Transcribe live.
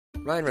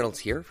Ryan Reynolds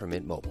here from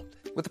Mint Mobile.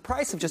 With the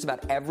price of just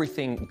about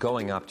everything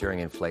going up during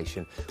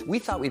inflation, we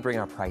thought we'd bring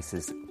our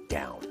prices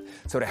down.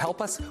 So to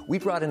help us, we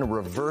brought in a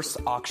reverse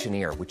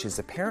auctioneer, which is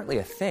apparently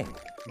a thing.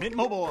 Mint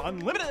Mobile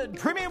Unlimited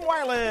Premium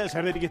Wireless.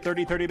 How to get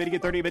 30, 30, bit to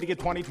get 30, bit to get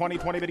 20, 20,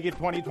 20, bit to get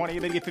 20, 20,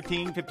 bit to get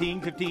 15,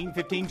 15, 15,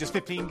 15, just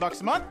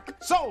 $15 a month?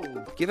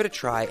 Sold! Give it a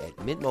try at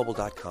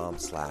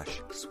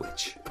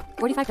mintmobile.com/switch.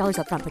 $45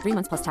 up front for 3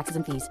 months plus taxes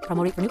and fees.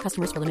 Promo rate for new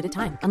customers for limited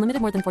time.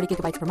 Unlimited more than 40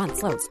 gigabytes per month.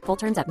 Slows full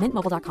terms at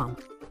mintmobile.com.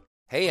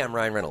 Hey, I'm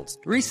Ryan Reynolds.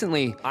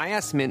 Recently, I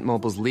asked Mint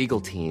Mobile's legal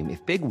team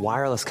if big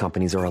wireless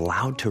companies are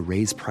allowed to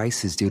raise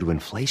prices due to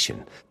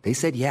inflation. They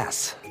said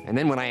yes. And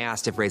then when I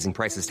asked if raising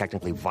prices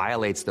technically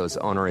violates those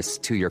onerous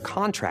 2-year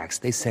contracts,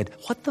 they said,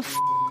 "What the f***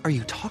 are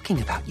you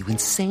talking about, you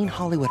insane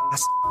Hollywood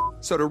ass?"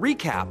 So to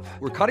recap,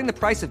 we're cutting the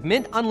price of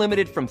Mint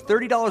Unlimited from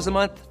 $30 a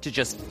month to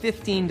just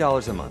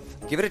 $15 a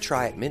month. Give it a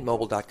try at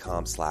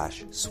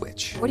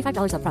mintmobile.com/switch.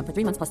 $45 up front for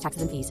 3 months plus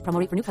taxes and fees. Promo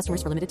rate for new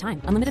customers for limited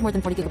time. Unlimited more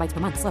than 40 gigabytes per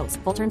month. Slows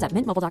full terms at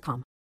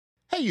mintmobile.com.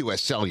 Hey,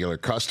 U.S. Cellular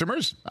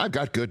customers, I've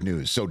got good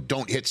news, so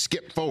don't hit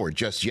skip forward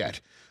just yet.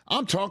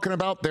 I'm talking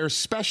about their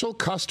special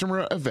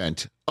customer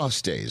event,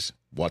 US Days.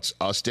 What's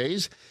US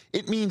Days?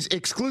 It means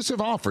exclusive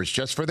offers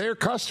just for their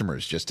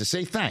customers, just to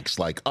say thanks,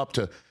 like up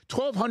to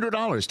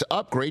 $1,200 to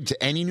upgrade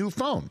to any new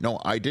phone. No,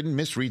 I didn't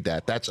misread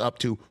that. That's up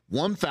to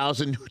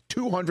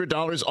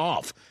 $1,200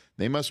 off.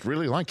 They must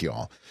really like you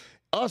all.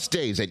 US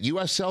Days at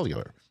U.S.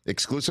 Cellular.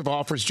 Exclusive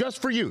offers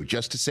just for you,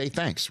 just to say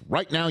thanks.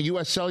 Right now,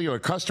 U.S. Cellular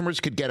customers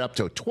could get up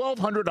to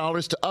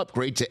 $1,200 to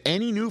upgrade to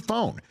any new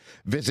phone.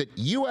 Visit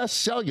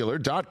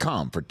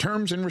uscellular.com for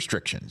terms and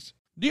restrictions.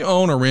 Do you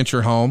own or rent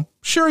your home?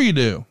 Sure you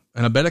do.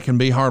 And I bet it can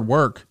be hard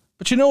work.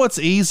 But you know what's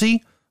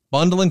easy?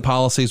 Bundling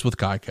policies with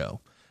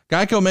Geico.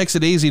 Geico makes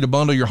it easy to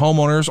bundle your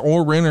homeowners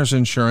or renters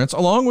insurance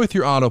along with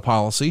your auto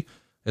policy.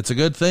 It's a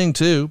good thing,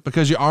 too,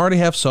 because you already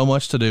have so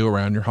much to do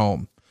around your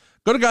home.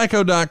 Go to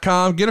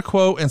geico.com, get a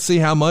quote, and see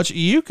how much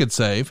you could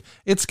save.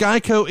 It's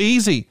Geico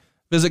easy.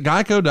 Visit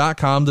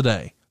geico.com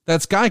today.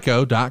 That's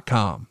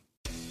geico.com.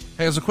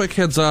 Hey, as a quick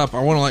heads up,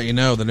 I want to let you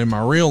know that in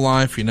my real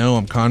life,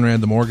 I'm Conrad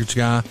the mortgage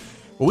guy.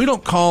 But we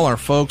don't call our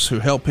folks who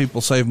help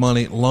people save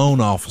money loan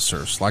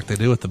officers like they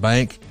do at the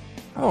bank.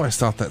 I always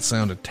thought that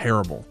sounded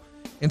terrible.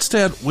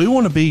 Instead, we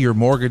want to be your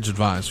mortgage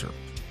advisor.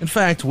 In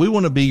fact, we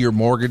want to be your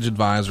mortgage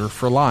advisor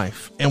for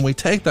life, and we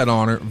take that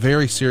honor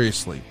very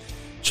seriously.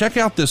 Check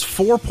out this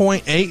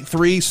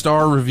 4.83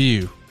 star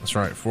review. That's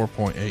right,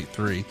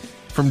 4.83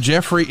 from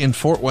Jeffrey in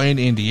Fort Wayne,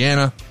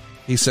 Indiana.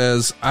 He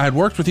says, I had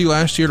worked with you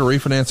last year to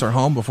refinance our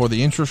home before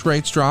the interest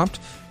rates dropped.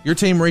 Your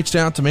team reached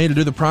out to me to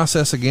do the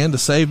process again to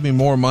save me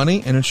more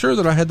money and ensure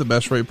that I had the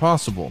best rate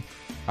possible.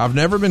 I've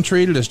never been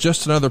treated as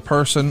just another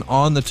person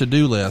on the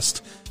to-do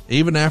list.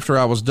 Even after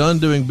I was done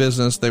doing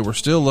business, they were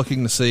still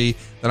looking to see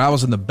that I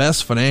was in the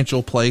best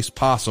financial place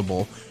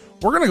possible.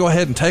 We're going to go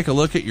ahead and take a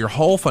look at your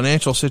whole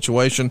financial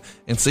situation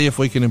and see if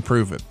we can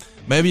improve it.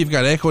 Maybe you've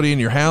got equity in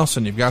your house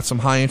and you've got some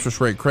high interest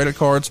rate credit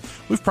cards.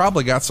 We've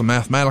probably got some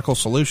mathematical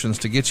solutions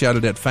to get you out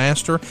of debt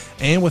faster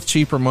and with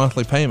cheaper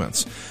monthly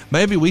payments.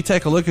 Maybe we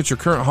take a look at your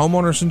current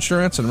homeowner's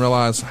insurance and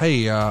realize,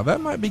 hey, that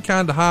might be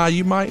kind of high.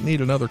 You might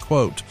need another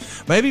quote.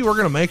 Maybe we're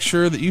going to make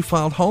sure that you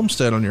filed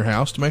homestead on your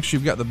house to make sure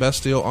you've got the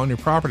best deal on your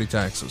property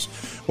taxes.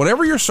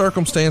 Whatever your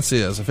circumstance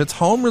is, if it's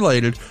home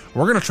related,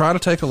 we're going to try to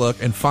take a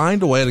look and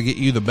find a way to get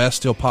you the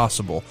best deal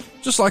possible.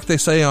 Just like they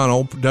say on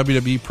old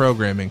WWE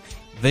programming,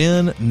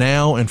 then,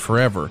 now, and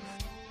forever.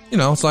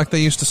 It's like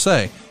they used to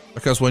say,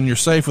 because when you're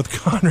safe with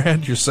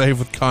Conrad, you're safe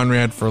with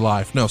Conrad for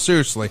life. No,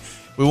 seriously,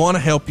 we want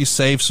to help you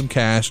save some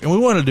cash, and we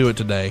want to do it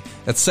today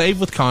at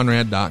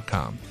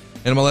savewithconrad.com.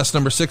 NMLS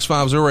number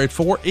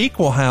 65084,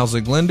 equal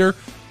housing lender.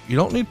 You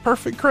don't need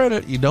perfect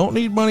credit. You don't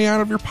need money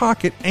out of your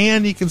pocket,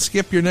 and you can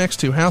skip your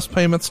next 2 house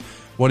payments.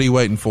 What are you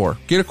waiting for?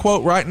 Get a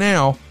quote right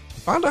now.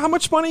 Find out how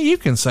much money you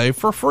can save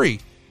for free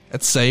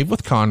at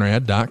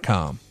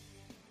savewithconrad.com.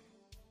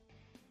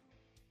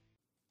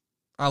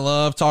 I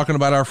love talking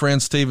about our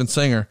friend Steven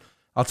Singer.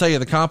 I'll tell you,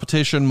 the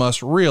competition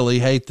must really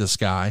hate this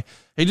guy.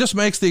 He just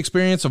makes the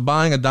experience of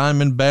buying a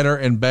diamond better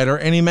and better,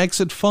 and he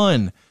makes it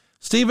fun.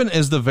 Steven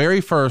is the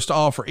very first to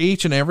offer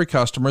each and every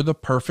customer the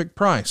perfect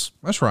price.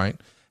 That's right.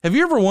 Have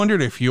you ever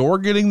wondered if you're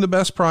getting the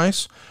best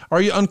price? Are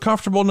you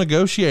uncomfortable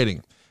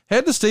negotiating?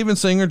 Head to Steven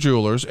Singer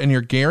Jewelers, and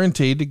you're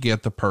guaranteed to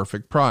get the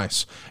perfect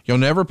price. You'll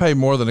never pay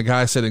more than a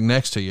guy sitting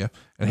next to you.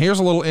 And here's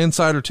a little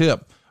insider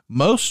tip.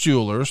 Most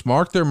jewelers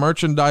mark their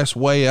merchandise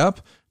way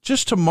up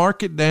just to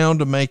mark it down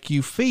to make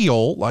you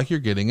feel like you're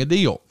getting a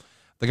deal.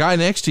 The guy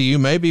next to you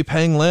may be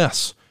paying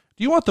less.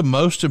 Do you want the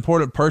most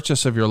important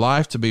purchase of your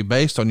life to be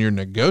based on your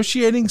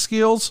negotiating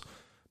skills?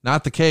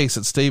 Not the case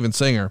at Steven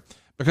Singer.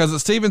 Because at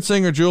Steven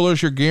Singer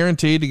Jewelers, you're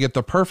guaranteed to get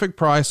the perfect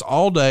price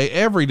all day,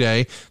 every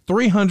day,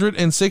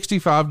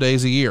 365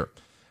 days a year.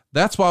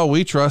 That's why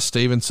we trust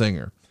Steven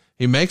Singer.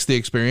 He makes the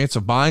experience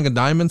of buying a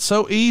diamond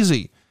so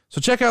easy. So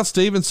check out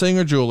Steven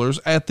Singer Jewelers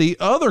at the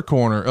other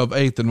corner of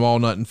 8th and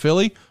Walnut in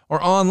Philly or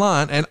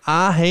online at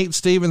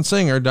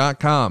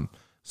IHateStevenSinger.com.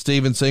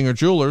 Steven Singer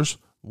Jewelers,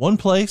 one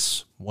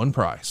place, one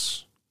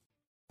price.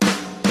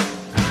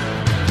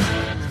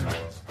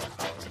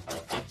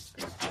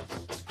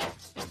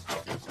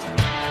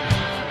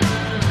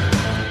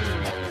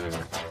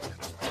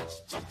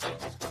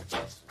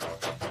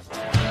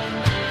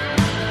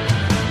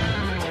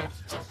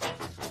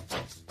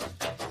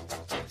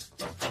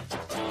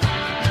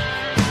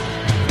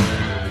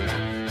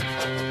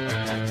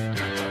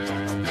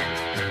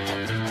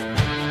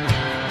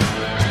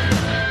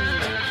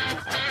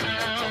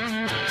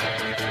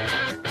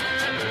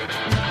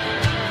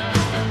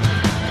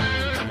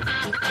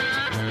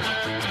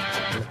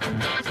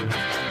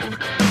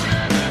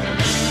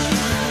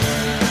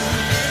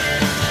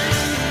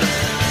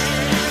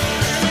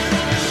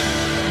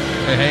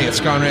 Hey,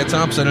 it's Conrad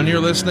Thompson, and you're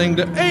listening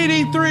to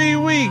 83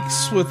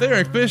 Weeks with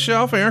Eric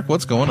Bischoff. Eric,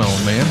 what's going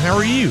on, man? How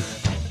are you?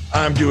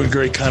 I'm doing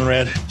great,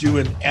 Conrad.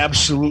 Doing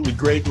absolutely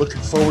great. Looking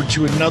forward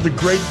to another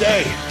great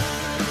day.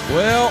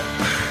 Well,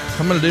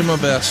 I'm going to do my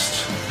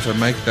best to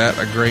make that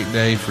a great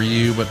day for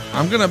you, but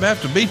I'm going to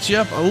have to beat you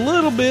up a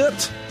little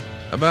bit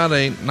about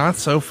a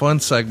not-so-fun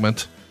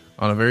segment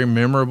on a very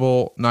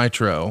memorable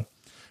Nitro.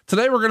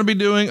 Today, we're going to be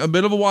doing a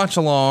bit of a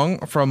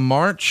watch-along from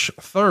March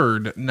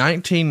 3rd,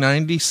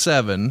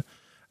 1997.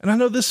 And I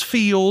know this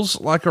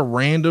feels like a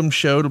random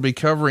show to be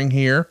covering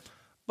here,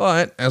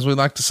 but as we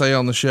like to say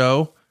on the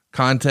show,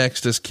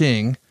 context is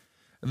king.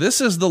 This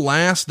is the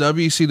last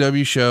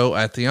WCW show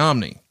at the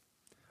Omni.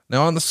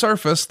 Now, on the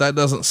surface, that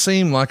doesn't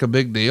seem like a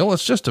big deal.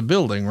 It's just a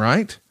building,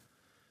 right?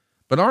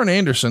 But Arn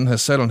Anderson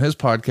has said on his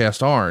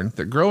podcast, Arn,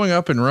 that growing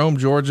up in Rome,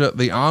 Georgia,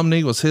 the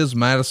Omni was his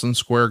Madison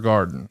Square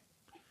Garden.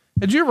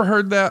 Had you ever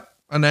heard that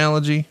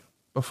analogy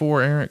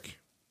before, Eric?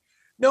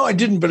 No, I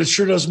didn't, but it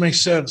sure does make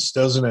sense,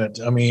 doesn't it?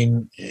 I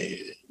mean,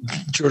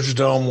 Georgia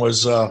Dome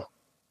was a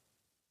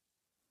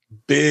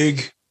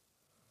big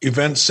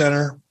event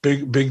center,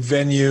 big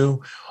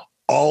venue.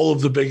 All of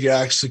the big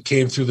acts that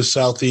came through the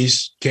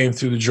Southeast came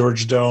through the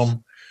Georgia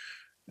Dome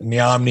and the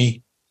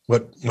Omni.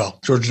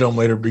 Georgia Dome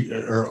later,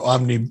 or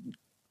Omni,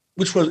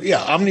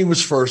 Omni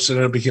was first, and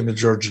then it became the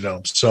Georgia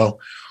Dome. So,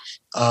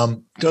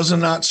 does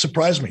not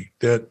surprise me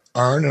that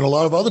Arn and a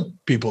lot of other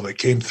people that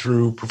came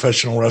through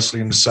professional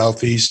wrestling in the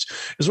Southeast,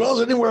 as well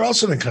as anywhere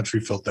else in the country,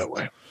 felt that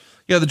way.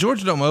 Yeah, the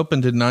Georgia Dome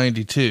opened in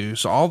 92.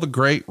 So all the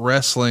great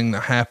wrestling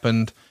that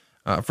happened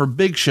for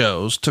big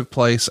shows took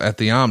place at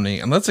the Omni.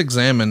 And let's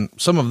examine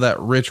some of that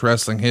rich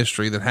wrestling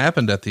history that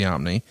happened at the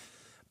Omni.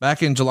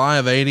 Back in July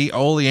of 80,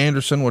 Ole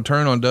Anderson would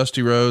turn on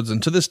Dusty Rhodes.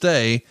 And to this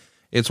day,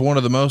 it's one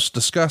of the most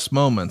discussed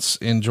moments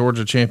in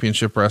Georgia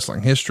Championship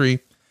Wrestling history.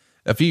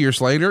 A few years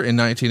later, in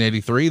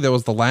 1983, there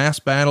was the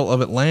last Battle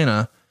of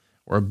Atlanta,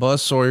 where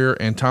Buzz Sawyer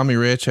and Tommy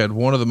Rich had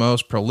one of the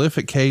most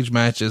prolific cage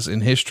matches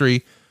in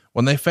history.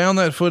 When they found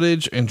that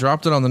footage and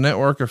dropped it on the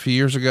network a few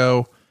years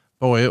ago,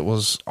 boy, it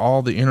was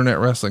all the internet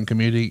wrestling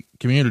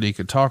community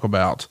could talk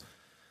about.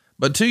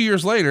 But 2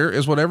 years later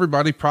is what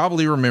everybody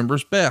probably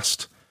remembers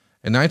best.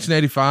 In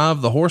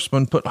 1985, the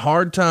Horsemen put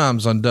hard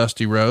times on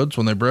Dusty Rhodes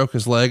when they broke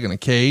his leg in a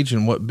cage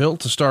in what built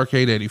to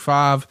Starrcade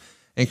 85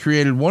 and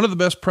created one of the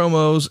best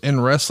promos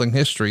in wrestling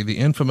history, the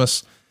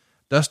infamous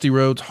Dusty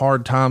Rhodes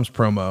Hard Times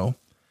promo.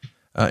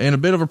 In a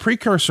bit of a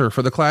precursor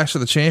for the Clash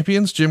of the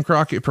Champions, Jim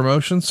Crockett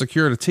Promotions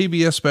secured a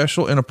TBS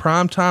special in a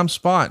primetime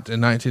spot in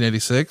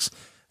 1986,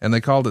 and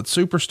they called it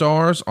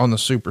Superstars on the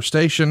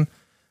Superstation.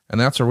 And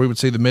that's where we would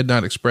see the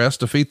Midnight Express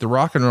defeat the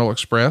Rock and Roll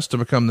Express to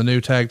become the new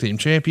tag team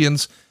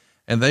champions.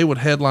 And they would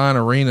headline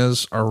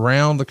arenas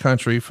around the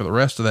country for the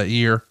rest of that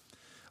year.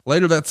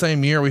 Later that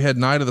same year, we had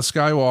Night of the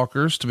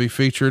Skywalkers to be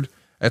featured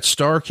at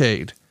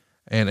Starrcade.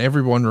 And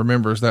everyone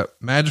remembers that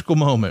magical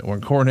moment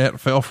when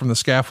Cornette fell from the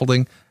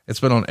scaffolding. It's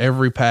been on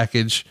every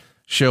package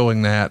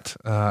showing that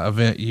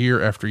event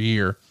year after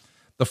year.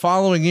 The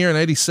following year in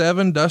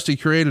 87, Dusty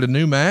created a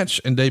new match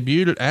and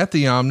debuted it at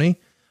the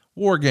Omni,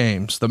 War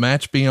Games, the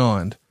match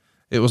beyond.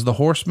 It was the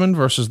Horsemen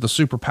versus the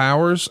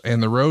Superpowers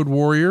and the Road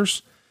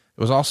Warriors.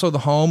 It was also the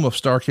home of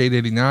Starrcade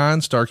 89,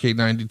 Starrcade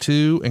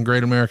 92, and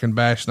Great American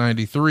Bash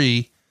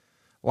 93.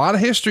 A lot of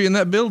history in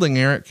that building,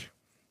 Eric.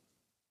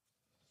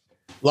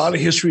 A lot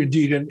of history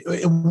indeed. And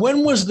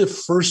when was the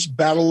first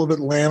Battle of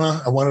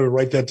Atlanta? I wanted to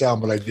write that down,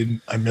 but I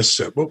didn't. I missed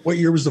it. What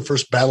year was the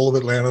first Battle of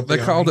Atlanta? They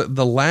called it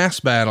the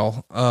last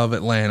Battle of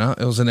Atlanta.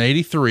 It was in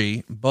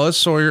 83. Buzz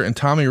Sawyer and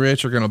Tommy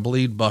Rich are going to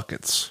bleed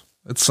buckets.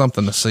 It's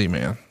something to see,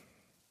 man.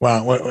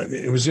 Wow.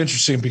 It was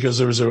interesting because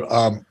there was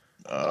a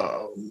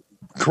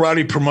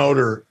karate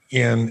promoter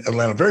in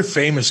Atlanta, very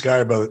famous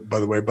guy, by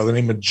the way, by the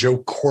name of Joe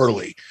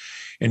Corley.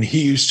 And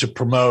he used to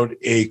promote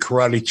a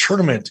karate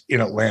tournament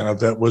in Atlanta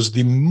that was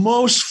the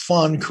most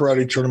fun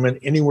karate tournament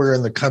anywhere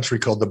in the country,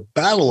 called the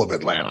Battle of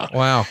Atlanta.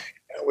 Wow.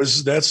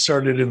 That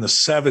started in the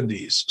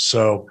 70s.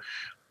 So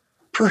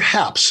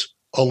perhaps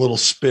a little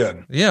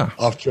spin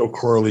off Joe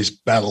Corley's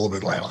Battle of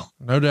Atlanta.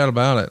 No doubt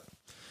about it.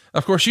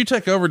 Of course, you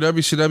take over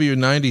WCW in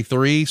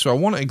 93. So I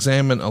want to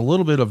examine a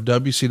little bit of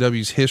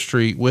WCW's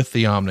history with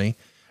the Omni.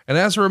 And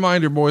as a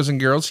reminder, boys and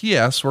girls,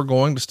 yes, we're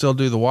going to still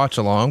do the watch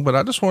along, but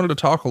I just wanted to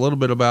talk a little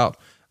bit about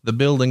the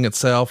building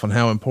itself and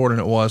how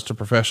important it was to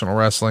professional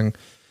wrestling.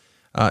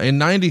 In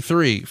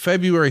 93,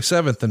 February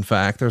 7th, in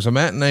fact, there's a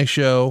matinee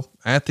show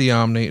at the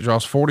Omni. It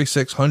draws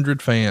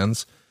 4,600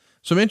 fans.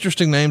 Some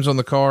interesting names on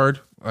the card: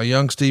 a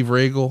young Steve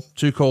Regal,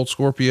 Too Cold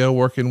Scorpio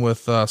working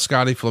with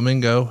Scotty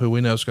Flamingo, who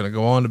we know is going to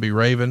go on to be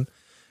Raven.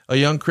 A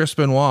young Chris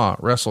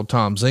Benoit wrestled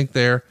Tom Zink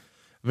there.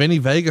 Vinny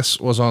Vegas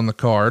was on the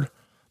card.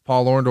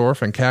 Paul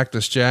Orndorff and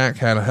Cactus Jack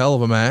had a hell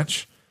of a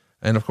match.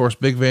 And of course,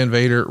 Big Van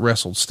Vader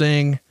wrestled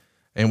Sting.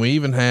 And we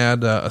even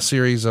had a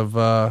series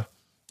of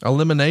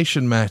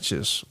elimination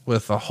matches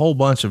with a whole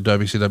bunch of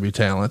WCW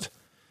talent.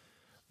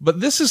 But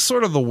this is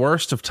sort of the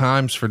worst of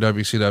times for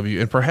WCW.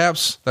 And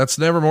perhaps that's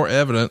never more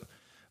evident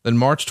than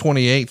March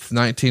 28th,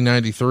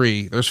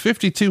 1993. There's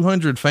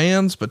 5,200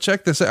 fans, but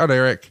check this out,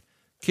 Eric.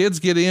 Kids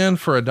get in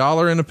for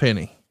 $1 and a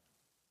penny.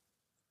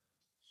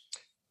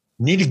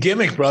 Need a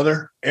gimmick,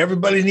 brother.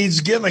 Everybody needs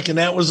a gimmick, and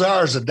that was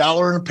ours,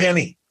 $1 and a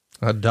penny.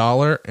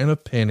 $1 and a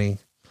penny.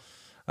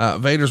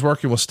 Vader's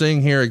working with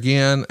Sting here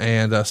again,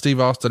 and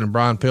Steve Austin and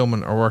Brian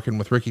Pillman are working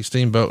with Ricky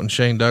Steamboat and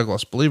Shane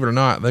Douglas. Believe it or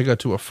not, they go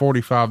to a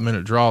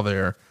 45-minute draw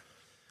there.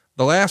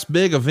 The last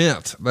big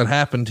event that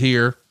happened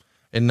here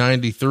in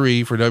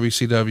 93 for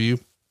WCW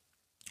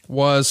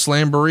was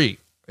Slamboree.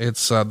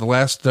 It's the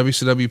last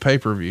WCW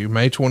pay-per-view,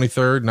 May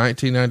 23rd,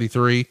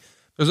 1993.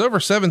 There's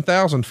over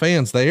 7,000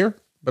 fans there,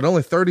 but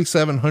only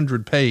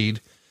 3,700 paid.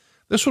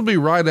 This would be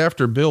right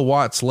after Bill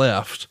Watts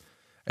left.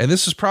 And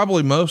this is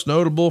probably most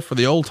notable for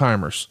the old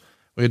timers.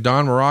 We had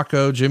Don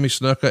Morocco, Jimmy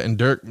Snuka, and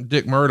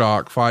Dick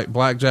Murdoch fight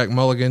Blackjack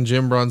Mulligan,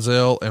 Jim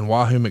Brunzell, and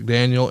Wahoo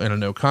McDaniel in a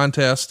no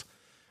contest.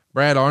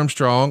 Brad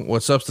Armstrong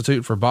would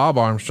substitute for Bob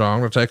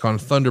Armstrong to take on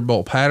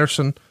Thunderbolt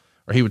Patterson,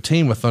 or he would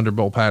team with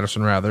Thunderbolt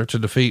Patterson rather, to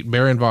defeat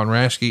Baron Von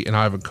Raschke and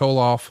Ivan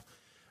Koloff.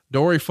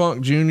 Dory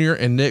Funk Jr.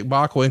 and Nick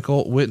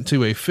Bockwinkel went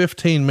to a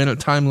 15-minute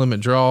time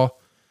limit draw.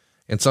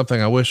 And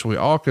something I wish we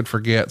all could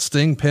forget,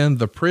 Sting pinned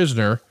The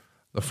Prisoner,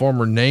 the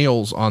former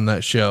Nails, on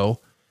that show.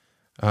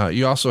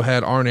 You also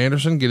had Arn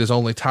Anderson get his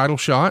only title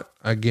shot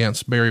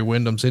against Barry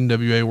Windham's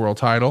NWA World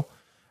title,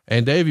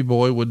 and Davey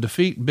Boy would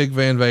defeat Big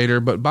Van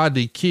Vader, but by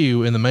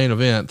DQ in the main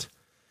event.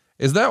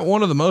 Is that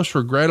one of the most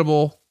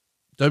regrettable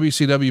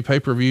WCW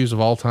pay-per-views of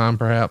all time,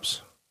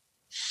 perhaps?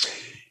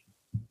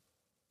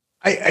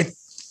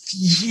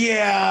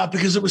 Yeah,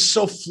 because it was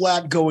so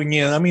flat going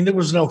in. I mean, there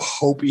was no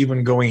hope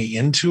even going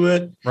into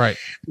it. Right.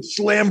 The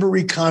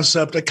Slamboree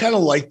concept, I kind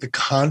of liked the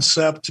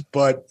concept,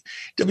 but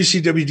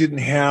WCW didn't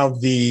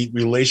have the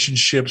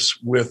relationships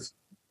with,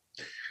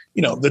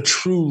 the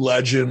true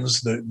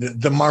legends,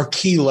 the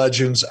marquee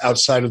legends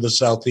outside of the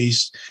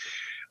Southeast,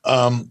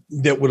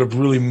 that would have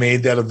really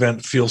made that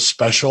event feel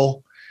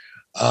special.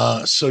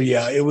 So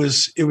yeah, it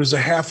was a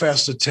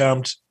half-assed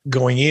attempt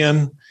going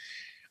in.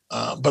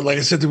 But like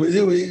I said,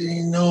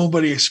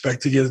 nobody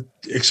expected you.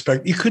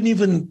 You couldn't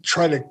even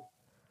try to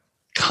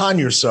con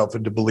yourself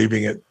into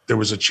believing there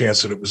was a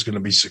chance that it was going to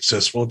be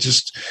successful.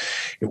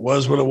 It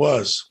was what it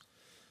was.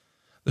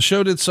 The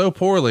show did so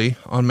poorly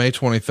on May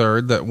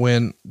 23rd that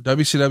when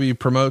WCW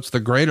promotes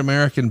the Great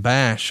American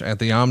Bash at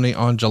the Omni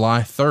on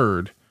July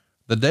 3rd,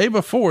 the day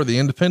before the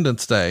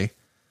Independence Day,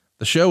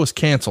 the show was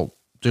canceled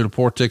due to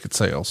poor ticket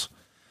sales.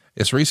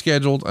 It's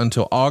rescheduled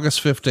until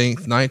August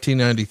 15th,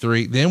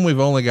 1993. Then we've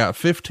only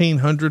got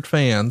 1,500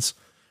 fans.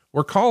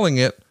 We're calling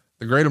it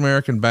the Great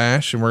American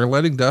Bash, and we're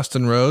letting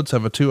Dustin Rhodes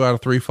have a 2 out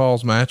of 3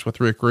 falls match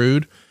with Rick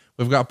Rude.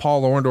 We've got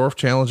Paul Orndorff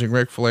challenging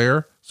Ric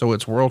Flair, so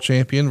it's world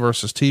champion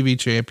versus TV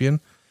champion.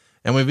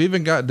 And we've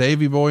even got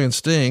Davey Boy and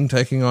Sting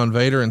taking on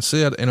Vader and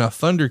Sid in a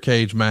Thunder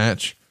Cage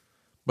match,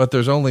 but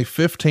there's only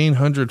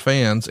 1,500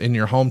 fans in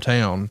your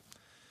hometown.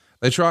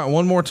 They try it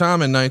one more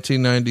time in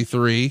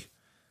 1993.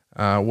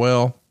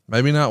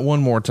 Maybe not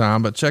one more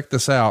time, but check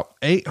this out.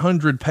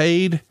 800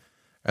 paid.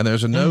 And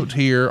there's a note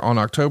here on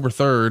October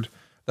 3rd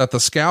that the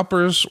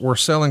scalpers were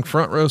selling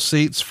front row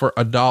seats for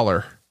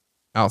 $1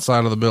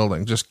 outside of the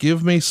building. Just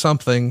give me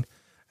something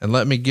and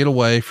let me get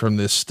away from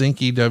this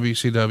stinky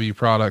WCW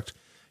product.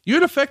 You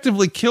had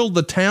effectively killed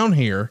the town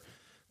here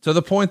to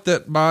the point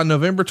that by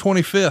November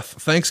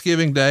 25th,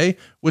 Thanksgiving Day,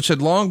 which had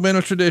long been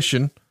a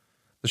tradition,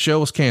 the show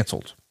was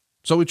canceled.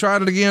 So we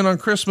tried it again on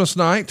Christmas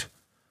night.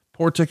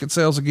 Poor ticket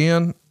sales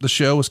again. The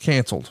show was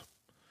canceled.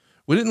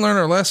 We didn't learn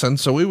our lesson,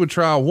 so we would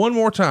try one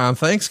more time,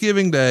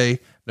 Thanksgiving Day,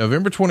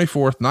 November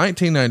 24th,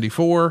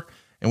 1994.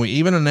 And we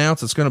even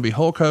announced it's going to be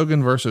Hulk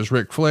Hogan versus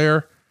Ric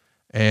Flair,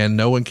 and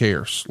no one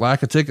cares.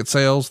 Lack of ticket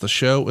sales. The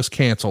show is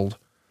canceled.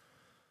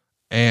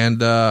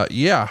 And,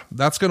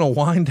 that's going to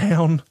wind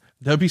down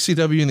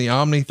WCW in the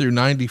Omni through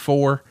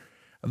 94.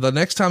 The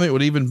next time it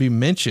would even be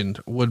mentioned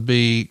would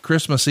be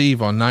Christmas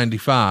Eve on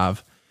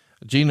 95.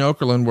 Gene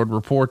Okerlund would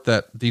report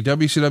that the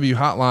WCW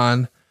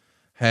hotline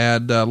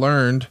had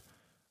learned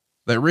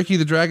that Ricky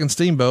the Dragon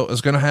Steamboat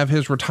is going to have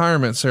his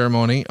retirement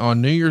ceremony on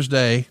New Year's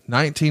Day,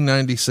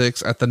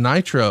 1996 at the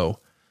Nitro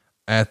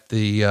at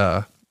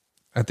the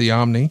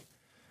Omni.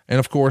 And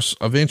of course,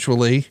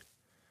 eventually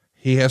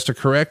he has to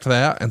correct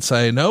that and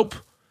say, nope.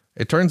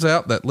 It turns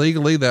out that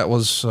legally that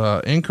was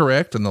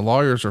incorrect. And the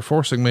lawyers are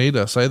forcing me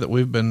to say that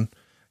we've been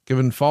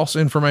given false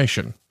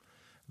information.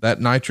 That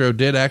Nitro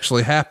did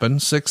actually happen.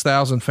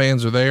 6,000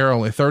 fans are there.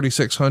 Only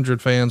 3,600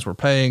 fans were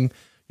paying.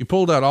 You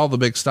pulled out all the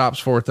big stops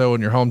for it though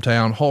in your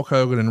hometown. Hulk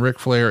Hogan and Ric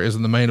Flair is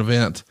in the main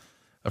event.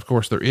 Of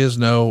course, there is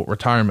no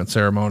retirement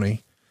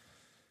ceremony.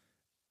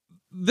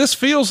 This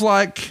feels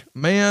like,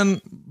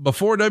 man,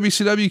 before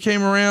WCW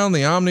came around,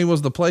 the Omni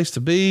was the place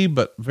to be,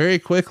 but very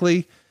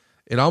quickly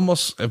it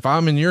almost, if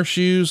I'm in your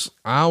shoes,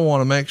 I want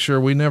to make sure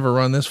we never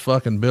run this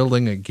fucking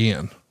building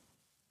again.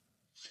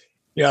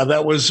 Yeah,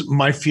 that was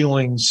my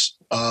feelings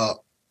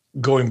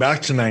going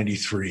back to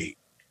 93,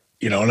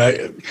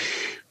 and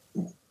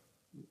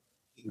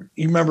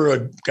you remember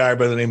a guy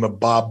by the name of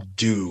Bob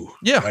Dew?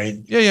 Yeah. Right?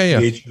 Yeah.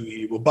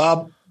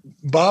 Well,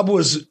 Bob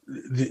was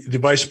the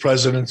vice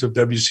president of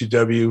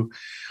WCW.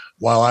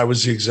 while I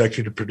was the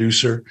executive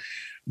producer.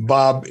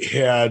 Bob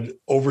had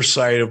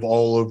oversight of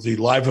all of the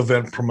live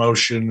event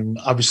promotion and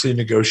obviously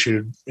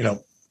negotiated,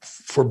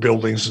 for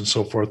buildings and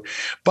so forth.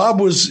 Bob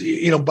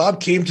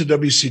came to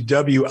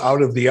WCW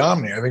out of the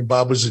Omni. I think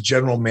Bob was the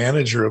general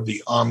manager of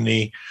the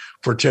Omni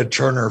for Ted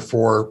Turner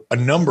for a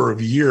number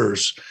of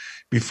years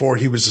before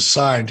he was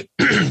assigned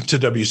to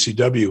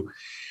WCW.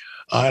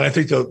 And I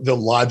think the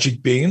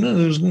logic being, and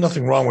there's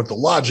nothing wrong with the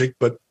logic,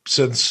 but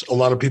since a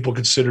lot of people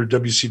consider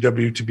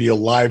WCW to be a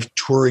live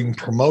touring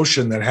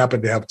promotion that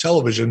happened to have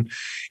television,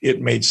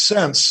 it made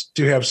sense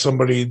to have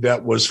somebody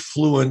that was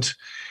fluent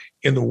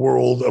in the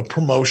world of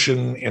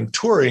promotion and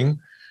touring.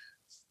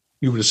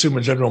 You would assume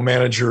a general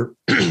manager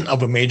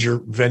of a major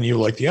venue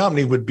like the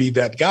Omni would be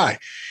that guy.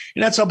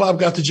 And that's how Bob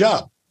got the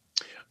job.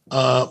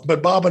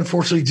 But Bob,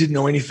 unfortunately, didn't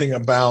know anything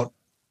about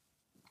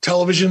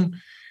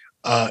television,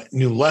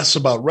 knew less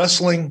about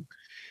wrestling,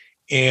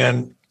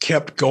 and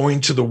kept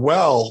going to the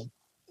well,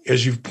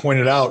 as you've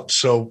pointed out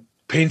so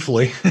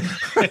painfully,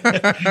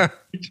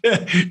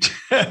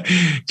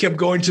 kept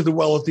going to the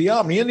well at the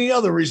Omni. And the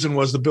other reason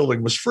was the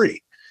building was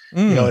free.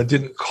 It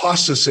didn't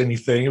cost us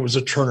anything. It was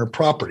a Turner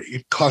property.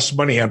 It cost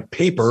money on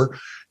paper,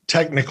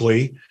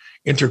 technically,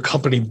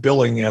 intercompany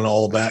billing and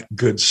all that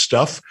good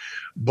stuff.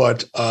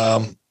 But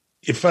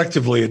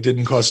effectively, it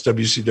didn't cost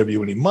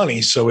WCW any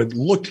money. So it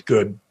looked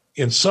good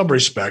in some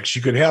respects.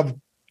 You could have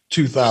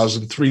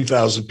 2,000,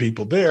 3,000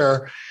 people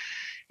there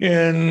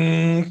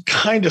and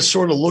kind of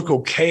sort of look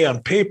okay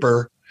on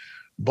paper.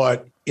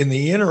 But in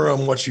the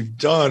interim, what you've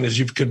done is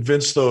you've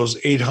convinced those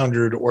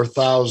 800 or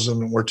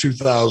 1,000 or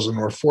 2,000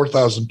 or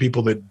 4,000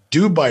 people that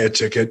do buy a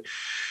ticket,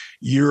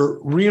 you're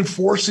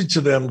reinforcing to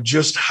them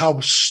just how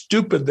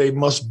stupid they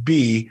must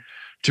be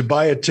to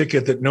buy a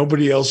ticket that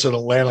nobody else in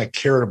Atlanta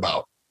cared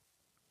about.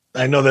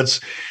 I know that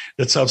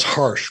sounds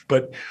harsh,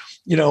 but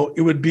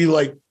it would be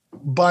like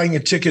buying a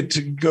ticket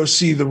to go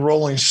see the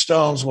Rolling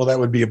Stones. Well, that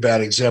would be a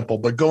bad example,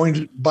 but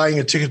buying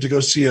a ticket to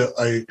go see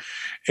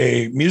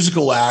a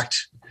musical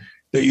act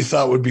that you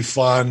thought would be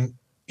fun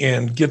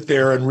and get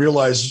there and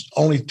realize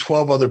only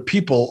 12 other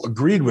people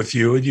agreed with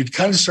you. And you'd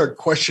kind of start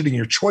questioning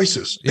your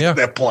choices at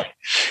that point.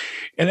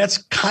 And that's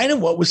kind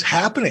of what was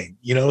happening.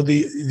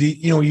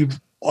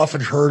 You've often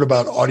heard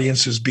about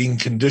audiences being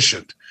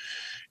conditioned,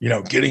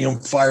 getting them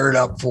fired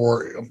up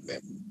for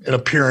an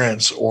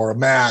appearance or a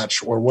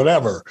match or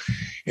whatever.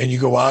 And you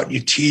go out and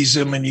you tease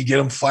them and you get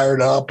them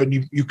fired up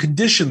and you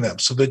condition them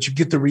so that you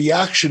get the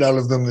reaction out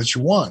of them that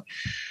you want.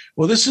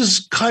 Well, this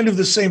is kind of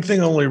the same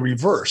thing, only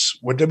reverse.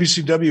 What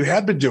WCW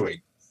had been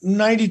doing,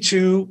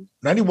 92,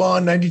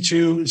 91,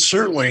 92,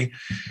 certainly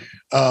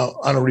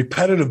on a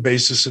repetitive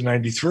basis in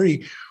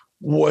 93,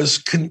 was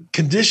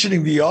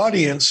conditioning the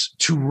audience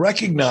to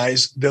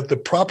recognize that the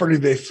property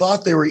they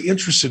thought they were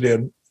interested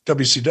in,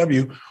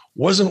 WCW,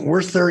 wasn't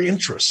worth their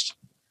interest.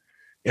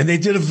 And they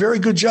did a very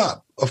good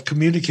job of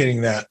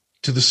communicating that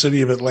to the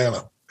city of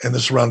Atlanta and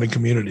the surrounding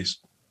communities.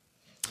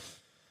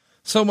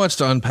 So much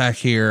to unpack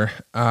here.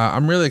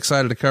 I'm really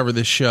excited to cover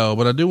this show,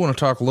 but I do want to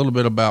talk a little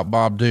bit about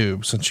Bob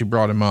Doob since you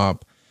brought him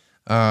up.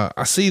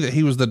 I see that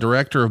he was the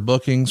director of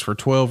bookings for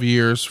 12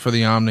 years for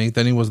the Omni.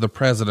 Then he was the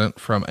president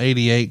from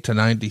 88 to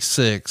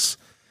 96.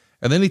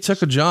 And then he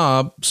took a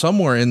job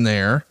somewhere in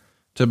there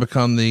to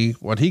become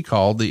what he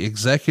called the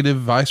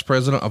executive vice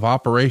president of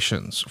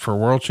operations for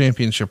World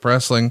Championship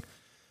Wrestling.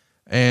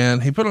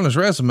 And he put on his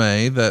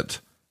resume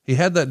that he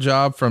had that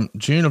job from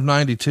June of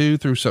 92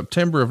 through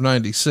September of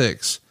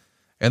 96.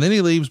 And then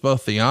he leaves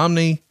both the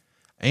Omni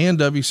and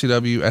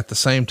WCW at the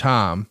same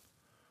time.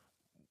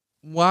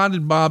 Why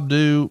did Bob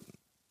Doob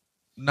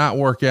not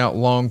work out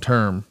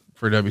long-term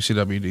for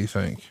WCW, do you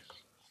think?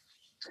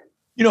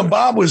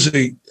 Bob was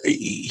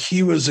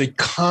a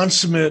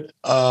consummate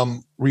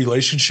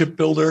relationship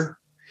builder.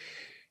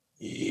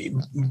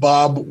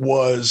 Bob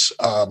was,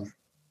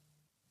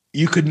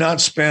 you could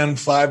not spend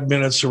 5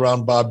 minutes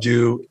around Bob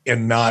Doob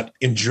and not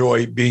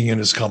enjoy being in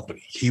his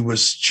company. He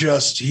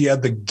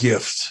had the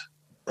gift,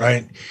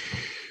 right?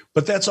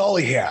 But that's all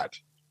he had.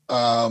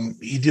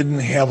 He didn't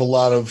have a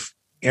lot of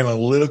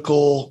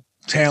analytical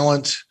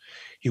talent.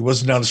 He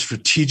was not a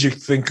strategic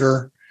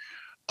thinker.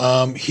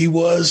 He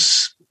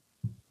was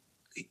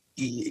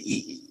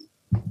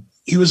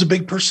a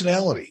big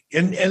personality.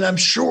 And I'm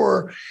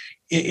sure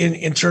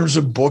in terms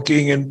of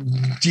booking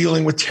and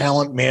dealing with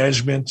talent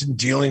management and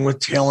dealing with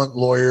talent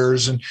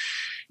lawyers and,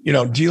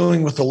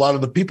 dealing with a lot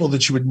of the people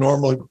that you would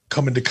normally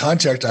come into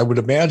contact, I would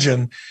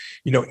imagine,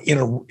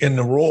 in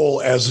the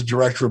role as a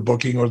director of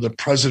booking or the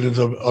president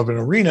of an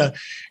arena,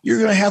 you're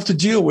going to have to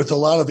deal with a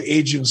lot of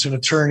agents and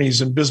attorneys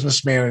and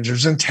business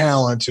managers and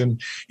talent and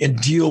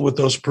deal with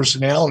those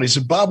personalities.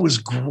 And Bob was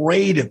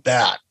great at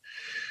that.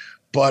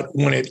 But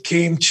when it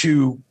came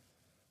to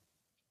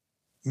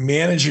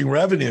managing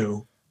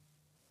revenue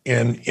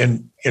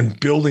and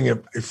building a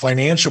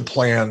financial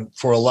plan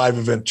for a live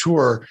event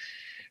tour,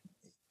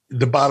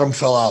 the bottom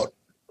fell out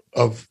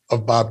of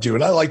Bob Doob.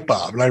 And I like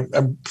Bob, and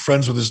I'm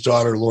friends with his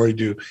daughter, Lori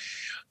Doob.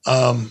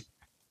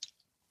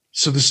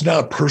 So this is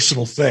not a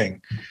personal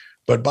thing,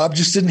 But Bob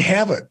just didn't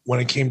have it when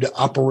it came to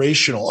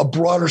operational,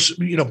 broader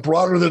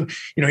than,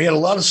 he had a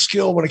lot of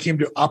skill when it came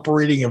to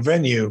operating a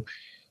venue.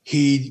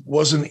 He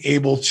wasn't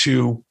able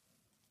to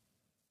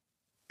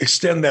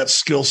extend that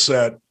skill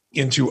set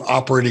into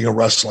operating a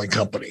wrestling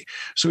company.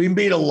 So he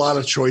made a lot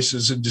of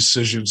choices and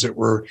decisions that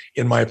were,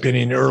 in my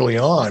opinion, early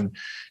on,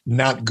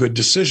 not good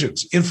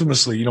decisions.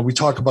 Infamously, we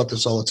talk about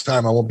this all the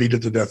time. I won't beat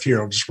it to death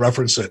here. I'll just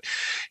reference it.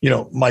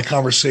 My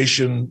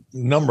conversation,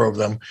 number of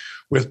them,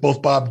 with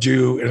both Bob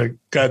Dew and a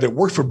guy that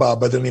worked for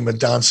Bob by the name of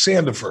Don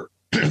Sandifer,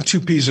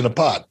 two peas in a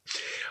pod.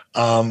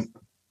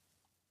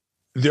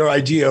 Their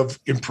idea of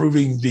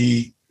improving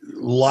the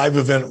live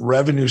event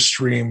revenue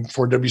stream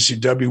for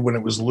WCW when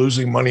it was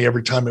losing money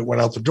every time it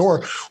went out the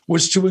door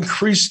was to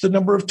increase the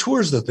number of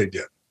tours that they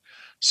did.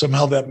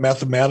 Somehow that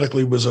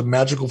mathematically was a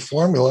magical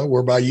formula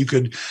whereby you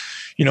could,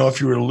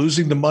 if you were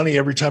losing the money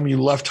every time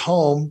you left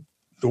home,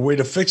 the way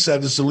to fix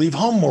that is to leave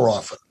home more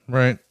often.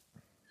 Right.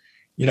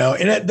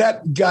 And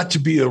that got to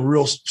be a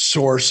real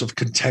source of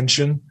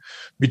contention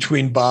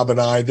between Bob and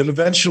I that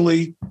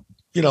eventually,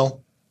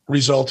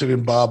 resulted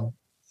in Bob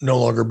no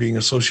longer being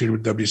associated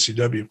with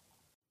WCW.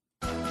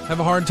 Have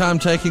a hard time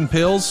taking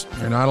pills?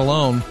 You're not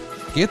alone.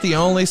 Get the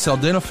only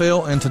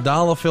sildenafil and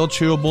tadalafil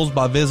chewables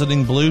by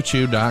visiting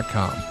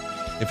BlueChew.com.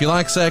 If you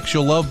like sex,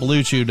 you'll love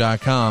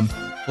BlueChew.com.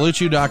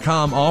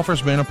 BlueChew.com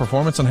offers men a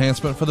performance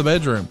enhancement for the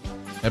bedroom.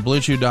 At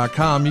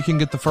BlueChew.com, you can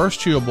get the first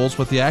chewables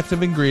with the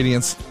active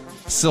ingredients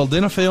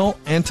sildenafil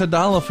and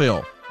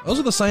tadalafil. Those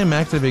are the same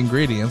active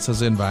ingredients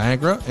as in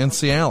Viagra and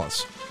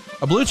Cialis.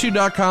 A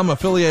BlueChew.com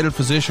affiliated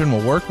physician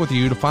will work with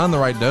you to find the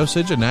right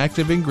dosage and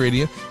active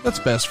ingredient that's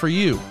best for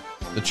you.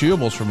 The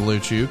chewables from Blue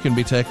Chew can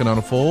be taken on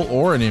a full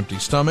or an empty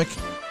stomach.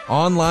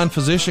 Online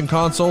physician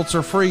consults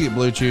are free at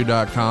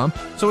BlueChew.com,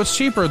 so it's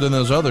cheaper than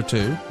those other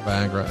two,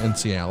 Viagra and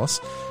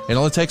Cialis. It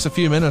only takes a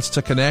few minutes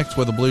to connect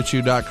with a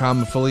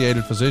BlueChew.com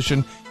affiliated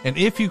physician, and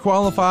if you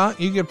qualify,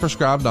 you get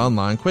prescribed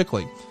online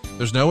quickly.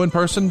 There's no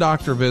in-person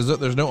doctor visit,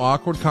 there's no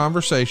awkward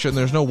conversation,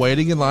 there's no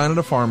waiting in line at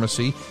a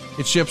pharmacy.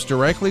 It ships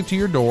directly to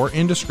your door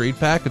in discreet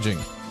packaging.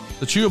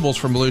 The chewables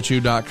from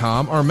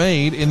BlueChew.com are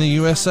made in the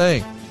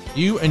USA.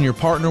 You and your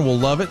partner will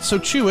love it, so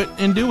chew it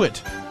and do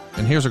it.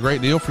 And here's a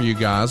great deal for you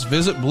guys.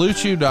 Visit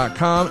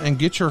BlueChew.com and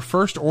get your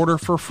first order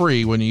for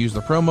free when you use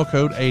the promo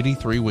code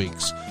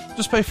 83weeks.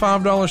 Just pay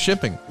 $5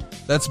 shipping.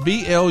 That's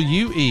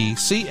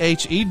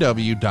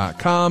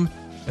BLUECHEW.com,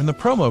 and the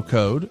promo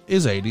code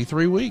is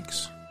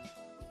 83weeks.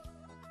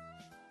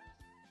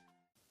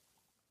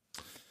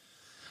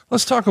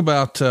 Let's talk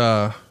about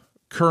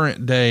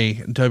current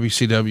day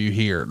WCW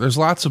here. There's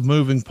lots of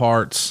moving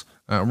parts.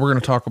 We're going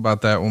to talk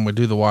about that when we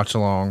do the watch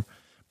along.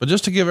 But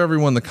just to give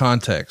everyone the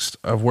context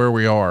of where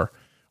we are,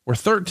 we're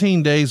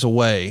 13 days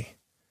away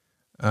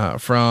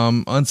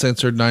from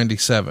Uncensored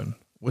 97,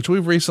 which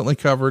we've recently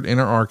covered in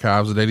our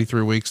archives at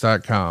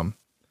 83weeks.com.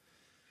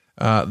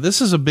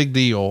 This is a big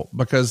deal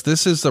because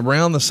this is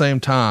around the same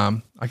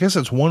time. I guess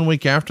it's 1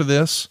 week after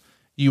this,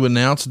 you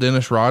announced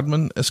Dennis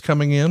Rodman is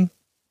coming in.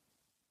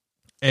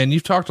 And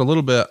you've talked a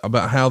little bit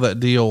about how that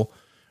deal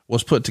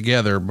was put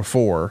together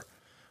before,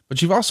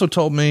 but you've also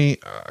told me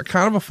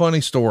kind of a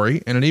funny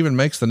story, and it even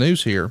makes the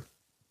news here.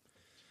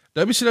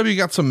 WCW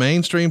got some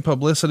mainstream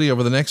publicity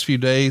over the next few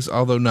days,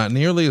 although not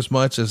nearly as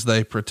much as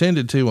they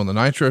pretended to on the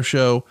Nitro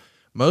show.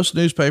 Most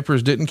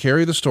newspapers didn't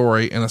carry the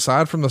story, and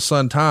aside from the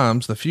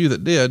Sun-Times, the few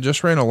that did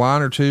just ran a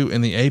line or two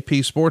in the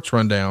AP Sports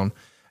Rundown.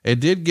 It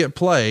did get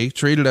play,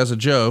 treated as a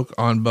joke,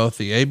 on both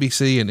the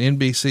ABC and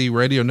NBC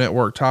radio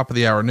network top of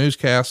the hour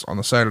newscasts on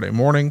the Saturday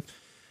morning.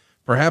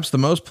 Perhaps the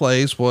most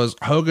plays was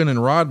Hogan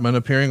and Rodman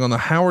appearing on the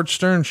Howard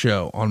Stern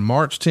show on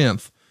March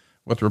 10th,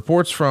 with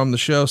reports from the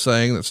show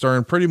saying that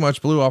Stern pretty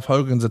much blew off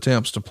Hogan's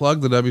attempts to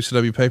plug the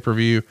WCW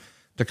pay-per-view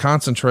to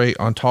concentrate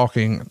on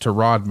talking to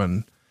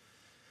Rodman.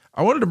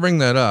 I wanted to bring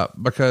that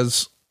up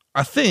because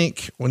I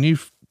think when you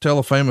tell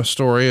a famous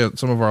story at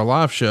some of our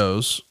live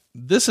shows,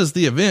 this is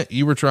the event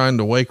you were trying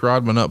to wake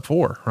Rodman up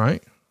for,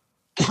 right?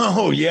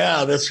 Oh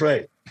yeah, that's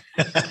right.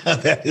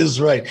 That is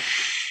right.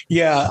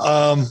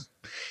 Yeah.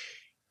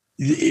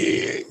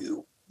 It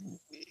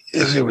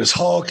was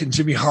Hulk and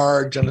Jimmy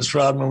Hart. Dennis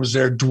Rodman was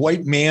there.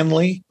 Dwight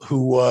Manley,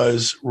 who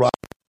was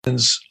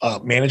Rodman's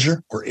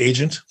manager or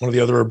agent, one or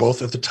the other or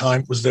both at the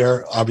time, was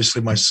there.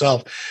 Obviously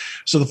myself.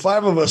 So the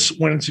five of us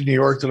went into New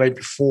York the night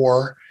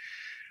before,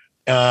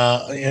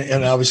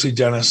 and obviously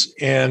Dennis.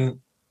 And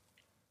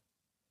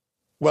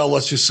well,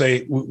 let's just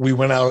say we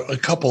went out, a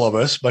couple of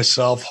us,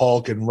 myself,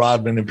 Hulk, and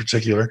Rodman in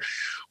particular,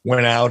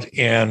 went out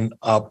and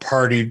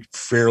partied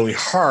fairly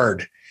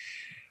hard.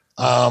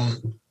 At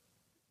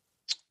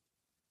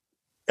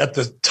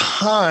the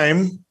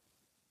time,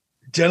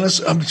 Dennis,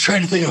 I'm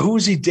trying to think of who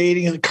was he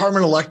dating?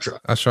 Carmen Electra.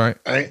 That's right.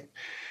 Right.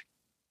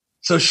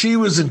 So she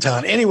was in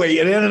town. Anyway,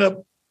 it ended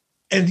up,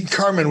 and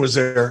Carmen was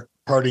there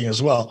partying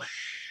as well.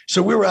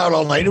 So we were out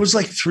all night. It was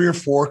like 3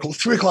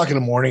 o'clock in the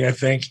morning, I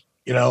think.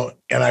 And I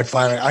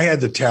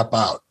had to tap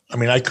out. I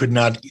mean, I could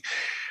not,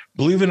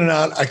 believe it or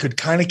not, I could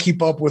kind of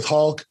keep up with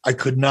Hulk. I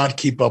could not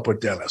keep up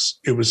with Dennis.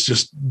 It was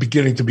just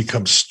beginning to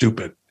become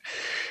stupid.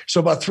 So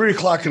about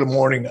 3:00 in the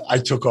morning, I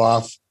took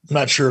off. I'm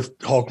not sure if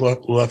Hulk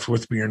left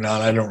with me or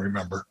not. I don't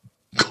remember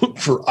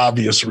for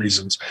obvious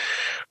reasons.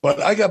 But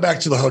I got back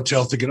to the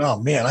hotel thinking, oh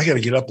man, I got to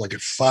get up like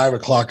at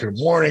 5:00 in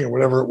the morning or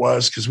whatever it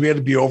was, because we had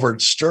to be over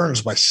at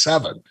Stearns by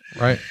 7.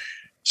 Right.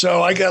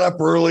 So I got up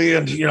early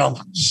and,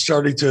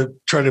 started to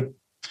try to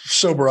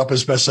sober up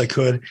as best I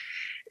could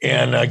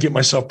and get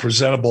myself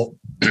presentable.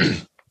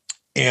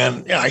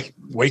 And I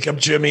wake up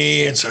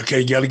Jimmy and say,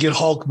 okay, you got to get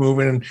Hulk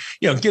moving.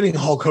 And, getting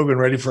Hulk Hogan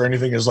ready for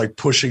anything is like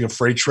pushing a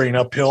freight train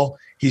uphill.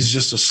 He's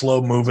just a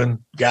slow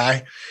moving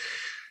guy,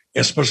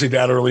 especially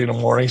that early in the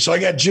morning. So I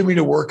got Jimmy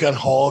to work on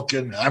Hulk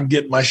and I'm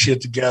getting my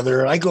shit together.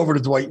 And I go over to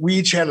Dwight. We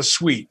each had a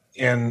suite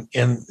and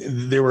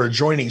they were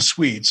adjoining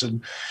suites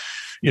and,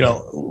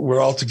 we're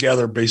all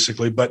together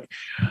basically. But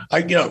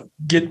I,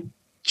 get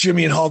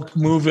Jimmy and Hulk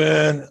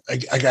moving.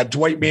 I got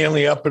Dwight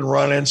Manley up and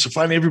running. So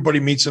finally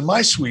everybody meets in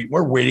my suite.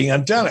 We're waiting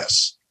on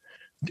Dennis.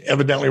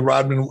 Evidently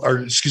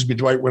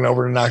Dwight went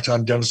over and knocked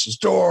on Dennis's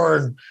door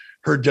and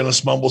heard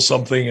Dennis mumble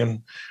something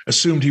and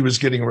assumed he was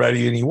getting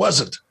ready and he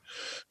wasn't.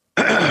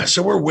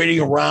 So we're waiting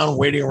around,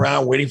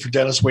 waiting for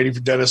Dennis.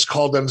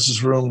 Call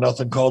Dennis's room,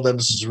 nothing. Call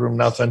Dennis's room,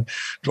 nothing.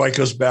 Dwight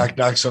goes back,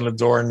 knocks on the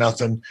door,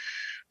 nothing.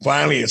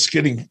 Finally,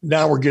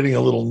 we're getting a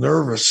little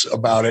nervous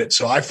about it.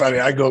 So I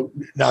go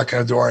knock on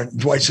the door and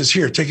Dwight says,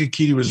 here, take a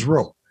key to his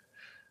room.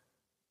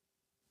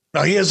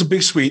 Now he has a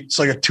big suite. It's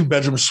like a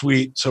 2-bedroom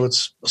suite. So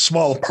it's a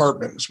small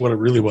apartment is what it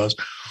really was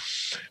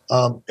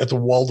at the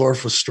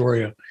Waldorf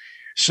Astoria.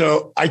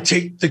 So I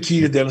take the key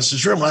to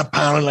Dennis's room. I'm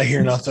pounding. I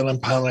hear nothing.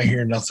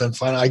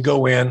 Finally, I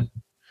go in.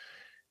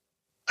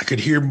 I could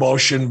hear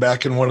motion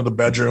back in one of the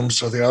bedrooms.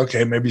 So I think,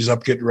 okay, maybe he's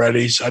up getting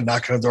ready. So I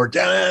knock on the door.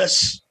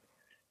 Dennis,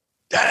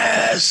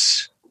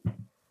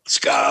 let's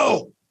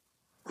go.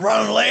 We're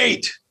running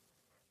late.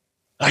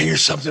 I hear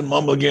something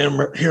mumble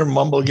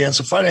again.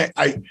 So finally,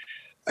 I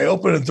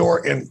open the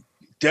door and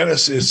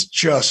Dennis is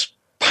just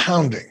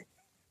pounding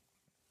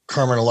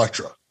Carmen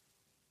Electra.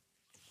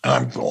 And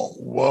I'm going,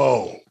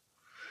 whoa.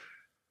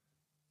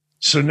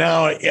 So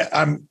now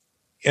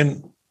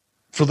and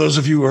for those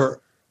of you who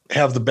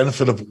have the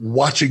benefit of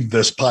watching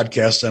this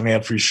podcast on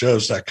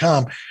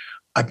adfreeshows.com,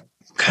 I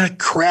kind of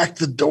cracked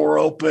the door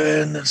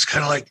open. It's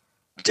kind of like,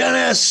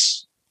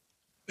 Dennis,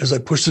 as I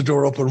push the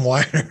door open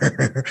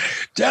wider,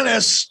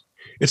 Dennis,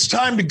 it's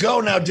time to go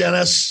now,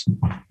 Dennis.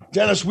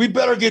 Dennis, we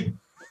better get.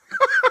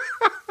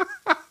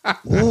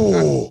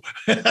 Ooh.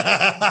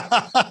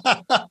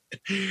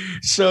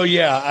 So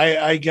yeah,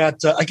 I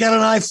got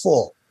an eye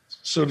full,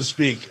 so to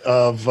speak,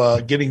 of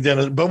getting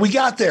Dennis, but we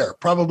got there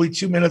probably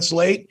 2 minutes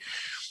late,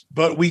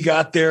 but we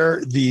got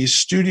there. The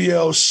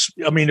studio,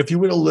 I mean, if you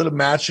would have lit a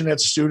match in that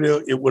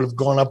studio, it would have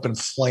gone up in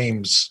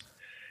flames.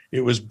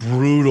 It was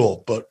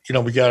brutal, but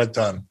we got it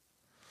done.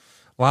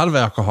 A lot of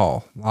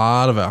alcohol.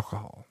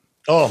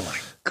 Oh my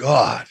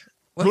God.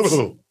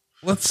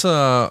 Let's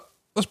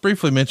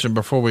briefly mention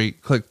before we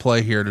click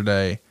play here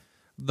today,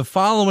 the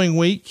following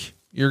week,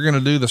 you're going to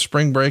do the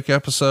spring break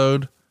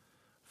episode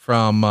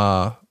from,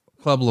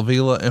 Club La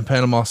Vila in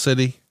Panama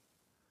City.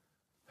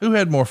 Who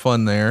had more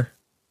fun there?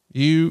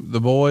 You, the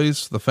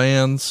boys, the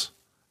fans?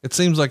 It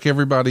seems like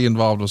everybody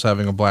involved was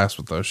having a blast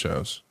with those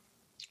shows.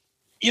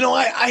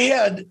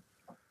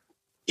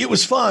 It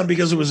was fun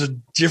because it was a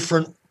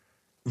different,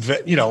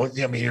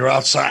 you're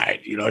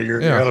outside,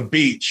 you're on a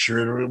beach,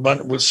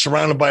 you're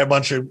surrounded by a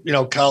bunch of,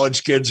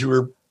 college kids who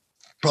were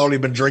probably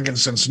been drinking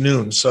since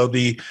noon. So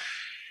the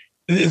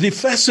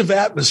festive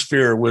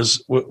atmosphere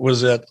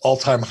was at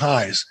all-time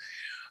highs.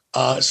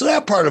 So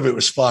that part of it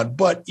was fun,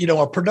 but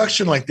a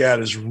production like that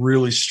is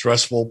really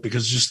stressful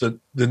because just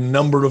the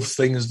number of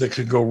things that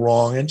could go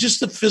wrong and just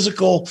the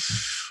physical,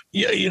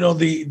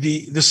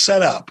 the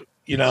setup,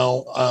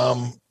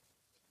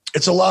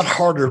 it's a lot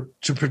harder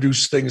to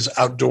produce things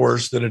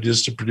outdoors than it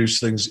is to produce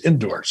things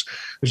indoors.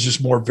 There's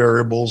just more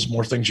variables,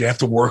 more things you have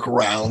to work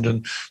around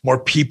and more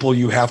people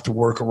you have to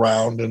work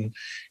around. And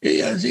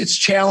it's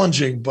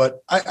challenging,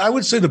 but I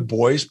would say the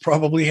boys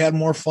probably had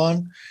more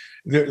fun.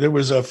 There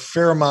was a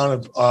fair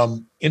amount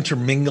of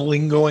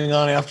intermingling going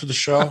on after the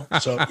show.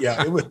 So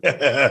yeah,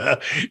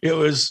 it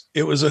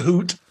was a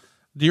hoot.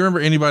 Do you remember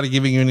anybody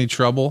giving you any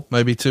trouble?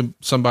 Maybe to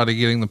somebody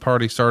getting the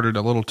party started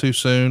a little too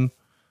soon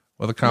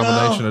with a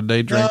combination of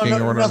day drinking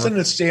or whatever? Nothing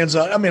that stands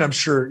out. I mean, I'm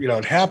sure,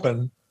 it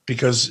happened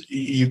because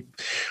they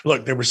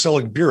were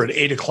selling beer at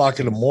 8:00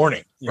 in the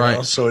morning,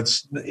 right? So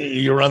it's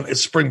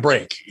spring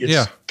break.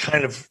 It's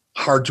kind of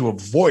hard to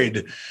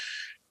avoid,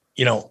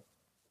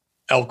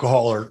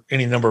 alcohol or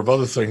any number of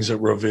other things that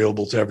were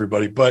available to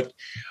everybody. But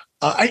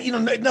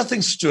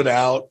nothing stood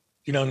out.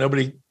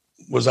 Nobody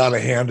was out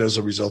of hand as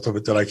a result of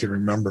it that I can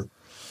remember.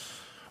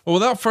 Well,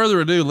 without further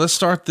ado, let's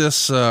start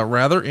this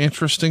rather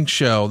interesting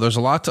show. There's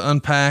a lot to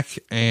unpack,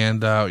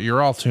 and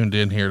you're all tuned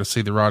in here to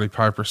see the Roddy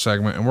Piper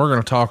segment, and we're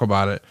going to talk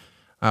about it.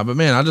 But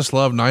man, I just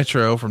love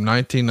Nitro from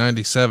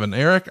 1997.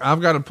 Eric,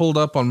 I've got it pulled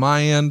up on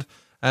my end.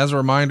 As a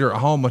reminder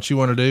at home, what you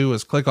want to do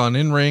is click on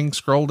In Ring,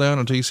 scroll down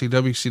until you see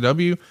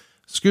WCW.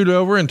 Scoot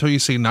over until you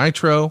see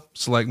Nitro,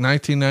 select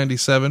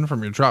 1997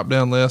 from your drop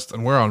down list,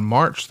 and we're on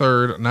March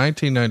 3rd,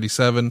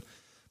 1997.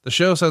 The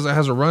show says it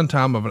has a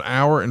runtime of 1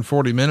 hour and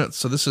 40 minutes.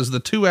 So this is the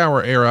 2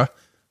 hour era.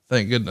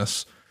 Thank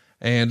goodness.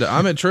 And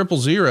I'm at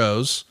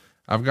 000.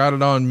 I've got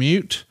it on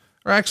mute,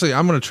 or actually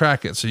I'm going to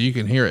track it so you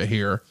can hear it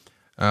here.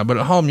 But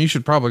at home, you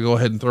should probably go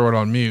ahead and throw it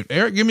on mute.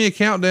 Eric, give me a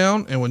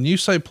countdown. And when you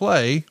say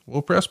play,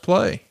 we'll press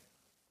play.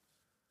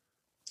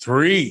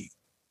 3,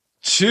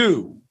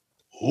 2,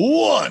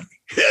 1,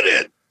 hit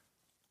it.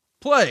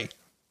 Play.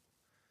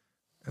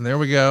 And there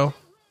we go.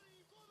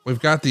 We've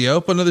got the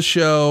open of the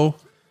show.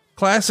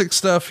 Classic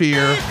stuff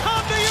here.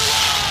 Come to you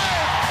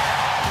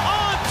live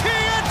on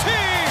TNT.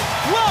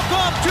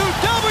 Welcome to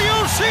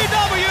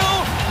WCW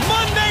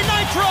Monday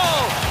Nitro.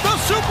 The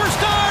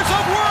superstars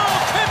of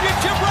World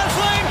Championship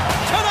Wrestling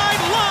tonight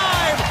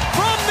live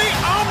from the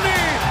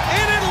Omni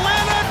in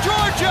Atlanta,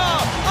 Georgia.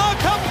 A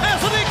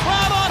capacity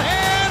crowd on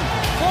hand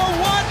for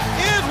what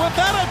is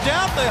without a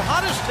doubt the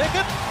hottest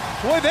ticket.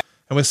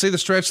 And we see the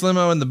stretch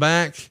limo in the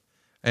back,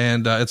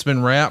 and it's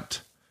been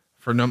wrapped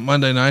for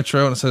Monday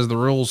Nitro, and it says the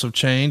rules have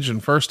changed.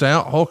 And first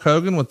out, Hulk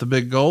Hogan with the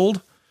big gold,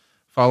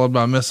 followed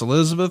by Miss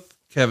Elizabeth,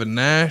 Kevin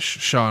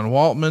Nash, Sean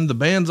Waltman. The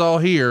band's all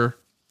here.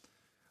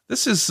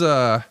 This is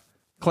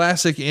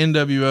classic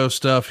NWO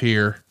stuff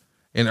here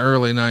in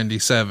early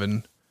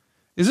 97.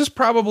 Is this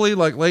probably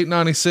like late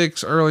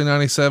 96, early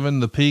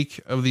 97, the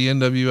peak of the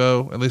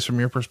NWO, at least from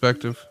your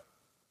perspective?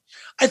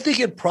 I think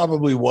it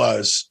probably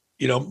was,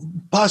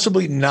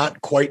 possibly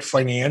not quite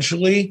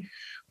financially,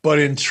 but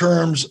in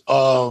terms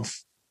of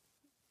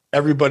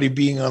everybody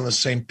being on the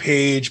same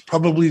page,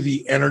 probably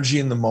the energy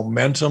and the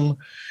momentum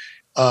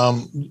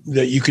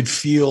that you could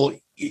feel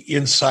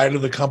inside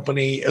of the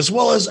company as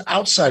well as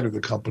outside of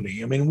the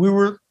company. I mean,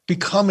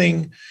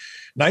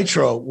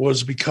 Nitro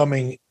was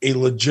becoming a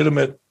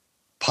legitimate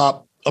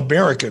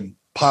American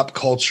pop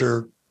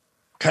culture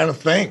kind of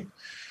thing,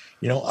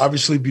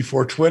 obviously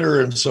before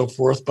Twitter and so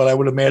forth, but I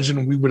would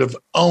imagine we would have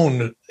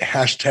owned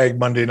hashtag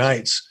Monday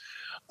Nights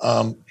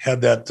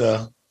had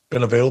that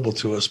been available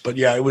to us. But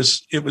yeah, it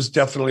was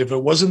definitely, if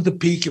it wasn't the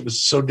peak, it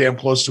was so damn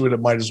close to it, it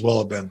might as well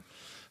have been.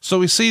 So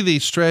we see the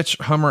stretch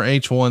Hummer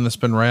H1 that's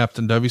been wrapped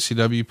in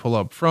WCW pull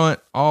up front.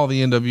 All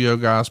the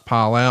NWO guys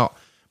pile out,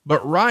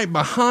 but right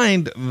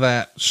behind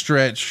that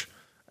stretch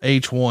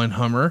H1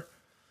 Hummer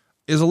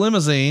is a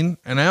limousine,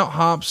 and out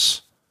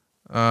hops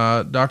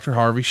Dr.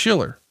 Harvey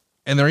Schiller.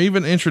 And they're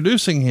even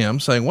introducing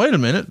him, saying, wait a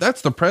minute,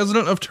 that's the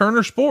president of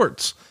Turner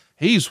Sports.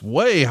 He's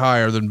way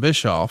higher than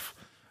Bischoff.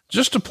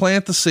 Just to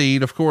plant the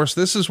seed. Of course,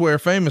 this is where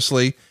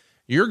famously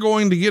you're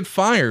going to get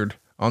fired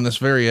on this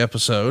very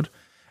episode.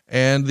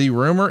 And the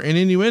rumor and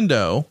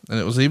innuendo, and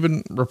it was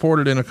even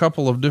reported in a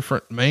couple of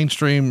different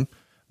mainstream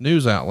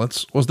news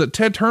outlets, was that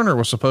Ted Turner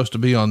was supposed to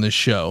be on this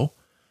show.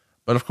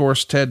 But of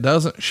course, Ted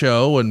doesn't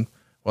show, and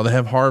they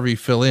have Harvey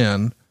fill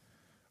in.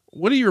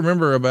 What do you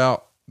remember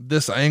about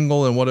this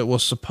angle and what it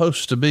was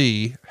supposed to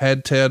be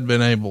had Ted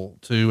been able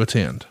to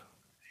attend?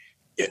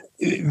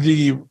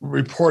 The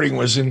reporting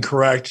was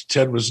incorrect.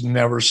 Ted was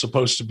never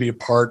supposed to be a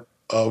part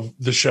of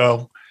the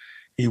show.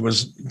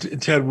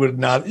 Ted would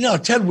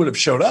have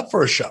showed up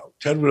for a show.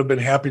 Ted would have been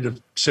happy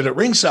to sit at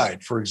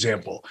ringside, for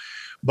example,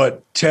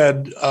 but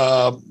Ted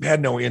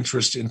had no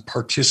interest in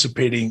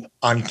participating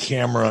on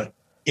camera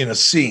in a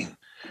scene,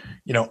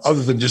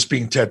 other than just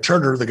being Ted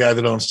Turner, the guy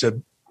that owns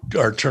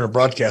Turner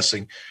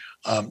Broadcasting.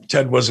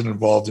 Ted wasn't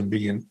involved in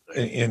being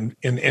in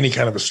any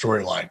kind of a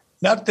storyline.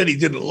 Not that he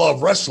didn't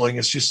love wrestling.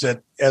 It's just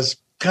that as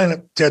kind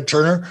of Ted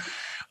Turner,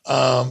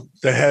 the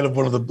head of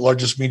one of the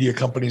largest media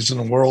companies in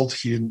the world,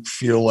 he didn't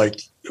feel like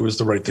it was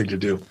the right thing to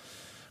do.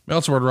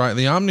 Meltzer would write,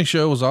 the Omni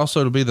show was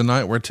also to be the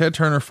night where Ted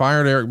Turner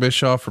fired Eric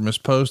Bischoff from his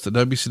post at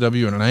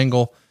WCW in an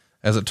angle.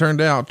 As it turned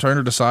out,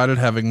 Turner decided,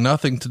 having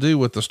nothing to do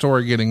with the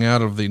story getting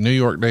out of the New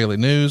York Daily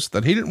News,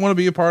 that he didn't want to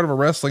be a part of a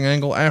wrestling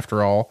angle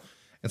after all,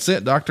 and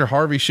sent Dr.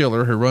 Harvey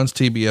Schiller, who runs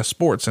TBS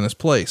Sports, in his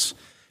place.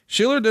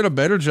 Schiller did a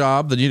better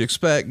job than you'd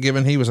expect,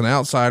 given he was an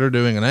outsider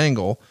doing an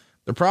angle.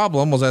 The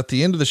problem was at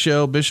the end of the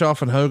show,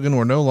 Bischoff and Hogan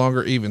were no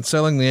longer even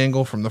selling the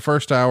angle from the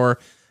first hour,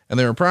 and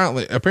they were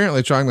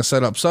apparently trying to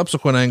set up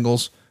subsequent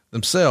angles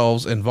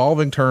themselves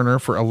involving Turner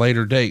for a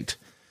later date.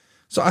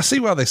 So I see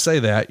why they say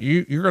that.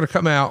 You're going to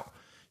come out,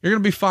 you're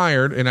going to be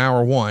fired in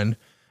hour 1,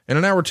 and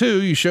in hour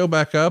 2, you show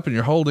back up and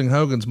you're holding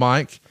Hogan's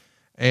mic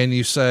and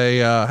you say,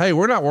 hey,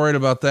 we're not worried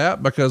about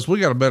that because we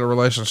got a better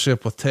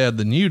relationship with Ted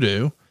than you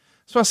do.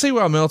 So I see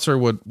why Meltzer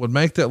would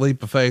make that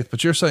leap of faith,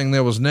 but you're saying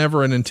there was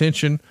never an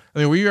intention. I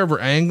mean, were you ever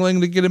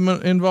angling to get him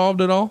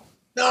involved at all?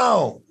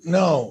 No.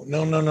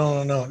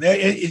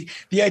 The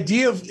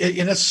idea of,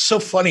 and it's so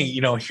funny,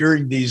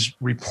 hearing these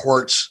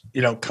reports,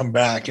 come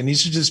back, and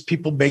these are just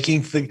people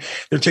making things.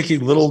 They're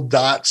taking little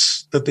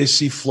dots that they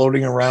see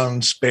floating around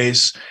in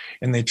space,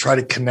 and they try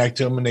to connect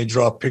them, and they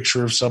draw a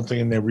picture of something,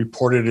 and they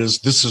report it as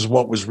this is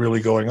what was really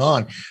going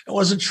on. It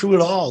wasn't true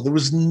at all. There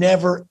was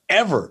never,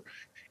 ever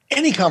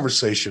any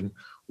conversation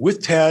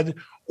with Ted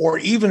or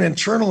even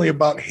internally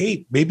about,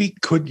 hey, maybe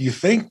could you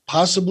think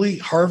possibly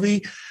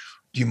Harvey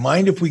do you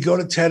mind if we go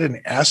to Ted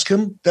and ask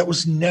him? That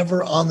was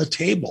never on the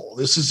table.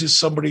 This is just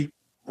somebody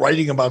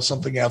writing about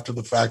something after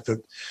the fact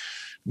that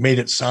made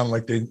it sound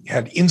like they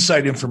had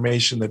inside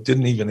information that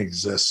didn't even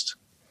exist.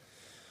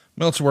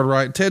 Meltzer would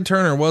write, Ted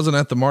Turner wasn't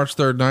at the March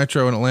 3rd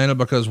Nitro in Atlanta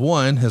because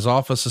 1, his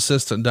office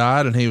assistant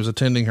died and he was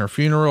attending her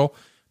funeral.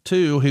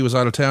 2, he was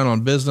out of town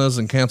on business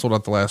and canceled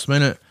at the last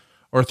minute.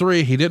 Or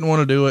 3, he didn't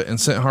want to do it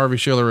and sent Harvey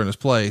Schiller in his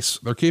place.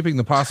 They're keeping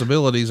the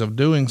possibilities of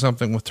doing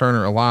something with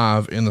Turner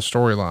alive in the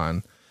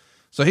storyline.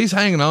 So he's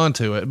hanging on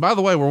to it. By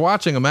the way, we're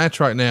watching a match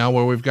right now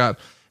where we've got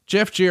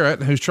Jeff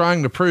Jarrett, who's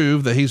trying to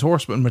prove that he's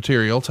Horseman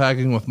material,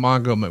 tagging with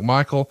Mongo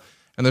McMichael,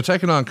 and they're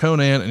taking on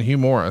Conan and Hugh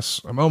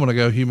Morris. A moment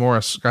ago, Hugh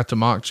Morris got to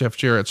mock Jeff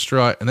Jarrett's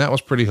strut, and that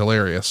was pretty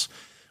hilarious.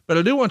 But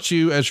I do want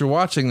you, as you're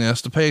watching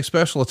this, to pay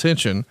special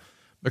attention,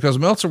 because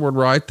Meltzer would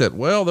write that,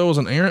 well, there was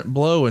an errant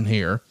blow in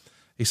here.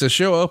 He says,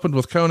 show opened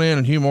with Conan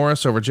and Hugh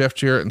Morris over Jeff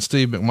Jarrett and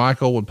Steve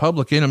McMichael when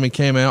Public Enemy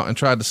came out and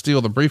tried to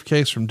steal the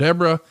briefcase from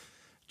Deborah.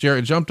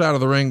 Jarrett jumped out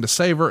of the ring to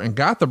save her and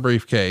got the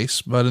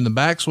briefcase, but in the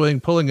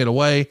backswing, pulling it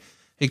away,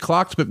 he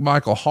clocked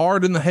McMichael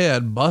hard in the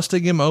head,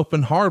 busting him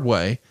open hard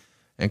way,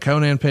 and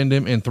Conan pinned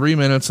him in 3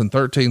 minutes and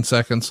 13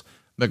 seconds.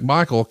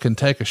 McMichael can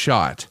take a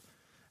shot.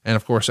 And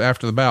of course,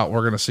 after the bout,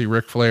 we're going to see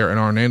Ric Flair and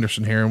Arn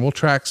Anderson here, and we'll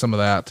track some of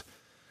that.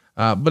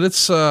 But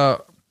it's, I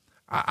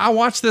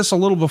watched this a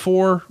little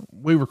before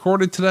we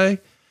recorded today,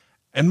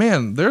 and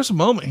man, there's a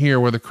moment here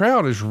where the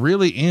crowd is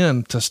really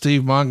into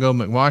Steve Mongo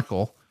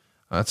McMichael.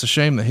 It's a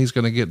shame that he's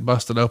going to get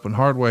busted open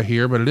hard way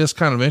here, but it is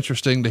kind of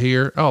interesting to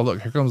hear. Oh,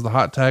 look, here comes the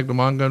hot tag to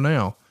Mongo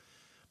now.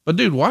 But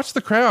dude, watch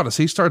the crowd as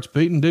he starts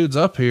beating dudes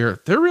up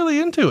here. They're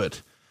really into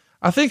it.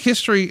 I think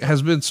history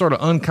has been sort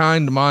of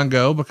unkind to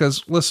Mongo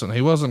because listen,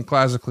 he wasn't a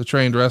classically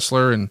trained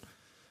wrestler and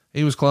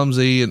he was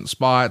clumsy in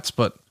spots,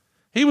 but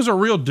he was a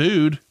real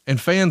dude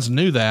and fans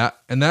knew that.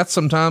 And that's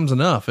sometimes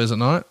enough, is it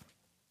not?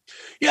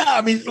 Yeah,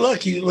 I mean,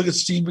 look, you look at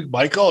Steve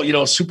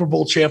McMichael, Super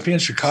Bowl champion,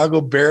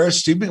 Chicago Bears.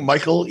 Steve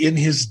McMichael in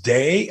his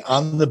day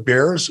on the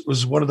Bears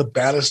was one of the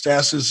baddest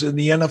asses in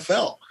the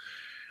NFL.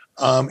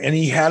 And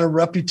he had a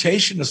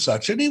reputation as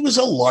such, and he was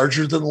a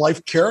larger than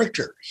life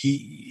character.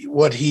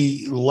 What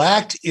he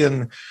lacked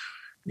in,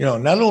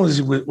 not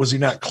only was he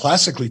not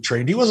classically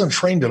trained, he wasn't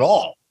trained at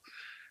all.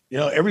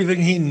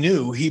 Everything he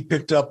knew, he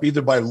picked up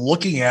either by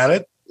looking at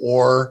it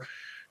or,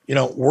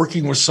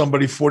 working with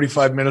somebody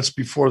 45 minutes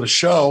before the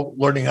show,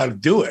 learning how to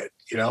do it.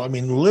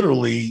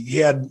 Literally he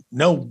had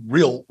no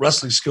real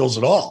wrestling skills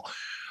at all.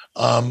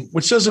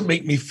 Which doesn't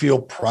make me feel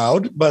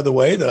proud, by the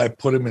way, that I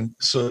put him in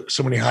so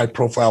many high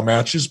profile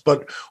matches,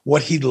 but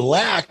what he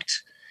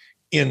lacked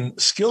in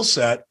skill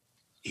set,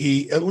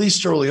 he, at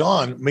least early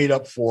on, made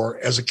up for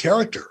as a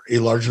character, a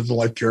larger than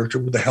life character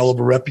with a hell of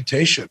a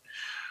reputation.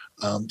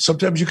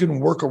 Sometimes you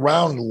can work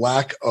around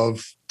lack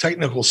of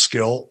technical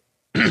skill,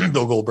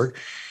 Bill Goldberg,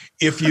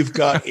 if you've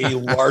got a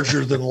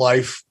larger than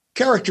life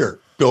character,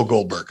 Bill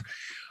Goldberg.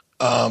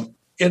 And,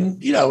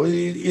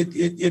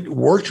 it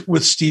worked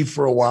with Steve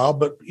for a while,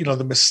 but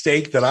the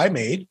mistake that I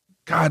made.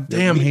 God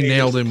damn, he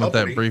nailed him with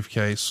that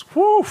briefcase.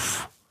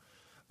 Woof.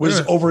 Was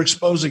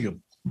overexposing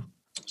him.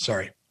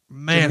 Sorry.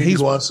 Man, he's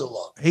going so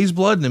long. He's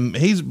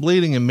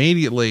bleeding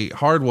immediately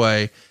hard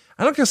way.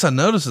 I don't guess I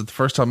noticed it the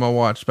first time I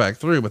watched back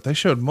through, but they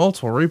showed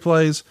multiple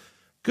replays.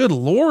 Good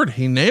Lord,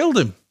 he nailed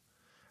him.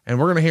 And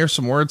we're going to hear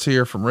some words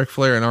here from Ric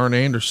Flair and Arn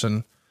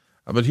Anderson.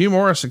 But Hugh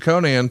Morris and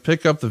Conan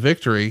pick up the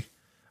victory.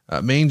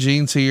 Mean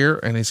Gene's here,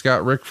 and he's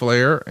got Ric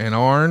Flair and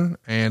Arn,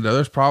 and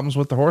there's problems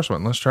with the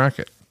Horseman. Let's track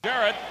it.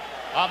 Jarrett,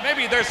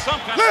 maybe there's some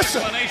kind of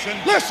explanation.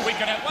 Listen. We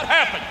can have. What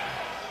happened?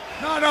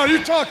 No,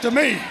 you talk to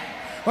me,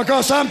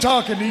 because I'm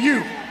talking to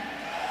you.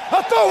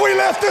 I thought we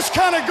left this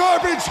kind of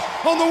garbage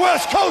on the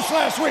West Coast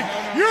last week.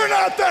 You're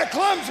not that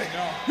clumsy.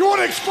 You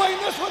want to explain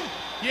this one?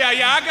 Yeah,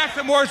 I got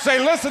some words to say.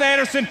 Listen,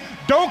 Anderson,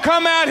 don't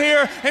come out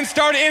here and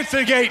start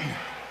instigating.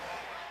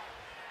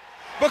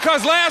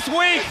 Because last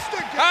week,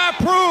 I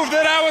proved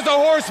that I was a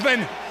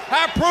horseman.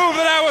 I proved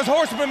that I was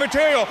horseman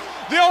material.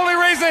 The only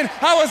reason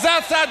I was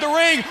outside the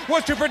ring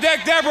was to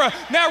protect Deborah.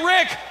 Now,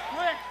 Rick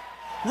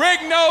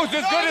knows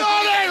as good as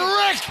anybody.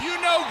 Rick! You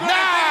know good as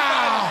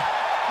anybody.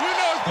 You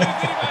know as good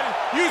as anybody.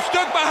 You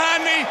stood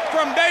behind me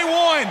from day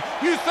one.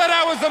 You said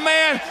I was the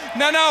man.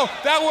 No,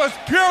 that was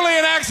purely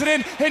an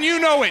accident, and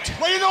you know it.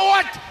 Well, you know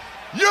what?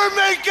 You're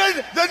making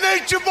the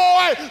Nature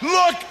Boy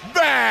look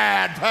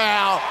bad,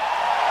 pal.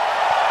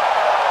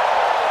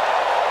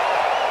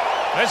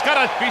 There's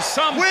got to be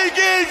some... We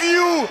gave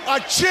you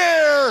a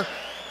chair.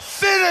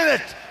 Sit in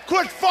it.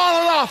 Quit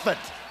falling off it.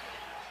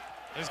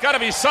 There's got to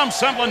be some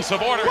semblance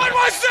of order. What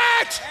was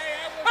that?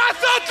 I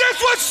thought this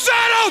was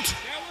settled.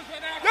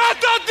 I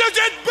thought this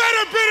had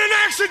better been an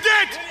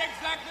accident.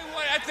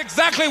 That's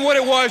exactly what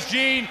it was,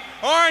 Gene.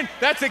 Arn,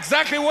 that's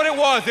exactly what it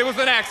was. It was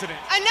an accident.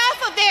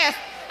 Enough of this.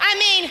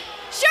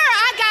 Sure,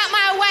 I got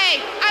my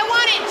way. I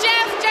wanted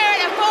Jeff Jarrett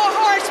and 4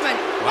 Horsemen.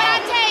 Wow. But I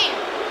tell you,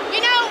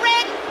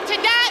 Rick,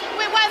 tonight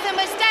it was a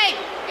mistake.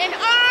 And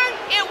Arn,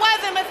 it was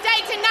a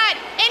mistake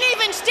tonight. And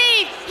even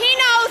Steve, he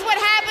knows what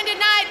happened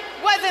tonight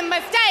was a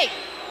mistake.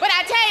 But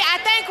I tell you, I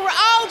think we're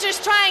all just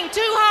just trying too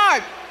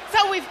hard.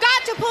 So we've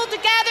got to pull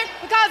together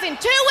because in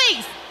 2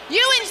 weeks,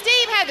 you and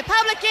Steve have the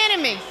public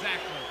enemy.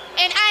 Exactly.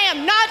 And I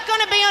am not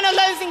going to be on a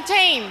losing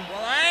team.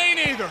 Well, I ain't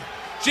either.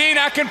 Gene,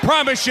 I can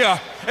promise you,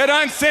 at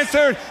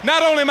Uncensored,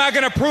 not only am I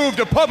going to prove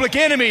to Public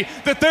Enemy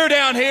that they're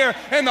down here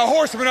and the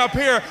Horsemen up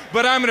here,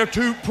 but I'm going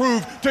to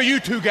prove to you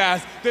two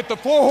guys that the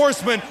 4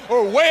 Horsemen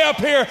are way up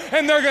here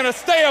and they're going to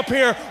stay up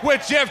here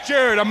with Jeff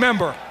Jarrett, a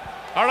member.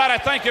 All right, I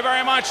thank you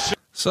very much.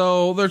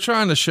 So they're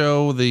trying to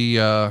show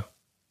the,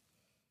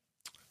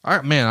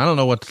 I don't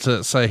know what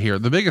to say here.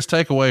 The biggest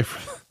takeaway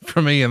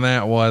for me in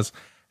that was,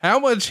 how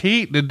much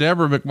heat did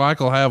Deborah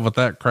McMichael have with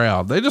that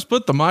crowd? They just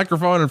put the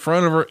microphone in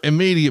front of her,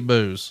 immediate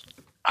boos.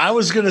 I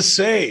was going to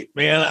say,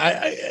 man,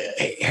 I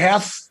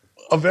half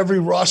of every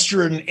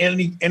roster in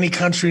any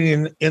country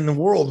in the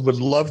world would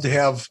love to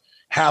have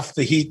half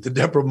the heat that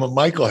Deborah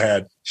McMichael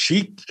had.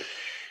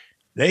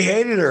 They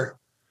hated her.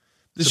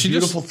 It's a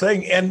beautiful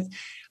thing. And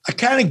I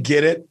kind of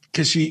get it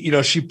because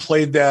she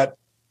played that,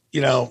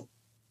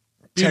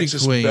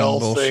 Texas Belle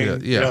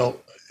bullshit. thing,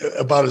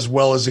 about as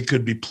well as it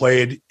could be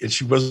played. And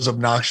she was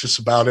obnoxious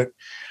about it.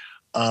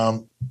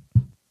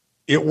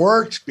 It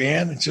worked,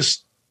 man.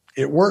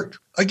 It worked.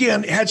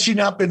 Again, had she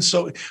not been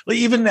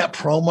even that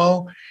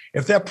promo,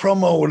 if that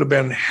promo would have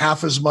been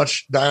half as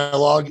much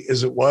dialogue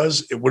as it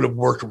was, it would have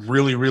worked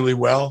really, really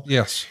well.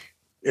 Yes.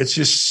 It's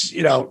just,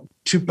 2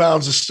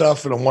 pounds of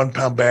stuff in a 1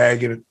 pound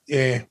bag, and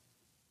it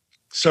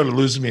started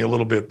losing me a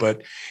little bit.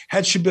 But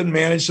had she been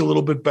managed a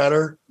little bit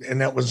better,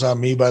 and that was on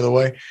me, by the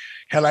way,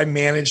 had I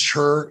managed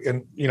her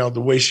and,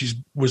 the way she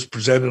was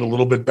presented a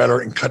little bit better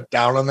and cut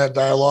down on that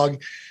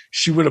dialogue,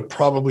 she would have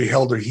probably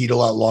held her heat a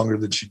lot longer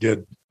than she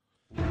did.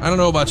 I don't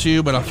know about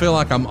you, but I feel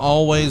like I'm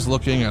always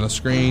looking at a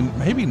screen,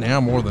 maybe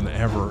now more than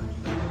ever.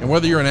 And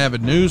whether you're an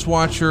avid news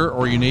watcher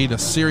or you need a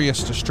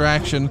serious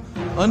distraction,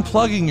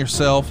 unplugging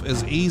yourself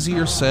is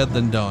easier said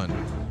than done.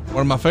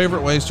 One of my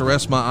favorite ways to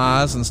rest my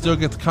eyes and still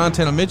get the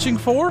content I'm itching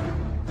for?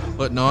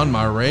 Putting on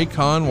my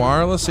Raycon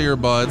wireless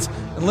earbuds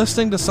and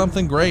listening to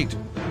something great.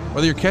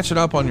 Whether you're catching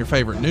up on your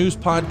favorite news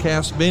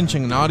podcast,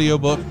 binging an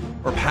audiobook,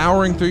 or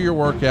powering through your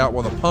workout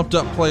with a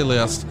pumped-up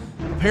playlist,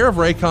 a pair of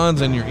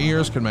Raycons in your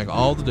ears can make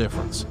all the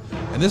difference.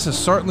 And this has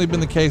certainly been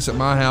the case at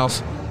my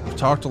house. We've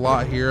talked a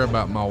lot here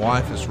about my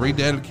wife has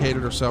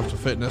rededicated herself to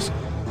fitness.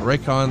 The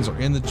Raycons are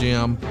in the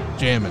gym,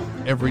 jamming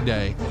every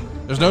day.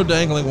 There's no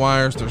dangling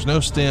wires. There's no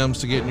stems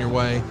to get in your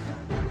way.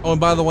 Oh,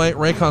 and by the way,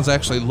 Raycons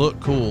actually look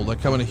cool. They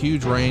come in a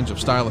huge range of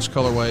stylish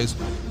colorways,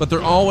 but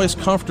they're always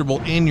comfortable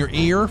in your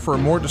ear for a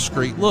more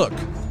discreet look.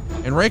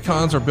 And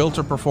Raycons are built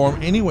to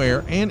perform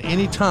anywhere and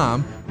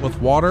anytime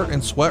with water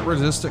and sweat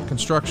resistant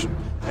construction.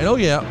 And oh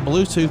yeah,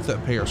 Bluetooth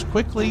that pairs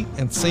quickly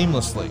and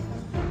seamlessly.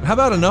 And how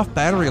about enough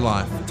battery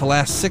life to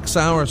last 6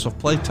 hours of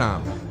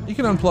playtime? You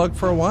can unplug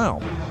for a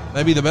while.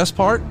 Maybe the best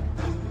part?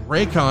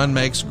 Raycon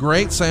makes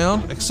great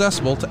sound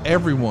accessible to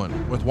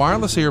everyone with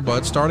wireless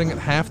earbuds starting at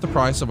half the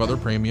price of other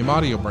premium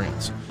audio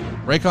brands.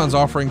 Raycon's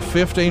offering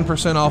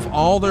 15% off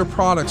all their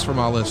products for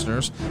my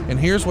listeners, and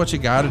here's what you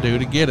got to do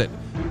to get it.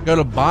 Go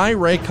to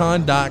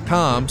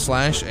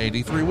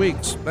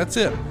buyraycon.com/83weeks. That's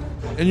it.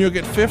 And you'll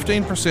get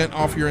 15%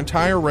 off your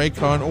entire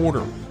Raycon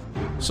order.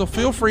 So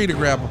feel free to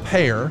grab a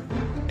pair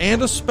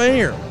and a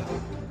spare.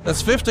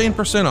 That's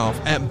 15%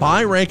 off at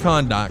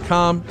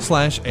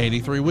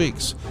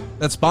buyraycon.com/83weeks.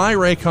 That's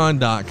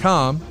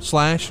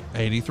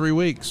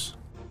buyraycon.com/83weeks.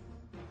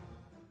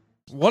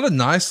 What a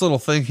nice little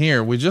thing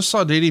here. We just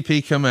saw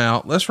DDP come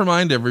out. Let's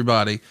remind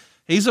everybody,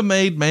 he's a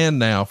made man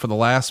now for the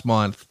last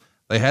month.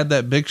 They had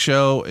that big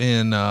show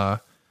in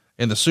the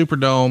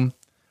Superdome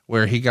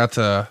where he got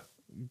to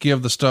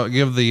give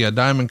the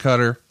diamond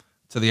cutter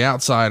to the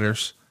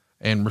outsiders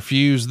and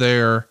refuse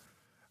their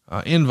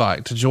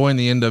invite to join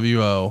the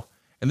NWO.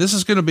 And this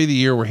is going to be the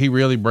year where he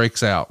really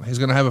breaks out. He's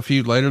going to have a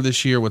feud later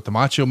this year with the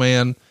Macho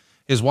Man.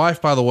 His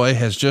wife, by the way,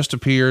 has just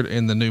appeared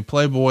in the new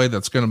Playboy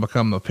that's going to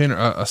become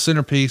a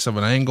centerpiece of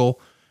an angle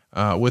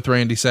with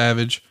Randy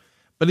Savage.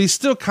 But he's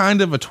still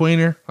kind of a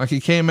tweener. Like, he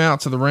came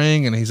out to the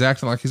ring and he's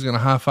acting like he's going to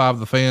high five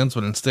the fans,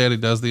 but instead he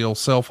does the old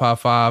self high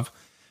five.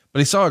 But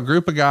he saw a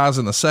group of guys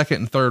in the second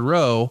and third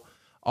row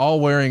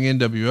all wearing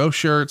NWO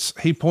shirts.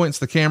 He points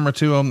the camera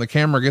to them. The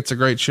camera gets a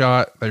great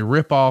shot. They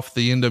rip off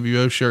the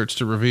NWO shirts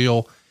to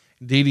reveal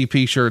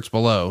DDP shirts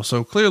below.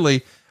 So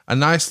clearly a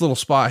nice little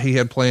spot he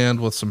had planned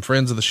with some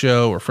friends of the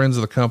show or friends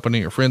of the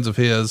company or friends of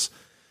his.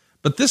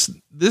 But this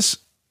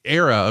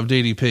era of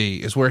DDP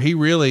is where he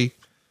really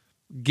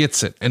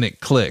gets it and it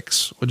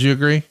clicks. Would you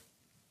agree?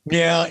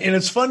 Yeah. And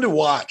it's fun to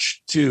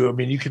watch too. I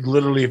mean, you could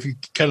literally, if you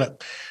kind of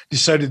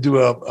decide to do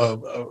a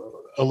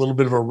little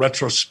bit of a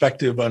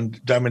retrospective on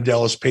Diamond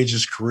Dallas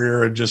Page's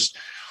career, and just,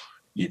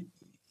 you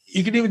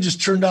can even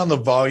just turn down the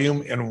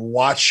volume and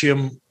watch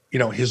him,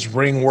 his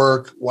ring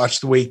work, watch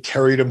the way he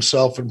carried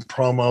himself in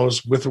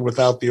promos with or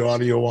without the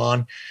audio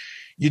on.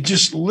 You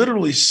just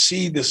literally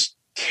see this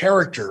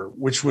character,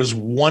 which was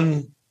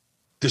one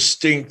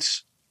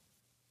distinct,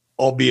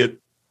 albeit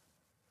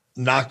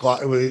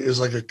knockoff. It was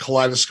like a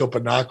kaleidoscope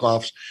of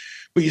knockoffs,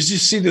 but you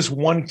just see this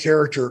one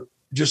character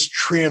just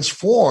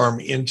transform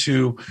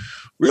into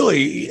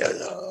really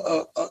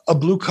a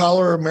blue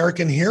collar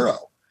American hero.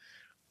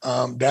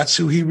 That's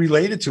who he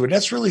related to. And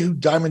that's really who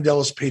Diamond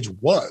Dallas Page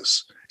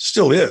was,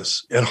 still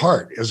is at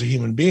heart as a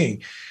human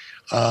being.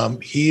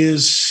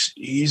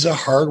 He's a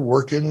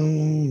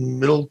hardworking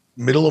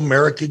middle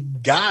America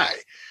guy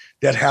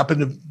that happened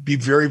to be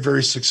very,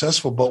 very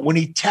successful. But when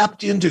he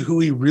tapped into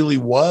who he really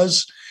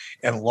was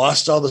and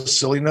lost all the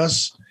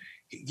silliness,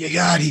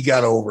 God, he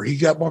got over. He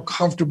got more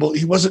comfortable.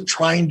 He wasn't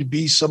trying to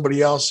be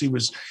somebody else. He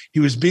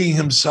was being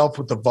himself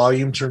with the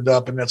volume turned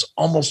up. And that's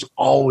almost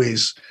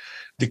always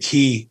the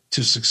key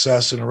to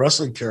success in a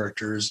wrestling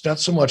character, is not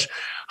so much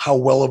how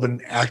well of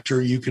an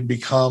actor you can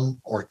become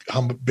or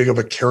how big of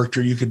a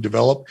character you can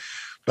develop,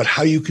 but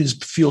how you can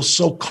feel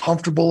so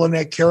comfortable in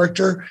that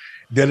character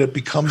that it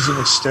becomes an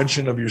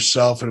extension of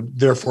yourself and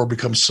therefore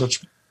becomes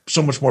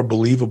so much more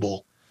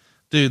believable.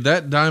 Dude,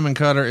 that diamond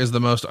cutter is the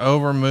most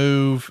over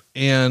move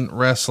in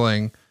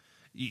wrestling.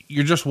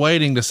 You're just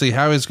waiting to see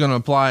how he's going to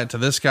apply it to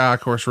this guy.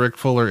 Of course, Rick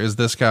Fuller is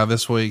this guy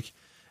this week,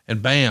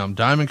 and bam,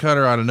 diamond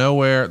cutter out of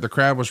nowhere. The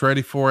crowd was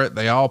ready for it.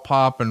 They all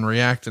pop and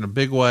react in a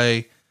big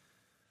way.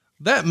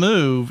 That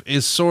move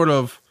is sort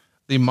of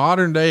the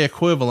modern day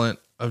equivalent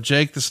of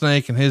Jake the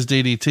Snake and his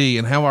DDT.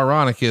 And how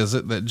ironic is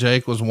it that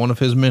Jake was one of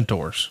his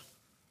mentors?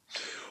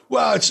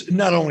 Well, it's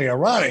not only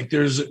ironic,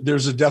 there's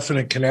a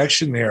definite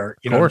connection there.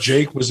 You know,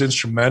 Jake was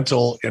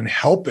instrumental in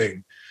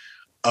helping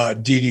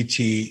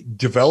DDT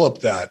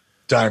develop that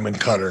diamond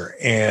cutter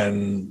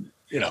and,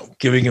 you know,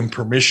 giving him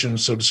permission,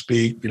 so to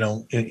speak, you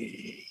know,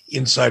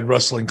 inside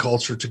wrestling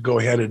culture to go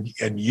ahead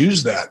and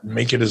use that and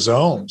make it his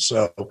own.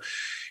 So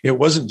it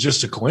wasn't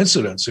just a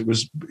coincidence. It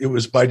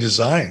was by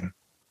design.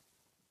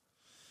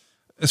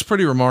 It's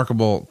pretty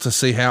remarkable to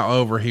see how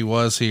over he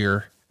was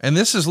here. And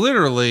this is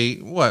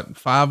literally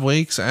 5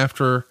 weeks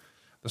after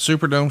the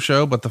Superdome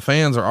show, but the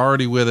fans are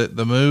already with it.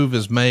 The move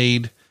is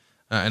made.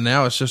 And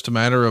now it's just a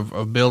matter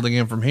of building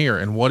him from here,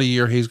 and what a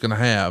year he's going to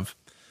have.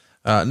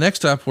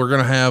 Next up, we're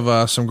going to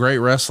have some great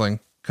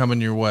wrestling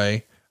coming your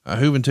way.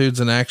 Juventude's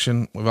in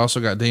action. We've also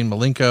got Dean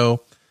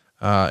Malenko.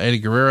 Eddie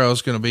Guerrero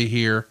is going to be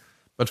here.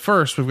 But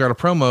first, we've got a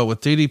promo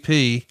with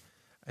DDP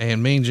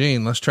and Mean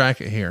Gene. Let's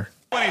track it here.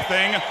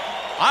 Anything.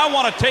 I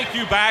want to take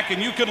you back,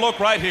 and you can look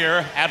right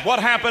here at what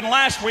happened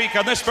last week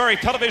on this very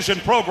television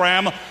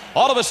program.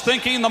 All of us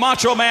thinking the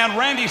Macho Man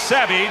Randy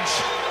Savage,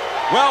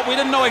 well, we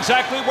didn't know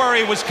exactly where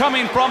he was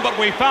coming from, but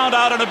we found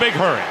out in a big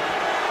hurry.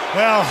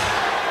 Well,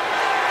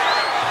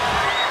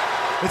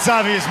 it's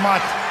obvious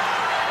I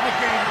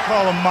can't even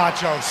call him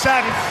Macho.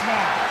 Savage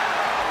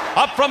Snap.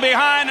 Up from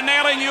behind and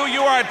nailing you.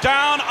 You are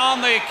down on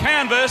the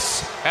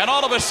canvas, and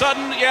all of a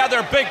sudden, yeah,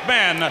 they're big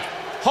men.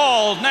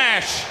 Hall,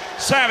 Nash,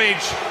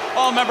 Savage,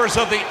 all members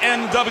of the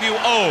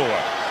NWO.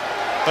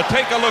 But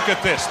take a look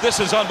at this. This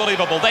is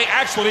unbelievable. They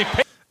actually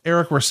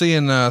Eric, we're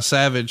seeing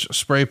Savage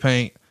spray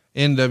paint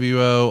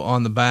NWO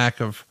on the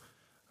back of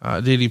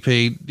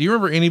DDP. Do you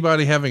remember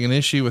anybody having an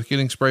issue with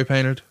getting spray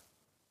painted?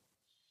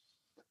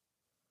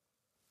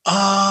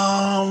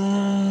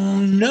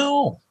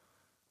 No.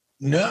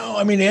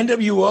 I mean,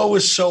 NWO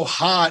was so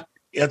hot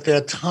at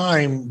that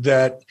time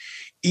that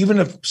even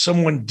if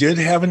someone did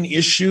have an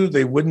issue,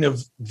 they wouldn't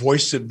have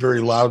voiced it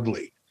very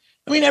loudly.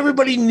 I mean,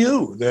 everybody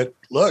knew that,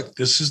 look,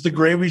 this is the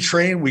gravy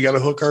train. We got to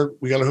hook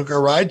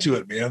our ride to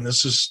it, man.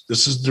 This is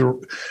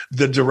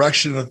the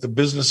direction that the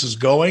business is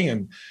going.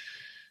 And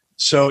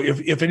so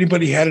if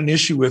anybody had an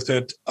issue with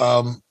it,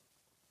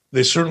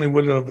 they certainly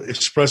wouldn't have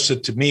expressed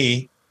it to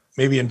me.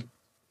 Maybe in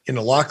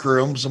the locker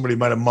room, somebody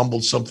might've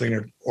mumbled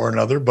something or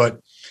another,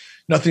 but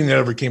nothing that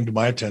ever came to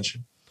my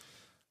attention.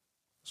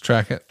 Let's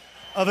track it.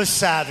 Of a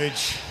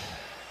Savage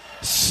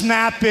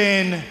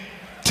snapping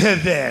to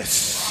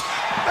this.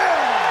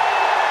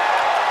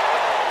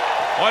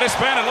 Well, it's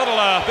been a little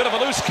bit of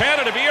a loose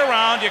cannon to be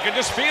around. You can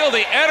just feel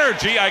the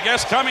energy, I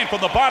guess, coming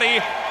from the body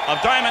of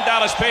Diamond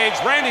Dallas Page.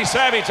 Randy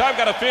Savage, I've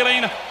got a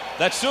feeling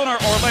that sooner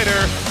or later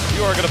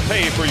you are going to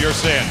pay for your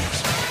sins.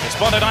 It's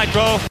Monday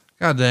Nitro.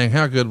 God dang,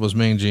 how good was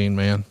Mean Gene,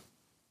 man?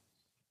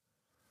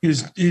 He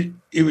was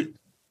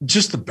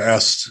just the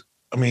best.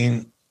 I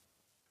mean,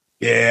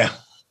 yeah.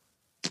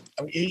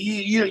 I mean,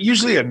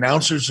 usually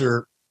announcers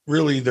they're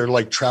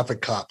like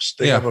traffic cops.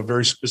 They have a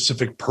very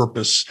specific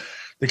purpose.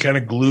 They kind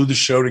of glue the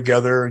show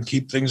together and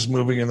keep things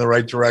moving in the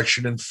right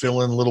direction and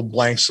fill in little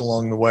blanks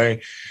along the way. I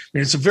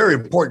mean, it's a very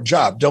important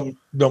job. Don't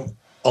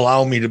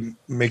allow me to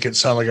make it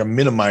sound like I'm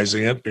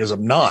minimizing it, because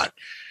I'm not.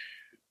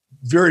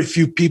 Very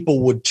few people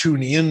would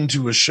tune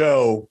into a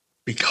show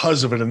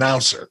because of an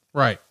announcer.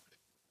 Right.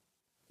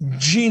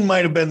 Gene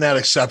might have been that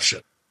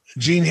exception.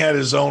 Gene had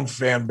his own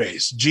fan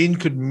base. Gene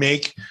could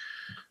make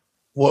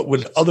what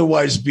would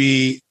otherwise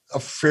be a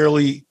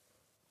fairly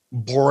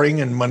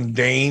boring and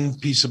mundane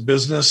piece of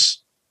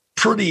business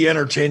pretty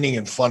entertaining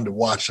and fun to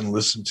watch and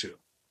listen to.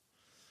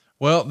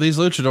 Well, these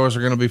luchadors are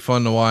going to be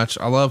fun to watch.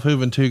 I love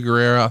Juventud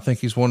Guerrero. I think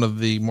he's one of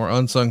the more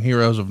unsung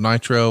heroes of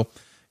Nitro.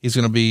 He's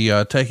going to be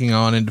taking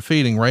on and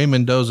defeating Ray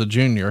Mendoza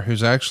Jr.,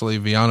 who's actually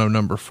Villano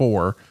number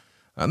 4.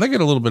 And they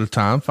get a little bit of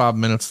time, 5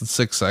 minutes and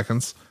 6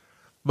 seconds.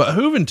 But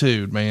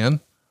Juventud, man,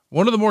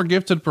 one of the more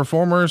gifted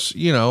performers.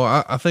 You know,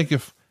 I think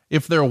if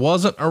there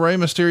wasn't a Rey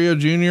Mysterio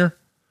Jr.,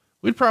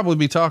 we'd probably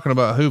be talking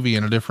about Juvi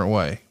in a different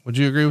way. Would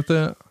you agree with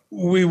that?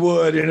 We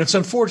would. And it's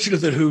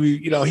unfortunate that Juvi,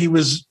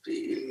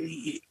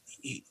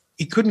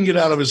 he couldn't get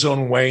out of his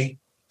own way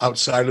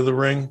outside of the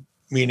ring,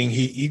 meaning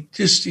he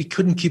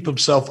couldn't keep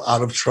himself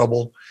out of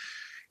trouble.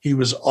 He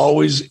was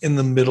always in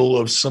the middle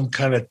of some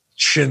kind of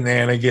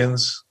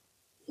shenanigans.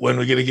 When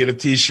we're going to get a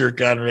t-shirt,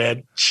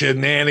 Conrad?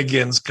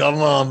 Shenanigans.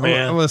 Come on,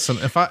 man. Listen,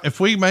 if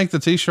we make the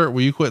t-shirt,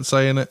 will you quit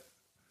saying it?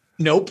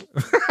 Nope.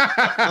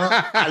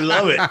 I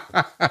love it.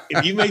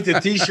 If you make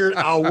the t-shirt,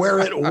 I'll wear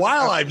it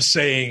while I'm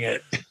saying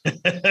it.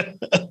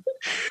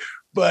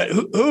 But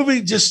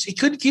Juvi he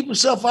couldn't keep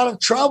himself out of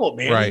trouble,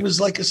 man. Right. He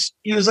was like a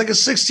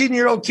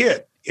 16-year-old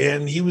kid,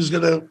 and he was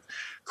going to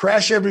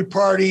crash every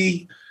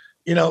party,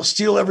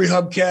 steal every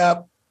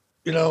hubcap,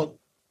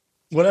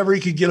 whatever he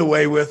could get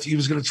away with, he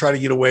was going to try to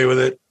get away with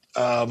it.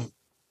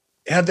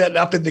 Had that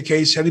not been the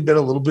case, had he been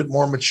a little bit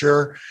more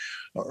mature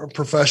or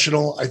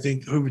professional, I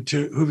think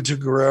Juventud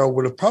Guerrero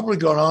would have probably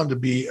gone on to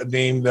be a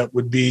name that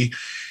would be,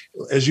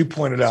 as you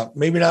pointed out,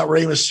 maybe not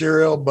Rey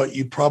Mysterio, but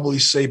you probably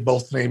say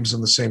both names in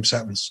the same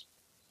sentence.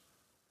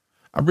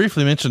 I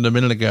briefly mentioned a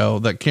minute ago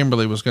that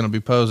Kimberly was going to be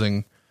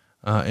posing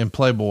in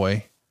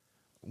Playboy.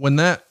 When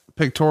that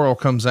pictorial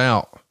comes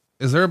out,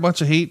 is there a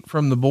bunch of heat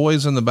from the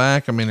boys in the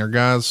back? I mean,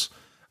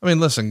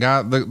 listen,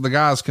 the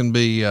guys can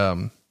be,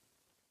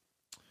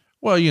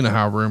 well, you know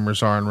how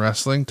rumors are in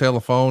wrestling: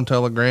 telephone,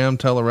 telegram,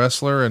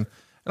 telewrestler, and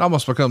it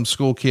almost becomes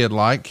school kid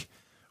like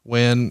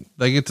when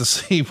they get to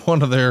see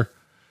one of their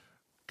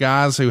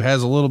guys who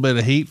has a little bit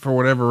of heat for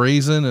whatever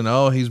reason,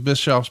 and he's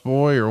Bischoff's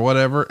boy or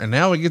whatever, and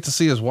now we get to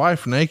see his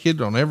wife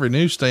naked on every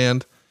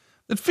newsstand.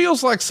 It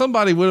feels like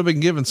somebody would have been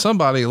giving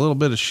somebody a little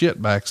bit of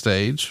shit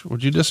backstage.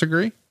 Would you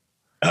disagree?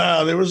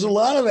 There was a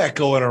lot of that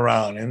going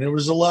around, and there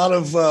was a lot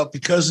of,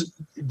 because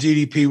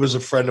DDP was a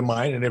friend of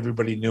mine and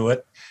everybody knew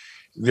it.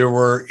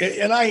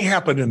 And I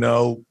happen to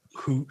know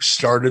who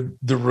started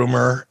the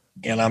rumor,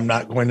 and I'm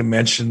not going to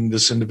mention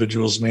this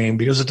individual's name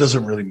because it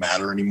doesn't really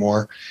matter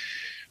anymore.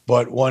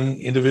 But one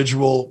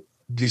individual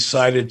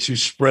decided to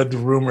spread the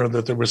rumor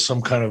that there was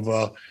some kind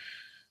of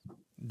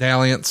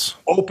dalliance,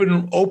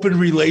 open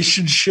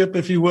relationship,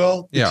 if you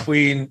will,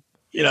 between,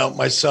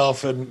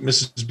 myself and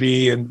Mrs.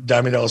 B and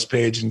Diamond Dallas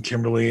Page and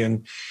Kimberly.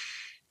 And,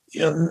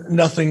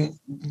 nothing,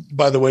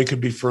 by the way,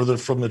 could be further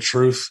from the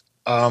truth.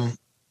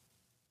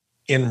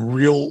 In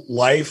real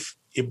life,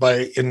 in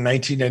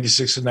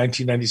 1996 and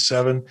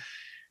 1997,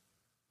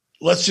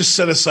 let's just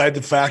set aside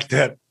the fact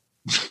that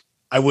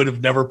I would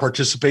have never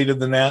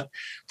participated in that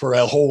for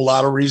a whole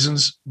lot of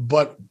reasons.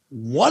 But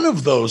one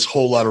of those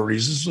whole lot of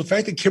reasons is the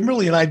fact that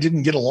Kimberly and I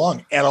didn't get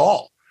along at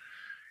all.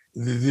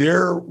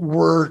 There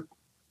were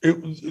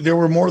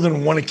more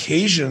than one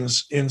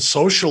occasions in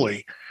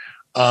socially.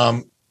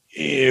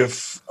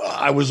 If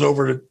I was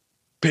over at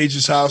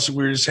Paige's house and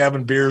we were just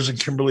having beers and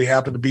Kimberly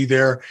happened to be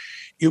there,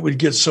 it would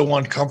get so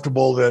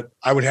uncomfortable that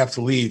I would have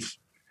to leave.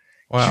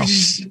 Wow.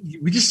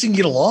 We just didn't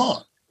get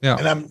along. Yeah.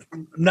 And I'm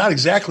not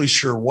exactly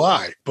sure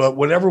why, but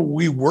whenever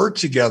we were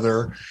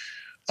together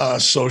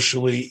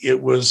socially,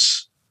 it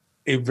was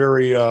a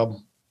very, it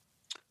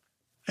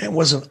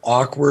wasn't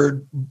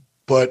awkward,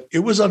 but it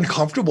was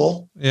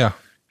uncomfortable. Yeah.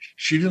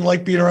 She didn't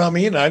like being around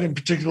me, and I didn't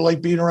particularly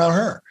like being around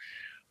her.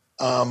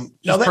 Now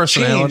that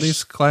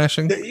personalities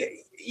clashing.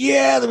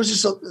 Yeah, there was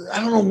just I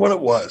don't know what it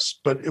was,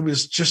 but it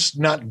was just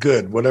not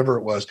good, whatever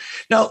it was.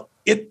 Now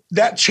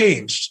that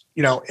changed,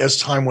 as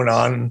time went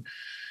on, and,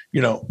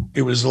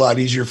 it was a lot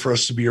easier for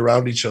us to be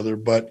around each other.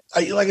 But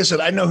like I said,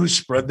 I know who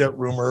spread that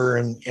rumor,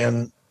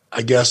 and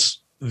I guess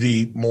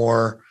the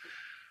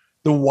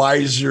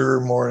wiser,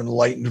 more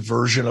enlightened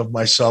version of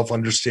myself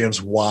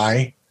understands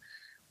why.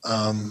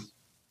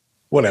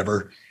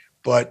 Whatever.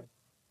 But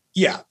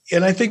yeah.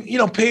 And I think,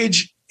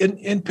 Paige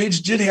and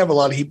Paige did have a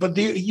lot of heat, but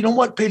you know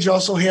what Paige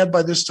also had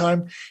by this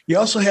time? He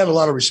also had a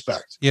lot of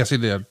respect. Yes, he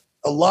did.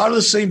 A lot of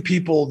the same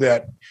people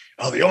that,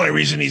 the only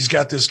reason he's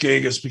got this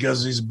gig is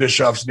because he's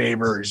Bischoff's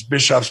neighbor, he's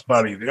Bischoff's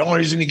buddy. The only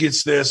reason he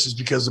gets this is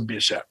because of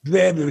Bischoff.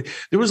 There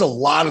was a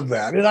lot of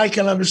that. And I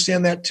can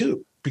understand that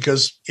too,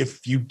 because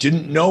if you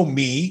didn't know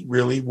me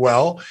really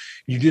well,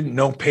 you didn't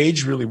know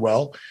Paige really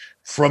well,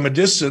 from a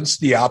distance,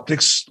 the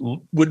optics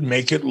would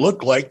make it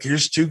look like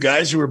here's two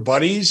guys who are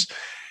buddies.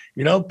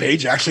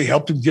 Paige actually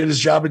helped him get his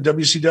job at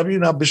WCW.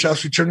 Now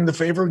Bischoff's returning the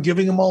favor and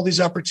giving him all these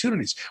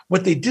opportunities.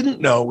 What they didn't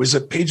know is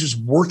that Paige was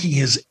working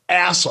his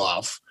ass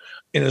off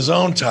in his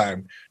own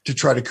time to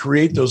try to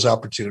create those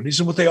opportunities.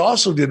 And what they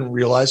also didn't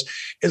realize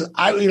is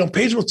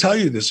Paige will tell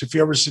you this if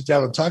you ever sit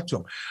down and talk to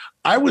him.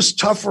 I was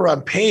tougher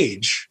on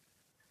Paige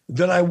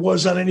than I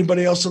was on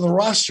anybody else on the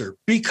roster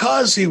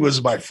because he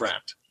was my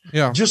friend.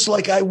 Yeah. Just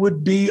like I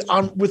would be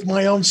with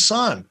my own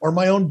son or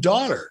my own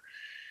daughter.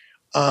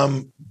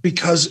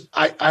 Because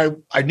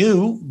I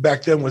knew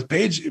back then with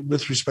Paige,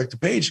 with respect to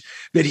Paige,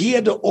 that he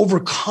had to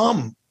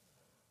overcome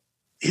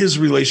his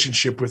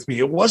relationship with me.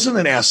 It wasn't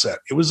an asset.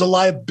 It was a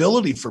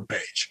liability for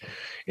Page,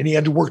 and he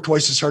had to work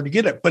twice as hard to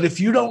get it. But if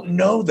you don't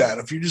know that,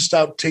 if you're just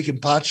out taking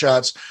pot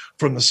shots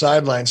from the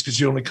sidelines because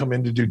you only come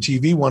in to do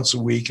TV once a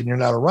week and you're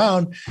not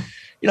around,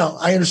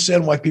 I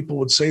understand why people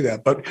would say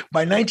that. But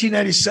by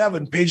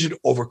 1997, Page had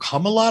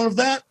overcome a lot of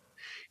that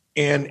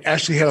and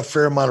actually had a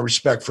fair amount of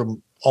respect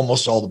from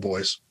almost all the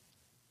boys.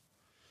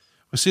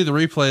 We see the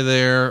replay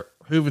there.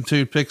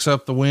 Juventud picks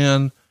up the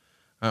win.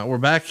 We're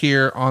back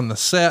here on the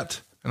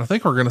set, and I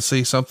think we're going to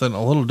see something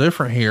a little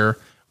different here.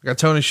 We got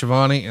Tony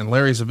Schiavone and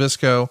Larry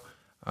Zbyszko,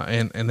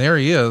 and there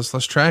he is.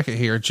 Let's track it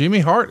here. Jimmy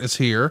Hart is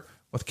here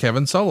with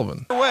Kevin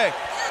Sullivan.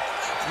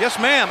 Yes,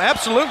 ma'am.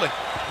 Absolutely.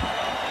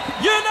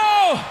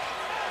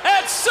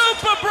 At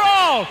Super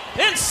Brawl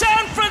in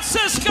San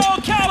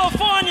Francisco,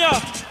 California,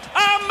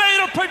 I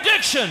made a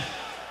prediction.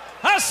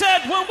 I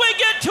said, when we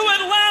get to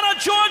Atlanta,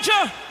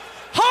 Georgia,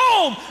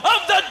 home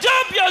of the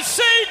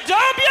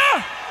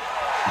WCW,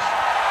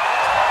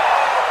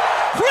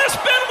 Chris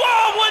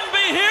Benoit wouldn't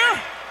be here.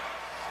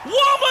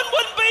 Woman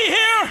wouldn't be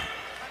here.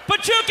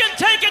 But you can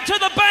take it to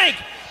the bank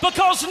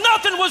because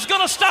nothing was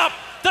going to stop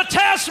the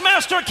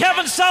Taskmaster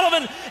Kevin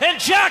Sullivan and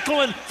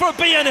Jacqueline for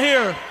being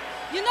here.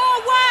 You know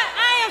what?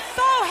 I am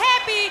so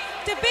happy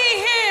to be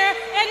here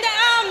in the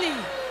Omni.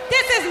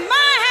 This is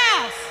my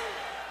house.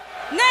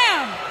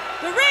 Now,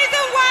 the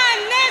reason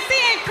why Nancy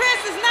and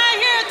Chris is not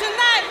here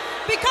tonight,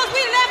 because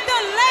we left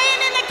them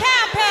laying in the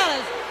cow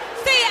palace.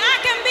 See, I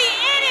can be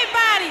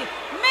anybody,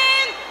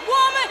 man,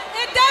 woman,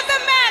 it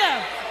doesn't matter.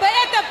 But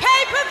at the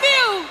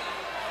pay-per-view,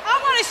 I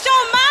want to show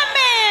my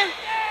man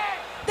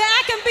that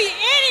I can be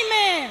any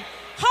man.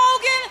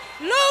 Hogan,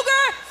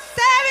 Luger,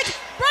 Savage,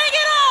 bring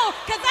it on,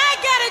 because I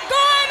got it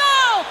going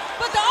on.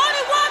 But the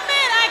only one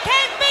man I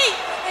can't beat,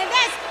 and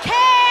that's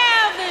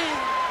Kevin.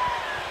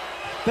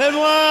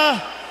 Benoit,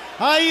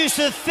 I used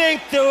to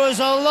think there was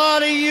a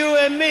lot of you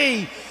and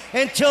me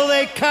until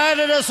they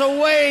carted us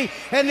away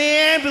in the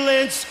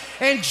ambulance,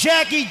 and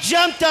Jackie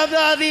jumped up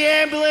out of the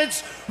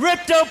ambulance,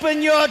 ripped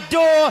open your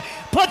door,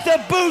 put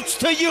the boots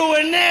to you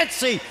and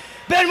Nancy.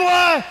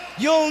 Benoit,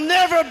 you'll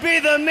never be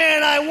the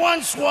man I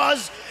once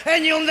was,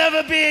 and you'll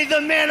never be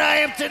the man I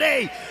am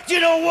today. Do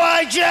you know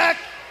why, Jack?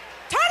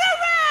 Turn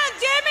around,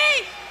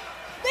 Jimmy,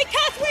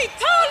 because we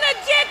too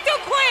legit to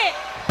quit.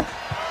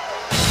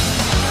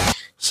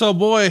 So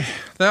boy,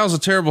 that was a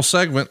terrible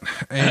segment.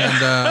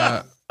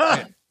 And,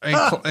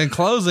 and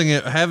closing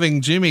it,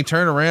 having Jimmy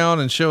turn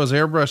around and show his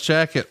airbrush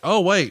jacket. Oh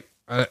wait,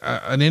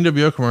 an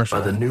NWO commercial.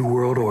 By the New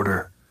World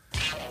Order.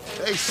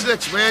 Hey,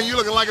 Six, man, you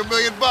looking like $1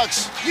 million.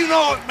 You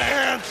know it,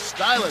 man.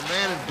 Styling,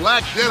 man, in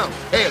black denim.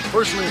 Hey, it's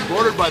personally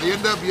embroidered by the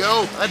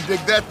NWO. I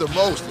dig that the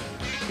most.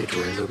 Get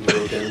your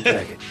NWO denim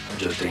jacket for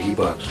just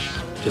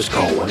 $80. Just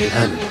call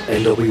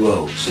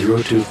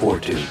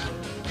 1-800-NWO-0242.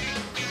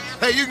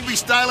 Hey, you can be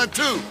styling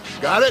too.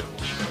 Got it?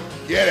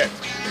 Get it.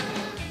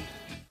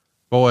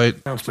 Boy.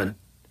 Announcement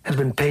has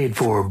been paid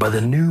for by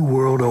the New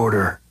World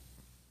Order.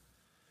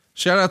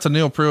 Shout out to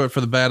Neil Pruitt for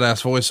the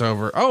badass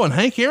voiceover. Oh, and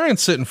Hank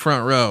Aaron's sitting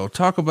front row.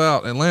 Talk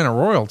about Atlanta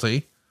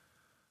royalty.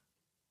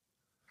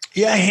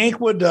 Yeah, Hank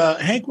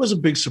was a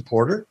big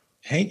supporter.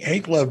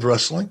 Hank loved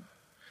wrestling.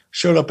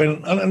 Showed up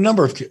in a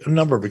number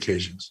of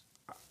occasions.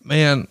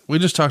 Man, we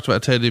just talked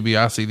about Ted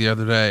DiBiase the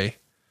other day.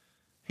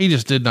 He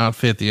just did not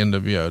fit the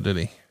NWO, did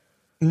he?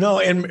 No,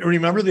 and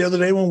remember the other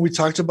day when we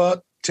talked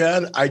about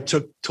Ted, I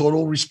took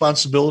total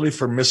responsibility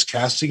for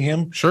miscasting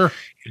him. Sure.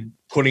 And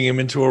putting him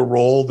into a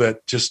role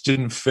that just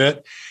didn't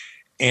fit.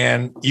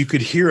 And you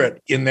could hear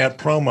it in that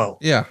promo.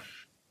 Yeah.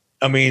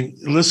 I mean,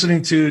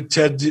 listening to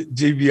Ted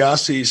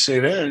DiBiase say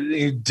that,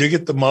 he dig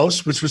it the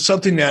most, which was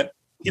something that,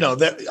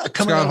 that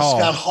coming out of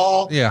Scott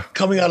Hall, yeah,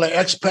 coming out of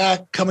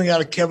X-Pac, coming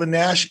out of Kevin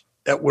Nash,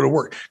 that would have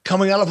worked.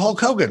 Coming out of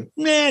Hulk Hogan,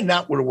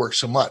 not would have worked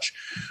so much.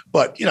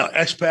 But,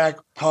 X-Pac,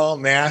 Paul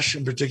Nash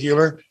in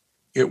particular,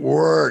 it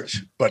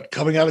worked. But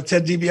coming out of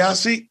Ted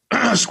DiBiase,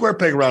 square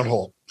peg, round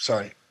hole.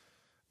 Sorry.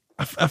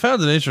 I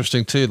found it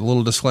interesting too. The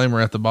little disclaimer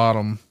at the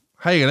bottom.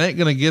 Hey, it ain't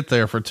going to get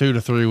there for 2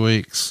 to 3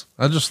 weeks.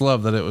 I just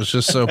love that it was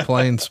just so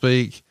plain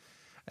speak.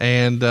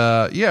 And,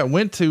 it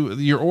went to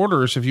your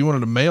orders. If you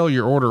wanted to mail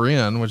your order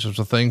in, which was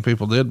a thing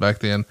people did back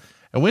then,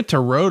 it went to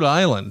Rhode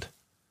Island.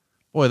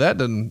 Boy, that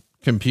didn't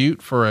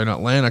compute for an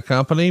Atlanta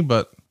company,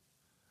 but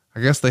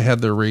I guess they had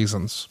their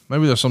reasons.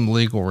 Maybe there's some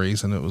legal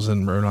reason it was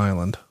in Rhode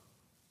Island.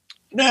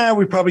 Nah,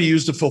 we probably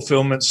used a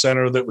fulfillment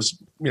center that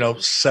was,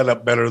 set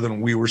up better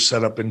than we were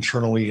set up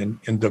internally in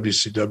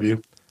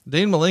WCW.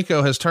 Dean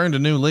Malenko has turned a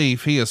new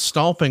leaf. He is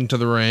stomping to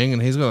the ring,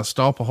 and he's going to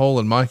stomp a hole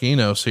in Mike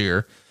Enos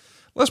here.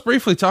 Let's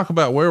briefly talk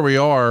about where we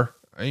are.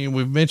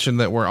 We've mentioned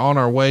that we're on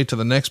our way to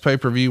the next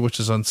pay-per-view, which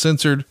is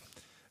uncensored.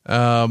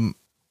 The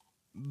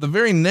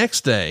very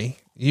next day,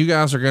 you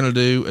guys are going to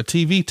do a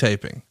TV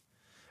taping,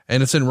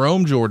 and it's in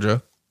Rome,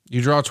 Georgia.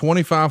 You draw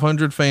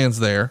 2,500 fans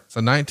there. It's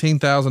a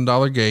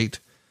 $19,000 gate.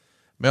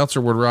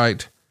 Meltzer would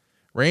write,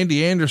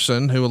 Randy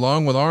Anderson, who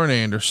along with Arn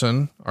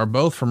Anderson are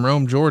both from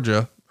Rome,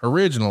 Georgia,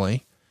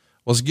 originally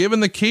was given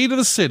the key to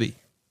the city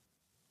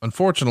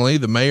Unfortunately,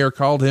 the mayor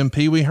called him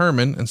Pee Wee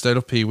Herman instead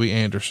of Pee Wee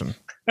Anderson.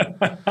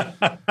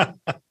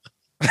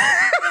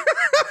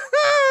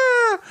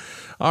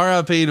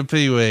 R.I.P. to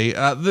Pee Wee.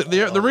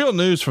 The real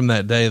news from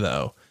that day,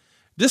 though,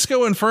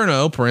 Disco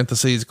Inferno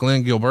 (parentheses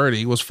Glenn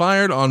Gilberti) was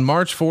fired on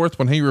March 4th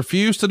when he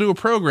refused to do a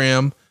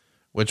program,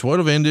 which would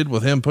have ended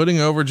with him putting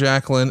over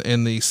Jacqueline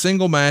in the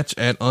single match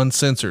at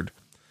Uncensored.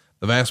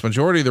 The vast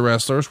majority of the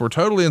wrestlers were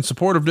totally in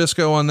support of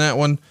Disco on that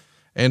one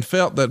and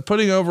felt that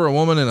putting over a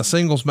woman in a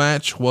singles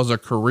match was a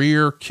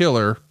career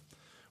killer.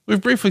 We've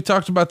briefly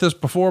talked about this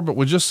before, but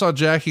we just saw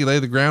Jackie lay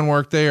the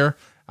groundwork there.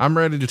 I'm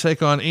ready to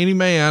take on any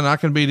man. I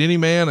can beat any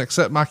man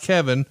except my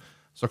Kevin.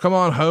 So come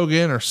on,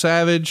 Hogan or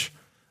Savage.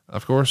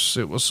 Of course,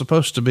 it was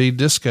supposed to be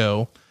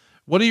Disco.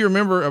 What do you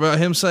remember about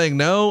him saying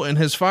no and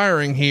his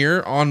firing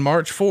here on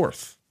March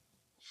 4th?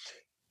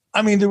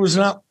 I mean, there's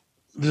not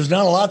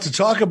a lot to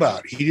talk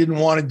about. He didn't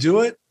want to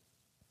do it.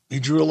 He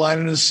drew a line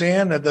in the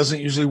sand. That doesn't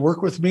usually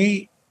work with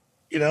me,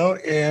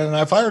 and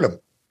I fired him.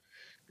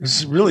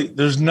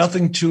 There's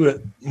nothing to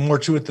it, more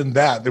to it than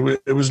that.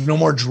 There was no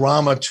more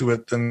drama to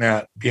it than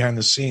that behind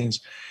the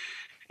scenes.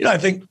 I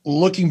think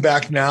looking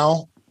back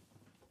now,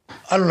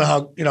 I don't know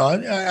how,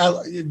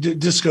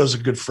 Disco's a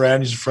good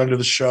friend. He's a friend of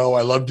the show.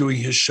 I love doing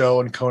his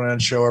show and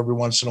Conan's show every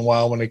once in a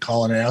while when they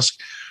call and ask.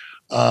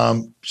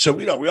 So,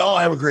 we all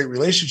have a great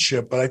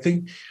relationship, but I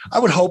think I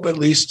would hope at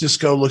least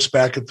Disco looks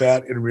back at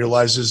that and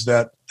realizes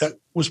that that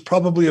was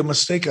probably a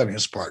mistake on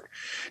his part.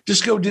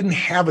 Disco didn't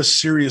have a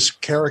serious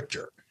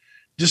character.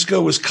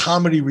 Disco was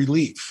comedy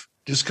relief.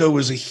 Disco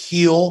was a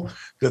heel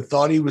that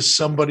thought he was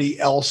somebody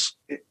else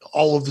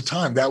all of the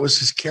time. That was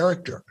his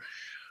character.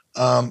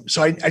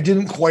 So I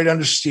didn't quite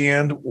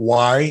understand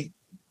why,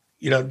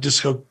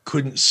 Disco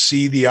couldn't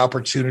see the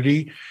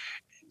opportunity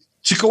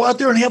to go out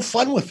there and have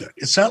fun with it.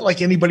 It's not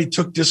like anybody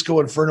took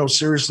Disco Inferno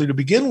seriously to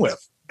begin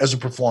with as a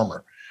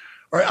performer,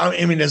 or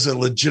as a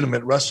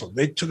legitimate wrestler.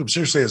 They took him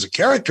seriously as a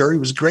character. He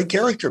was a great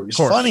character. He was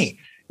funny.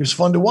 He was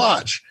fun to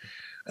watch.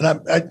 And I,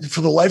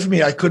 for the life of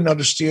me, I couldn't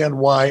understand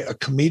why a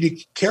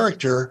comedic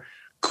character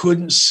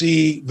couldn't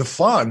see the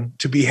fun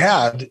to be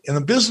had and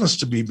the business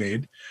to be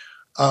made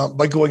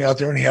by going out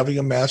there and having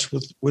a match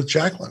with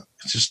Jacqueline.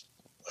 It's just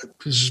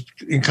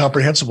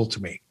incomprehensible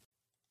to me.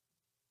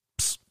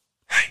 Psst.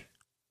 Hey,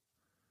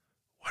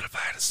 what if I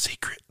had a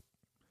secret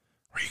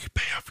where you could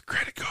pay off your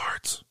credit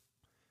cards?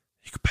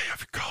 You could pay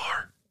off your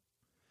car.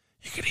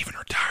 You could even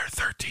retire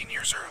 13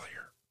 years earlier.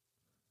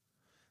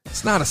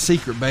 It's not a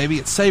secret, baby.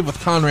 It's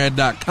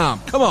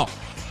SaveWithConrad.com. Come on.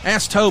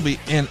 Ask Toby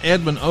in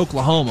Edmond,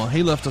 Oklahoma.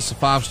 He left us a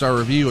 5-star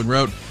review and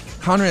wrote,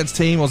 Conrad's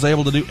team was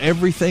able to do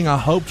everything I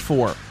hoped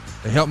for.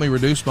 They helped me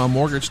reduce my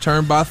mortgage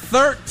term by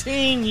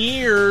 13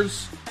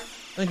 years.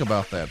 Think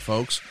about that,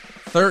 folks.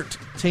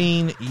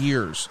 13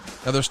 years.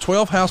 Now, there's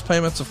 12 house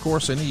payments, of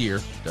course, in a year.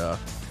 Duh.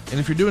 And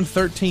if you're doing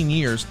 13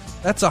 years,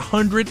 that's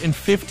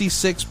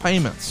 156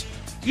 payments.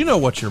 You know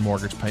what your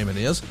mortgage payment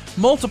is.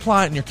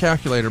 Multiply it in your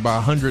calculator by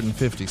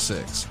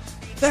 156.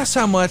 That's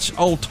how much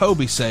old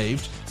Toby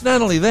saved.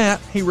 Not only that,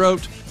 he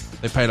wrote,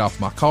 they paid off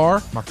my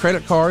car, my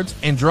credit cards,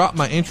 and dropped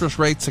my interest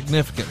rate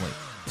significantly.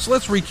 So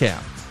let's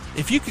recap.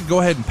 If you could go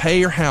ahead and pay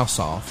your house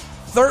off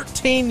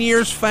 13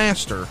 years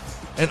faster,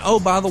 and oh,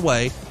 by the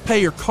way,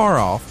 pay your car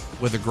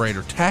off with a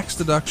greater tax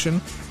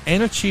deduction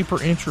and a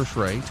cheaper interest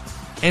rate,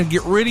 and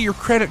get rid of your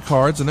credit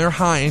cards and their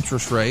high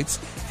interest rates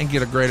and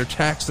get a greater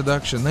tax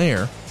deduction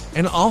there,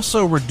 and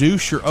also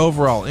reduce your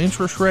overall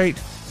interest rate,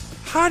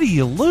 how do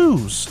you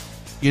lose?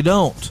 You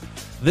don't.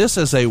 This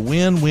is a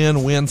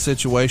win-win-win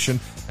situation,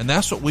 and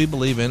that's what we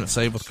believe in at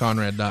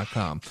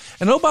SaveWithConrad.com.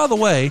 And oh, by the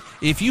way,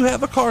 if you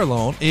have a car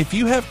loan, if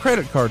you have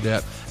credit card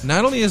debt,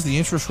 not only is the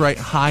interest rate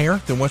higher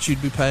than what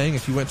you'd be paying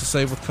if you went to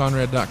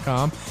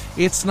SaveWithConrad.com,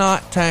 it's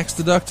not tax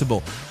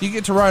deductible. You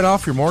get to write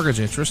off your mortgage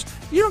interest.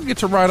 You don't get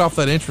to write off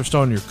that interest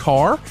on your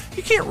car.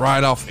 You can't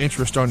write off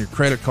interest on your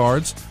credit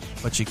cards,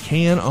 but you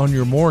can on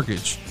your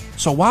mortgage.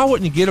 So why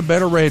wouldn't you get a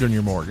better rate on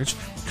your mortgage,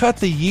 cut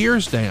the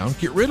years down,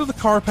 get rid of the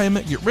car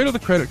payment, get rid of the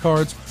credit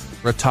cards,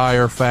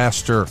 retire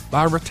faster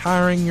by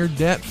retiring your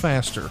debt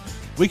faster?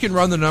 We can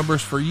run the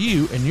numbers for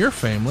you and your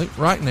family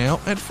right now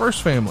at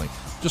First Family.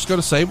 Just go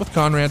to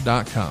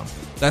SaveWithConrad.com.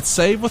 That's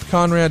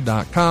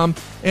SaveWithConrad.com.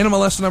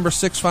 NMLS number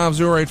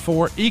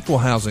 65084, equal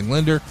housing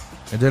lender.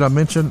 And did I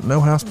mention no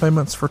house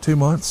payments for 2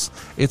 months?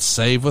 It's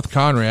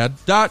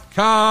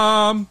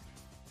SaveWithConrad.com.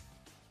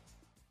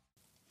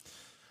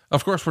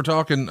 Of course, we're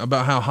talking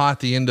about how hot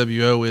the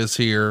NWO is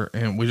here,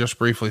 and we just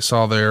briefly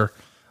saw their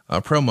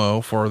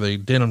promo for the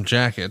denim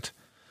jacket.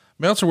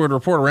 Meltzer would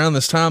report around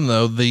this time,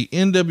 though, the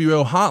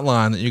NWO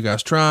hotline that you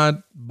guys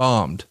tried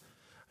bombed.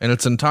 And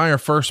its entire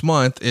first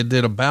month, it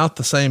did about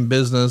the same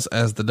business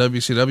as the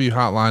WCW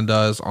hotline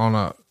does on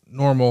a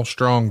normal,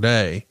 strong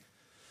day.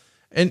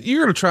 And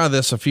you're going to try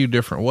this a few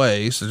different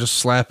ways to just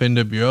slap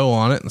NWO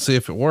on it and see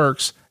if it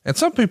works. And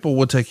some people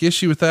would take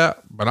issue with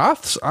that, but I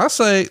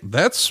say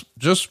that's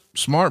just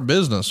smart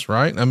business,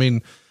 right? I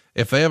mean,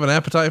 if they have an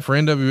appetite for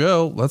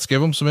NWO, let's give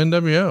them some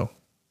NWO.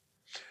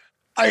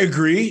 I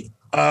agree.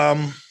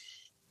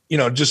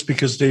 just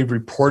because Dave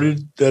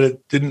reported that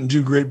it didn't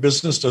do great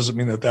business doesn't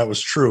mean that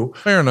was true.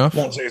 Fair enough. I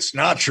won't say it's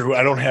not true.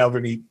 I don't have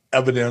any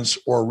evidence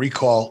or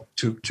recall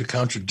to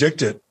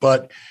contradict it.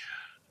 But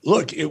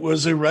look, it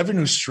was a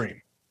revenue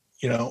stream.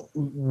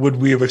 Would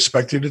we have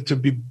expected it to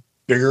be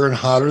bigger and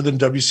hotter than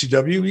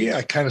WCW? Yeah,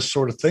 I kind of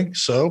sort of think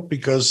so,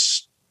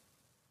 because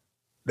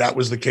that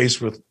was the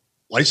case with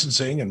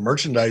licensing and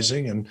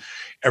merchandising and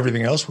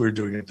everything else we were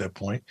doing at that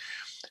point.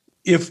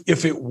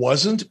 If it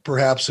wasn't,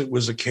 perhaps it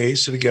was a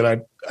case. And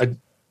again, I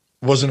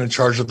wasn't in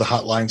charge of the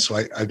hotline, so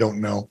I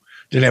don't know.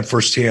 Didn't have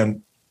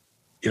firsthand,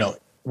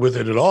 with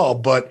it at all.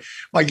 But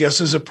my guess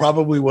is it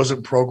probably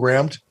wasn't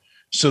programmed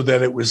so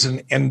that it was an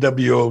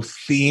NWO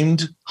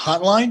themed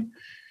hotline.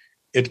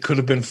 It could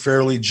have been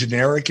fairly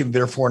generic and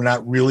therefore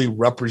not really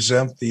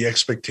represent the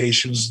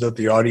expectations that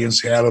the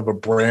audience had of a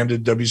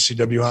branded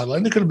WCW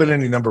hotline. There could have been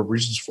any number of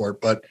reasons for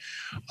it. But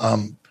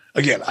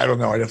again, I don't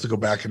know. I'd have to go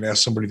back and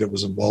ask somebody that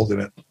was involved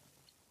in it.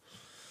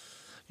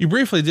 You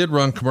briefly did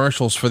run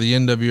commercials for the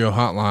NWO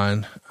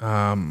hotline.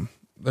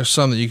 There's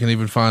some that you can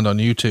even find on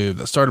YouTube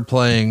that started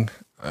playing,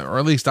 or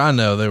at least I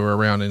know they were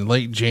around in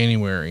late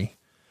January.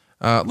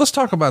 Let's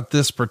talk about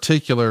this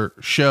particular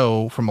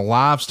show from a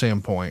live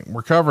standpoint.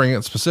 We're covering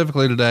it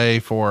specifically today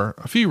for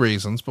a few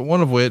reasons, but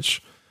one of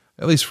which,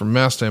 at least from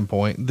my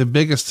standpoint, the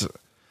biggest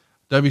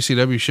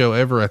WCW show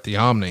ever at the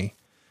Omni.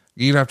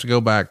 You'd have to go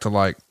back to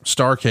like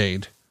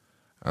Starrcade,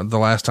 the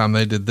last time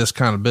they did this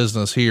kind of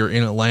business here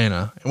in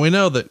Atlanta. And we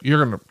know that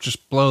you're going to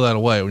just blow that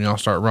away when y'all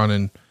start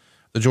running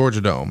the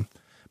Georgia Dome.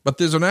 But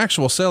there's an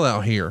actual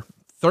sellout here.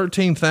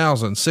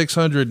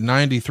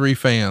 13,693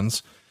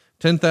 fans,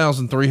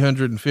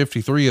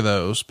 10,353 of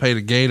those paid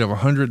a gate of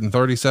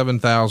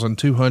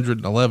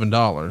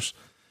 $137,211.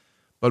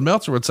 But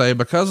Meltzer would say,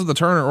 because of the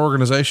Turner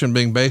organization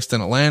being based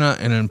in Atlanta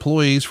and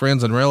employees,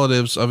 friends, and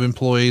relatives of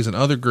employees and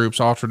other groups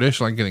all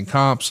traditionally getting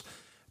comps,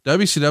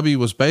 WCW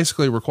was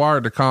basically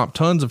required to comp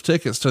tons of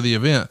tickets to the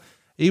event.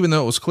 Even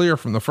though it was clear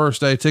from the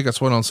first day tickets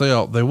went on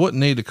sale, they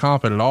wouldn't need to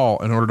comp it at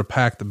all in order to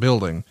pack the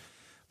building.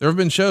 There have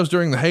been shows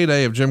during the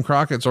heyday of Jim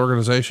Crockett's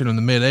organization in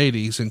the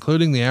mid-'80s,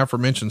 including the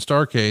aforementioned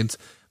Starrcades,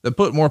 that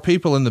put more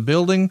people in the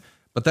building,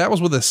 but that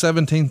was with a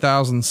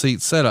 17,000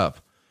 seat setup.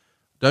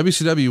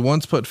 WCW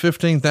once put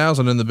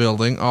 15,000 in the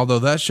building, although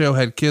that show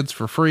had kids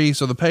for free,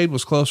 so the paid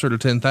was closer to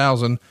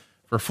 10,000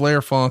 for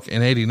Flair Funk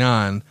in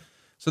 '89.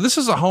 So this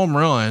is a home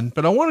run,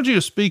 but I wanted you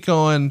to speak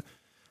on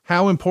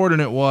how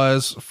important it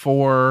was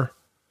for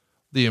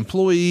the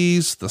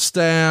employees, the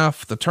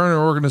staff, the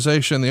Turner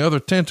organization, the other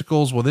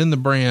tentacles within the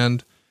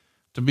brand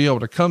to be able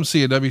to come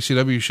see a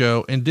WCW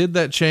show. And did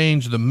that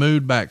change the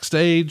mood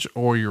backstage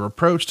or your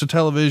approach to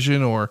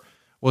television, or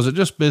was it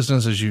just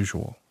business as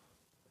usual?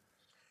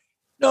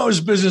 No, it was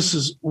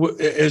business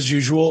as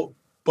usual,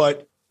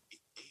 but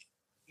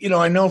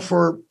I know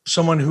for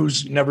someone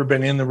who's never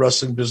been in the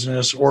wrestling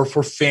business, or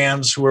for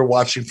fans who are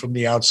watching from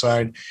the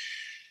outside,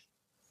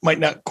 might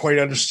not quite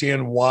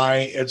understand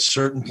why at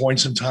certain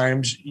points in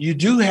times you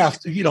do have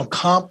to,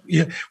 comp.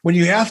 When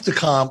you have to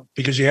comp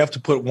because you have to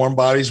put warm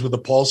bodies with a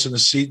pulse in a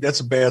seat, that's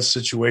a bad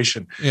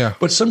situation. Yeah.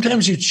 But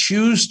sometimes you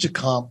choose to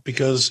comp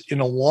because in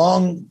a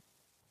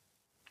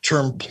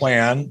long-term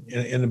plan,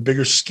 in a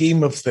bigger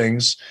scheme of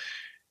things,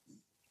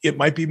 it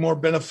might be more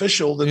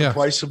beneficial than the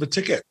price of a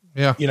ticket.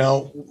 Yeah.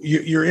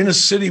 You're in a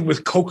city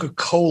with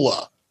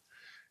Coca-Cola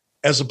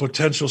as a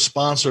potential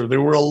sponsor.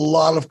 There were a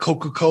lot of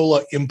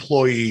Coca-Cola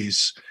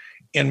employees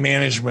and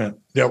management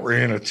that were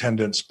in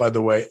attendance, by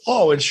the way.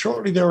 Oh, and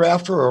shortly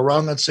thereafter, or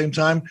around that same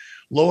time,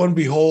 lo and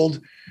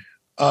behold,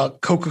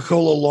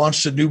 Coca-Cola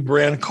launched a new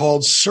brand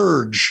called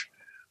Surge,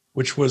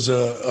 which was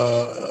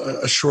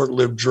a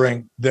short-lived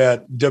drink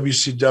that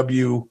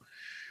WCW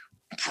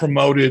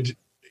promoted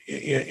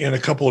in a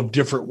couple of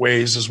different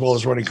ways, as well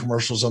as running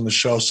commercials on the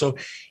show. So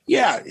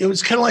yeah, it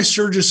was kind of like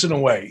Surges in a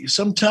way.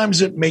 Sometimes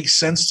it makes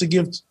sense to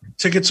give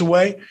tickets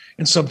away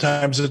and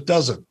sometimes it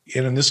doesn't.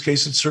 And in this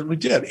case, it certainly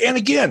did. And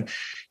again,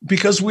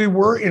 because we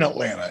were in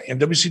Atlanta and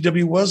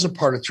WCW was a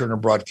part of Turner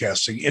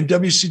Broadcasting, and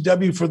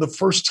WCW for the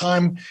first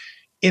time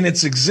in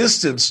its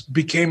existence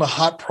became a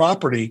hot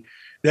property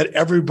that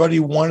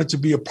everybody wanted to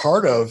be a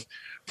part of,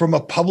 from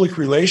a public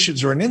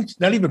relations, or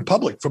not even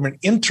public, from an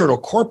internal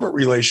corporate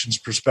relations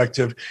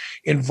perspective,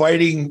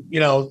 inviting,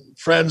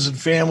 friends and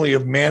family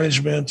of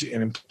management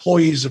and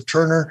employees of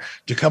Turner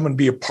to come and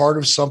be a part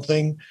of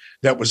something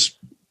that was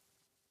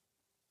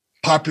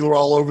popular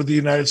all over the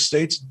United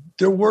States.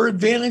 There were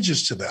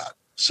advantages to that.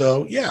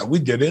 So yeah, we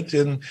did it.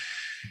 And,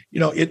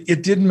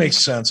 it didn't make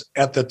sense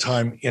at the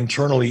time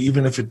internally,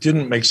 even if it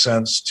didn't make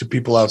sense to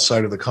people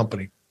outside of the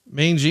company.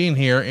 Mean Gene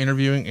here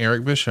interviewing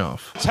Eric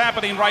Bischoff. What's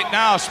happening right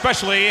now,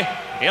 especially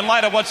in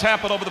light of what's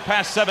happened over the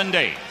past 7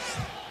 days?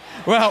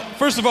 Well,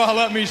 first of all,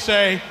 let me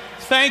say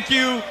thank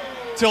you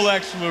to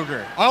Lex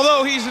Luger.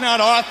 Although he's not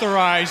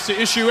authorized to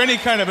issue any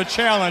kind of a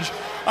challenge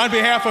on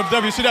behalf of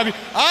WCW,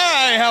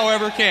 I,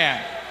 however,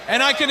 can.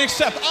 And I can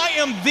accept. I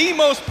am the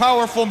most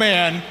powerful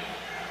man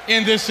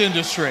in this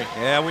industry.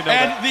 Yeah, we know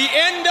and that. And the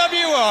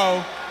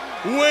NWO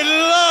would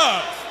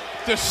love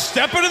to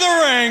step into the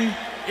ring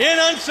in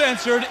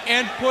Uncensored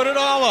and put it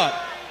all up.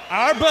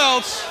 Our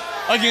belts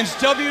against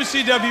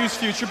WCW's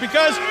future,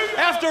 because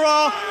after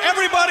all,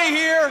 everybody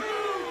here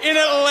in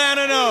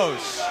Atlanta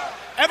knows,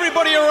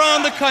 everybody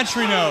around the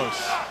country knows,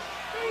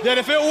 that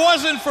if it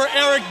wasn't for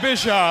Eric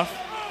Bischoff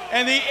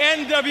and the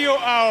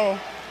NWO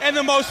and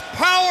the most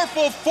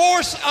powerful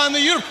force on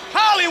the universe,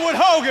 Hollywood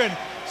Hogan,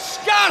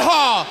 Scott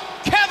Hall,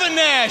 Kevin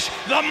Nash,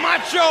 the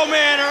Macho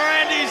Man,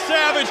 Randy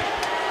Savage,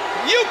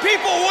 you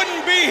people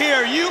wouldn't be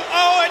here. You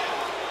owe it.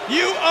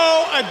 You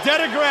owe a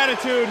debt of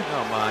gratitude.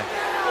 Oh, my.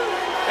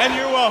 And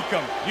you're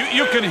welcome.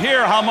 You can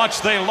hear how much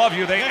they love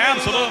you. They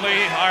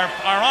absolutely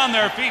are on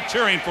their feet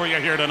cheering for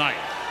you here tonight.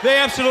 They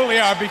absolutely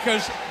are,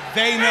 because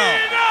they know.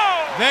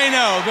 They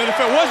know that if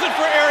it wasn't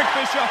for Eric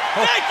Bischoff,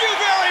 thank you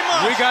very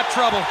much. We got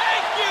trouble.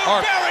 Thank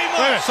you very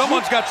much.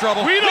 Someone's got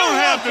trouble. We don't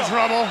have the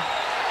trouble.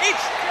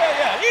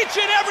 Each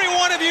and every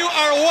one of you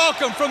are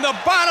welcome from the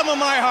bottom of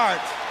my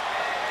heart.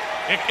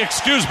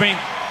 Excuse me.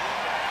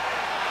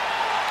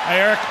 Hi,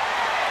 Eric.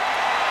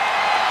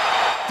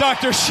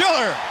 Dr.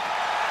 Schiller.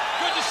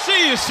 Good to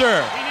see you,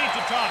 sir.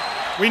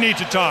 We need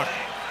to talk.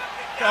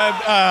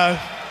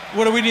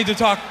 What do we need to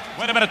talk?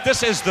 Wait a minute.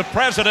 This is the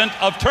president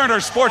of Turner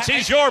Sports.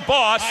 He's your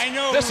boss. I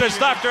know. This is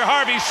Dr.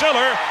 Harvey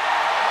Schiller.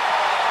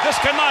 This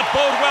cannot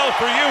bode well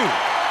for you.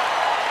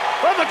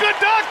 Well, the good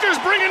doctor's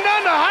bringing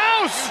down the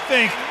house. You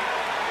think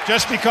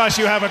just because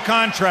you have a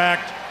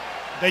contract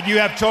that you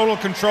have total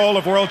control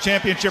of World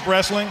Championship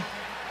Wrestling?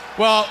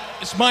 Well,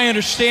 it's my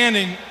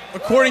understanding,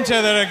 according to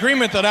that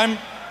agreement, that I'm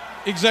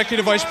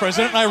executive vice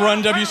president and I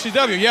run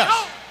WCW, yes.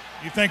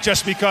 You think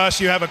just because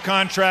you have a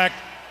contract,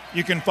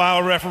 you can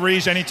file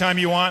referees anytime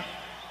you want?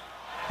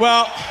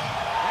 Well,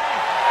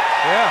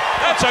 yeah,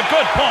 that's a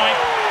good point.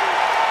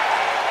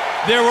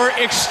 There were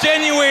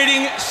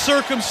extenuating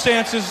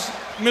circumstances,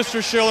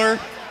 Mr. Schiller.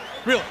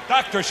 Really?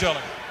 Dr.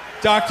 Schiller.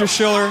 Dr.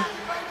 Schiller,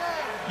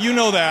 you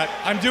know that.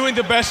 I'm doing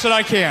the best that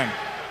I can.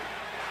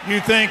 You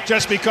think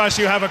just because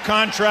you have a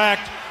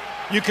contract,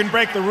 you can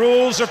break the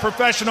rules of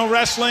professional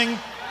wrestling,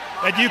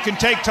 that you can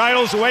take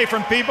titles away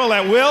from people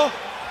at will?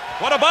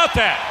 What about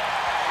that?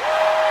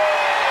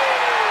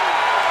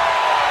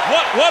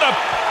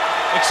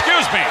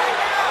 Excuse me.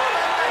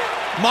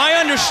 My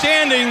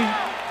understanding,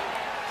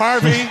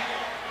 Harvey,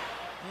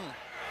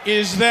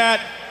 is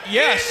that,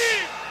 yes,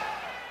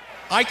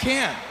 I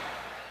can.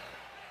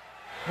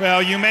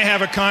 Well, you may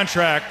have a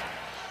contract,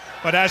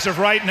 but as of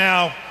right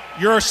now,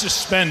 you're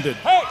suspended.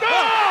 Oh!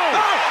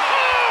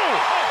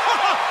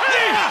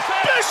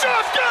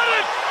 Bischoff got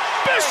it!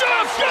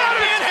 Bischoff got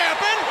it! It can't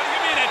happen. What do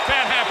you mean it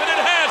can't happen?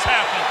 It has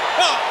happened.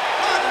 Well,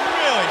 not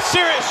really.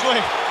 Seriously.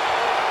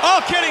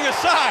 All kidding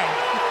aside.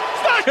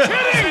 Not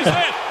kidding!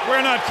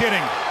 We're not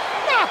kidding.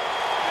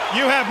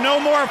 You have no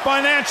more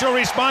financial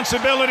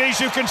responsibilities.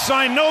 You can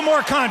sign no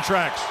more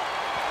contracts.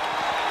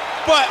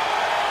 But,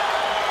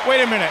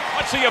 wait a minute.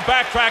 Let's see you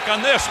backtrack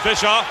on this,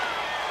 Bischoff.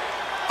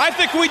 I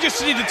think we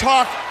just need to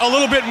talk a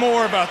little bit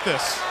more about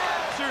this.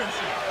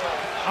 Seriously.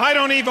 I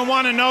don't even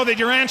want to know that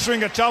you're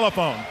answering a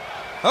telephone.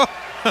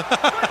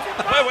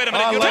 Wait a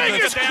minute. You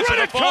take his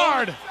credit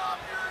card.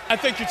 I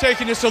think you're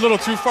taking this a little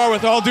too far.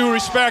 With all due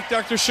respect,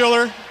 Dr.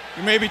 Schiller,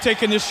 you may be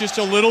taking this just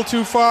a little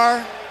too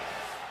far.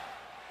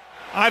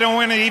 I don't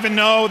want to even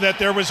know that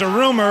there was a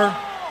rumor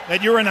that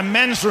you're in a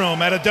men's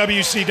room at a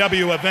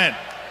WCW event.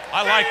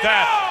 I like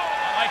that.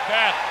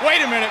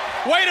 Wait a minute.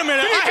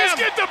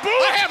 Get the boot.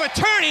 I have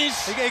attorneys.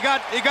 He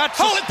got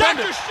Hold it,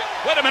 suspended.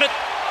 Wait a minute.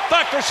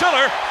 Dr.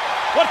 Schiller,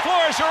 what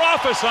floor is your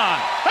office on?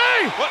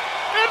 Hey! What?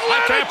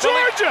 Atlanta,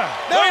 Georgia!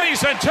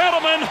 Ladies and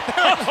gentlemen,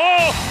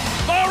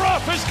 our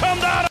office come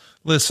down.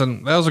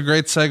 Listen, that was a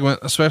great segment,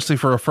 especially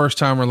for a first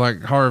timer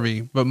like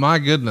Harvey, but my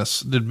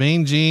goodness, did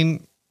Mean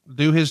Gene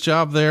do his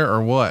job there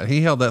or what?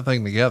 He held that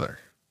thing together.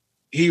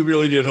 He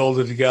really did hold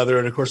it together.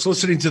 And of course,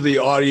 listening to the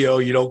audio,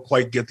 you don't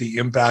quite get the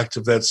impact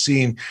of that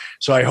scene.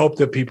 So I hope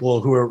that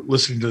people who are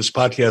listening to this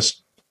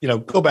podcast,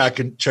 go back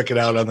and check it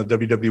out on the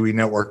WWE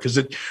Network, because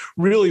it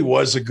really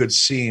was a good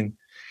scene.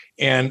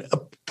 And a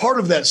part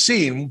of that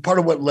scene, part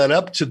of what led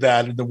up to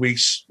that in the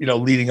weeks,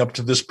 leading up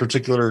to this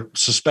particular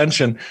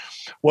suspension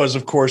was,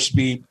 of course,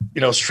 me,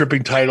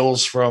 stripping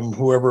titles from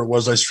whoever it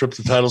was I stripped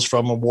the titles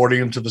from, awarding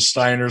them to the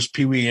Steiners.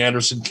 Pee Wee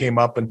Anderson came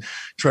up and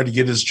tried to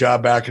get his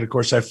job back. And of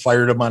course, I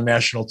fired him on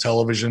national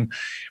television,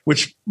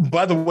 which,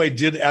 by the way,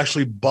 did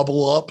actually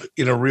bubble up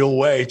in a real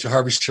way to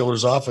Harvey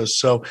Schiller's office.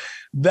 So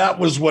that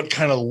was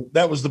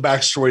that was the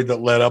backstory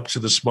that led up to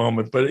this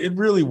moment. But it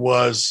really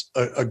was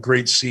a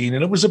great scene,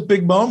 and it was a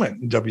big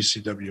moment in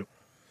WCW.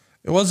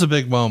 It was a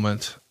big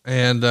moment.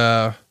 And,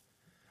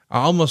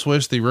 I almost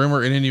wish the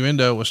rumor and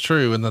innuendo was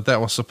true and that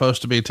was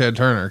supposed to be Ted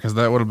Turner, because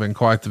that would have been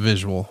quite the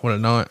visual, would it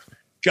not?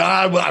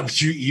 God, well,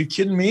 you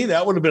kidding me?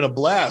 That would have been a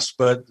blast,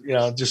 but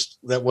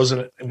it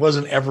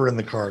wasn't ever in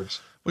the cards.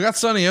 We got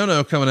Sonny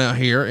Ono coming out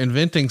here,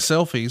 inventing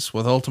selfies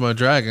with Ultimo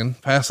Dragon,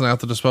 passing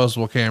out the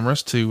disposable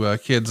cameras to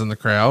kids in the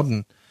crowd.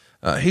 And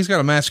he's got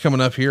a match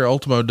coming up here.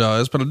 Ultimo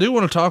does, but I do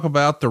want to talk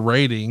about the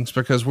ratings,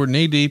 because we're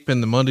knee deep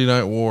in the Monday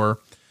Night War.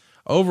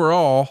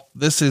 Overall,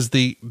 this is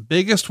the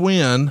biggest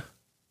win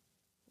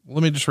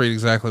Let me just read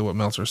exactly what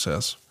Meltzer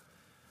says.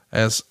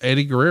 As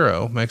Eddie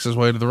Guerrero makes his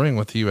way to the ring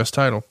with the U.S.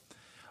 title.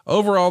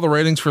 Overall, the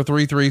ratings for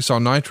 3-3 saw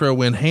Nitro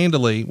win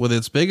handily with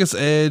its biggest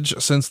edge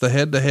since the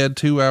head-to-head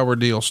 2-hour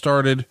deal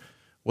started,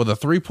 with a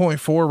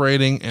 3.4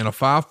 rating and a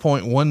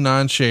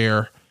 5.19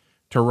 share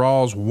to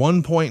Raw's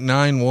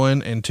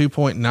 1.91 and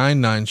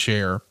 2.99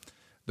 share.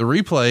 The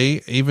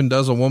replay even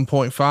does a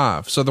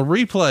 1.5. So the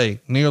replay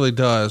nearly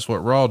does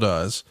what Raw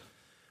does.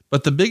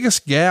 But the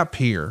biggest gap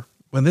here,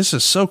 and this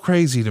is so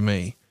crazy to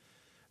me,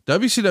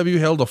 WCW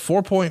held a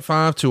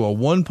 4.5 to a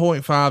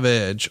 1.5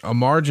 edge, a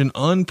margin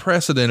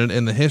unprecedented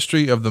in the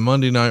history of the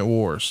Monday Night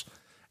Wars.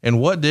 And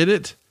what did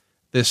it?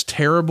 This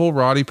terrible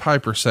Roddy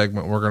Piper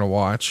segment we're going to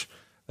watch.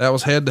 That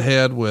was head to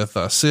head with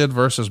Sid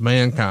versus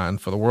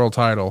Mankind for the world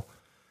title.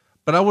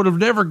 But I would have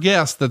never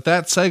guessed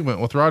that segment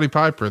with Roddy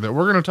Piper that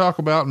we're going to talk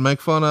about and make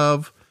fun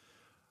of,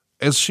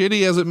 as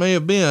shitty as it may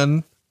have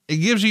been, it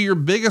gives you your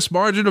biggest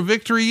margin of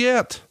victory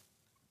yet.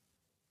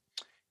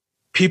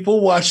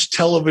 People watch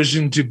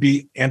television to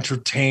be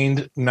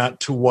entertained, not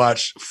to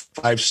watch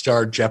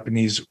 5-star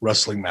Japanese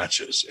wrestling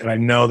matches. And I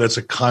know that's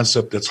a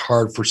concept that's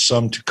hard for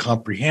some to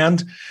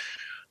comprehend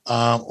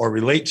or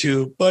relate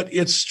to, but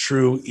it's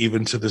true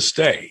even to this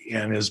day.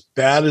 And as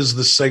bad as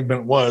the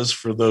segment was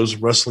for those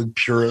wrestling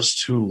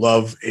purists who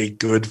love a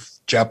good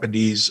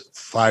Japanese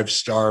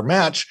 5-star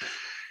match,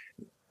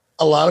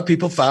 a lot of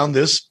people found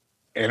this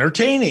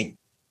entertaining.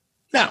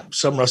 Now,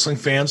 some wrestling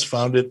fans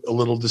found it a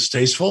little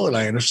distasteful, and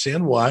I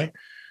understand why.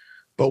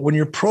 But when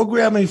you're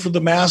programming for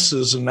the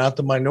masses and not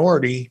the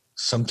minority,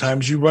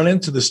 sometimes you run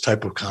into this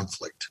type of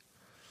conflict.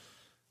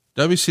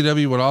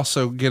 WCW would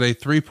also get a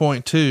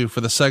 3.2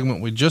 for the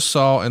segment we just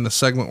saw and the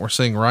segment we're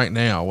seeing right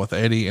now with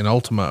Eddie and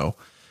Ultimo.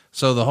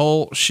 So the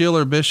whole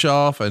Schiller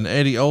Bischoff and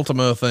Eddie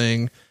Ultimo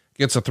thing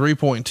gets a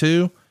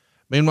 3.2.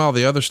 Meanwhile,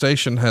 the other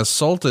station has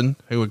Sultan,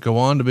 who would go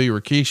on to be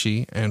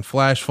Rikishi, and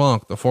Flash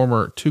Funk, the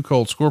former Too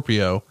Cold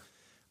Scorpio.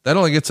 That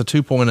only gets a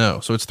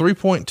 2.0. So it's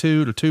 3.2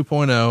 to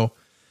 2.0.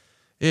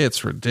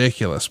 It's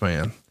ridiculous,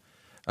 man.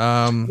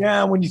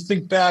 Yeah. When you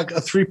think back, a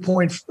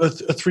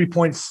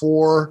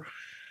 3.4,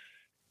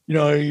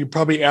 you're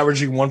probably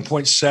averaging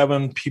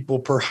 1.7 people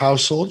per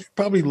household. You're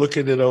probably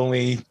looking at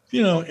only,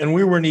 and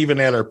we weren't even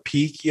at our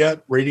peak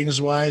yet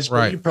ratings wise, but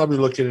right. You're probably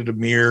looking at a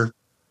mere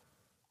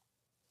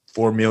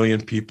 4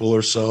 million people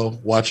or so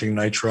watching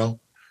Nitro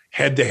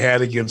head to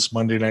head against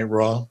Monday Night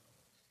Raw.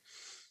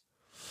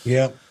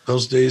 Yeah.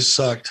 Those days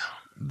sucked.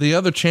 The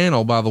other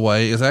channel, by the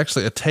way, is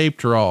actually a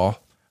taped Raw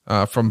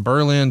from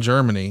Berlin,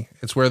 Germany.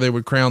 It's where they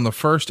would crown the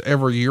first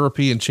ever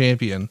European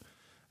champion.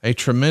 A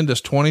tremendous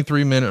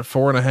 23-minute,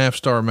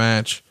 4.5-star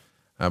match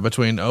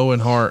between Owen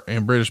Hart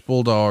and British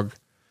Bulldog.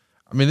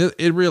 I mean,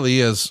 it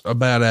really is a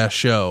badass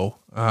show,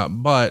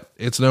 but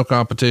it's no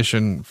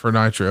competition for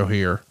Nitro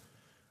here.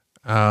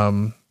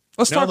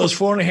 Let's talk. Those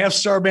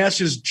 4.5-star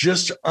matches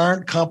just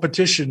aren't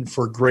competition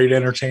for great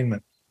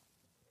entertainment.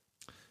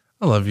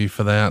 I love you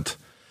for that.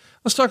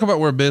 Let's talk about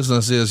where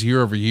business is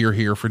year over year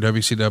here for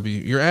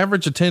WCW. Your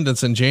average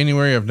attendance in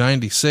January of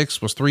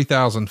 96 was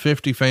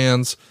 3,050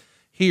 fans.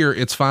 Here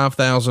it's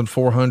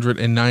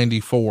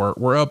 5,494.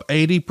 We're up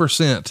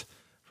 80%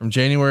 from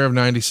January of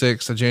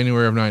 96 to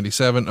January of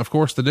 97. Of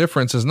course, the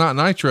difference is not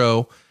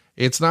Nitro.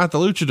 It's not the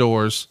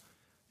Luchadors.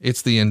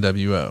 It's the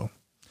NWO.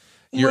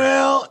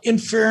 Well, in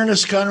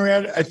fairness,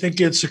 Conrad, I think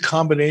it's a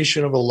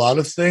combination of a lot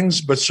of things,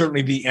 but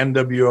certainly the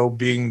NWO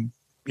being,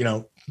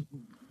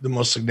 the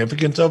most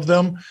significant of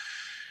them.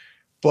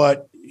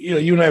 But,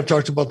 you and I have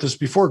talked about this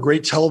before.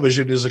 Great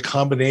television is a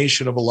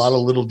combination of a lot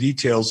of little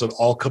details that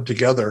all come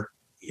together,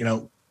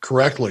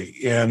 correctly.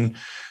 And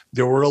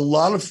there were a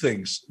lot of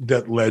things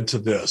that led to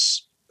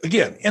this.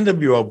 Again,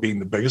 NWO being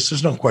the biggest,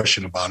 there's no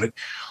question about it.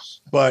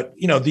 But,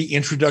 the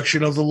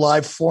introduction of the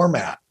live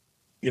format,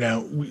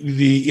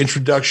 the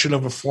introduction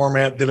of a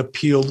format that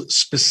appealed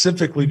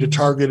specifically to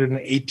target an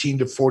 18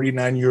 to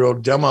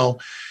 49-year-old demo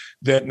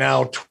that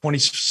now 20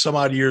 some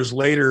odd years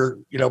later,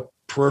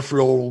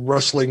 peripheral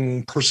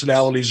wrestling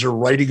personalities are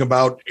writing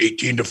about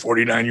 18 to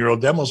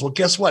 49-year-old demos. Well,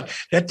 guess what?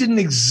 That didn't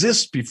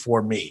exist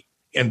before me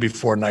and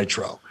before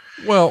Nitro.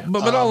 Well,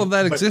 but all of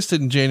that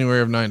existed in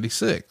January of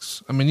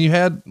 96. I mean, you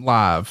had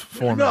live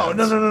formats.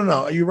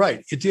 No. You're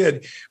right. It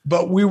did.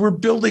 But we were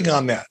building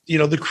on that. The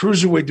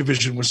cruiserweight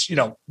division was,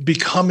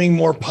 becoming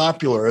more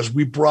popular as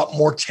we brought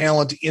more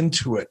talent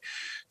into it.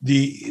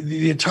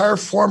 The entire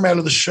format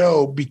of the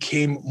show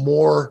became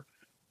more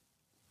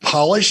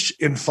polished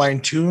and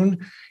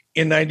fine-tuned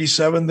in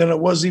 97 than it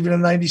was even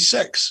in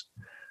 96.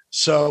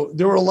 So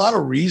there were a lot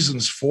of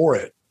reasons for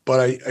it. But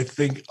I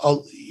think,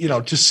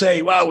 to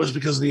say, well, it was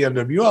because of the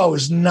NWO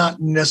is not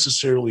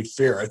necessarily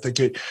fair. I think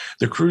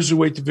the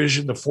cruiserweight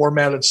division, the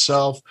format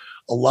itself,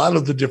 a lot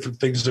of the different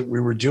things that we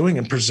were doing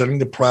and presenting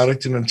the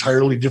product in an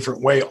entirely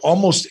different way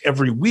almost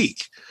every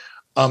week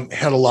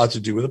had a lot to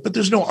do with it. But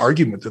there's no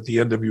argument that the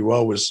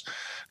NWO was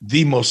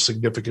the most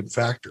significant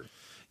factor.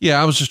 Yeah,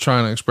 I was just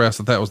trying to express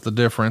that was the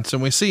difference.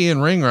 And we see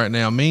in ring right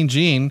now, Mean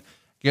Gene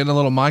getting a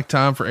little mic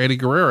time for Eddie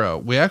Guerrero.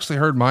 We actually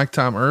heard mic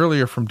time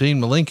earlier from Dean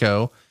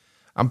Malenko.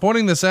 I'm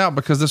pointing this out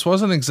because this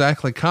wasn't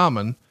exactly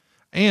common,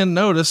 and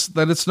notice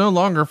that it's no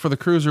longer for the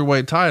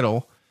cruiserweight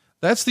title.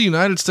 That's the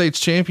United States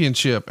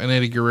Championship in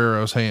Eddie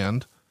Guerrero's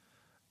hand.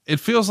 It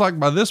feels like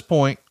by this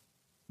point,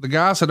 the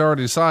guys had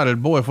already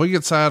decided, boy, if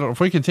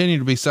we continue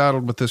to be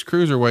saddled with this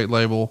cruiserweight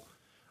label,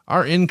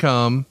 our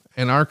income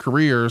and our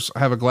careers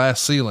have a glass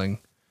ceiling.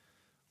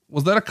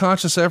 Was that a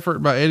conscious effort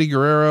by Eddie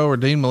Guerrero or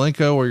Dean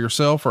Malenko or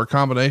yourself, or a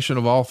combination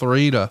of all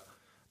three, to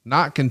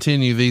not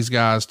continue these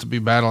guys to be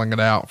battling it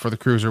out for the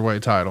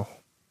cruiserweight title?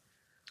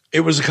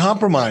 It was a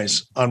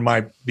compromise on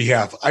my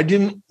behalf. I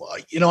didn't,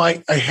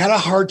 I had a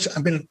hard time.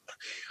 I mean,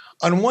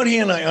 on one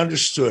hand, I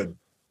understood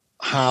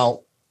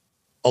how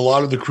a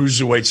lot of the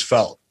cruiserweights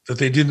felt, that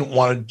they didn't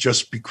want to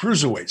just be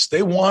cruiserweights.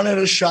 They wanted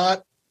a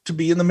shot to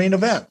be in the main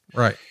event.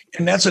 Right.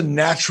 And that's a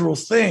natural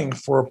thing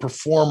for a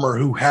performer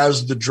who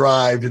has the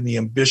drive and the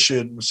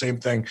ambition, the same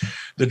thing,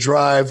 the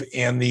drive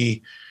and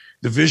the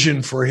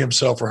vision for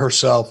himself or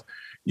herself,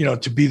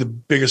 to be the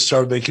biggest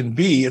star they can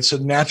be. It's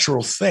a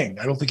natural thing.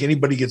 I don't think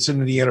anybody gets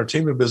into the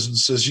entertainment business and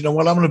says, you know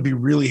what, I'm going to be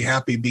really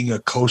happy being a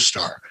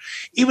co-star,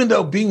 even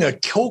though being a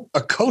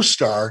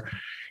co-star,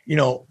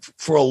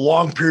 for a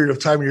long period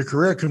of time in your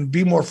career can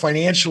be more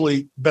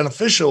financially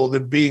beneficial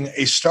than being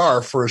a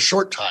star for a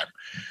short time.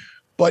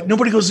 But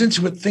nobody goes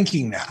into it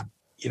thinking that,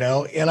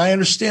 and I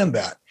understand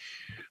that.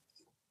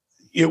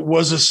 It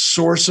was a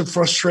source of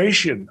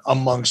frustration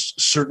amongst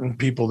certain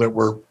people that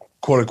were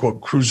quote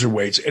unquote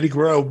cruiserweights, Eddie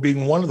Guerrero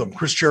being one of them,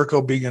 Chris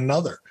Jericho being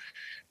another.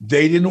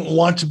 They didn't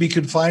want to be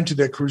confined to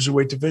that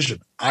cruiserweight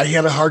division. I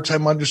had a hard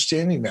time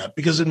understanding that,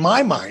 because in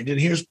my mind, and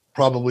here's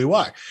probably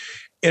why,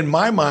 in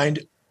my mind,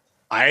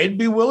 I'd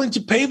be willing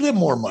to pay them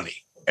more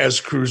money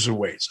as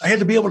cruiserweights. I had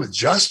to be able to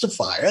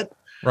justify it.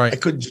 Right. I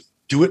couldn't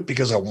do it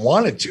because I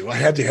wanted to. I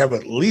had to have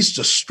at least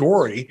a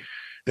story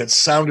that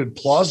sounded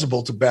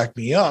plausible to back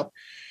me up.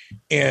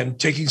 And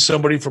taking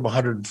somebody from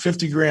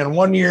 150 grand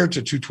one year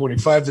to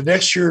 225 the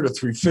next year to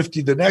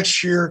 350 the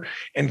next year,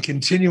 and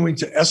continuing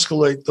to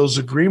escalate those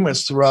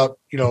agreements throughout,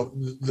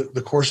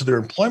 the course of their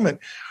employment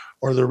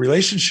or their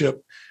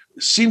relationship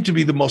seemed to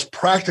be the most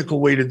practical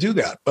way to do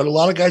that. But a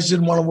lot of guys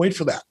didn't want to wait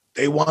for that.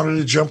 They wanted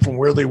to jump from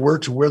where they were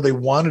to where they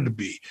wanted to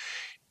be.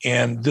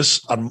 And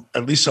this,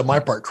 at least on my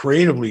part,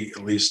 creatively,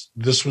 at least,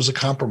 this was a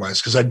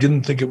compromise because I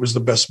didn't think it was the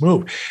best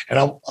move. And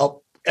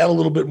I'll add a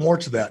little bit more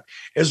to that.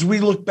 As we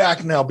look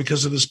back now,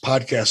 because of this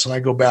podcast, and I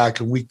go back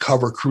and we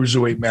cover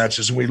cruiserweight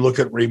matches and we look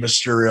at Rey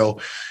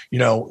Mysterio,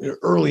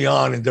 early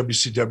on in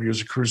WCW as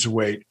a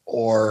cruiserweight,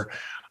 or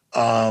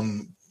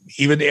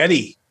even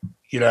Eddie,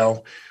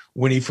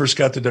 when he first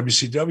got to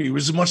WCW, he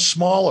was much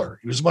smaller.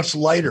 He was much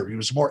lighter. He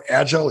was more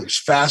agile. He was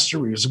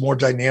faster. He was more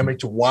dynamic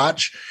to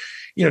watch.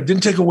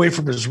 Didn't take away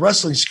from his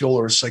wrestling skill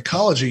or his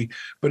psychology,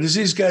 but as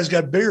these guys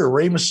got bigger,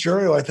 Rey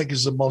Mysterio, I think,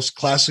 is the most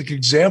classic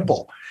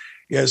example.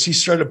 As he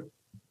started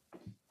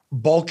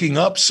bulking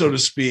up, so to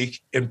speak,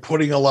 and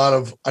putting a lot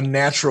of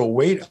unnatural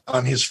weight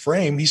on his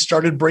frame, he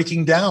started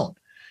breaking down,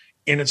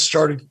 and it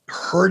started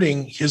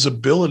hurting his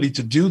ability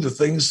to do the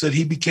things that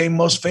he became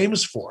most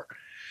famous for.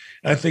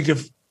 And I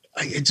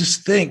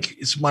just think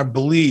it's my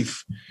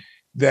belief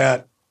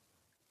that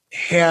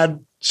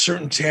had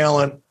certain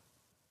talent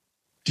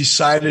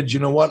decided,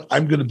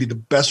 I'm going to be the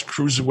best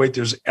cruiserweight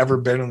there's ever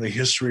been in the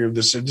history of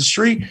this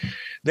industry,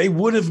 they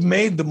would have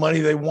made the money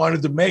they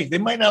wanted to make. They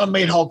might not have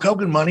made Hulk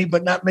Hogan money,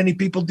 but not many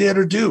people did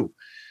or do.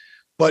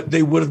 But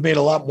they would have made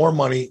a lot more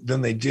money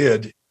than they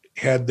did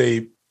had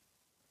they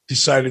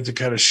decided to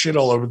kind of shit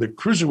all over the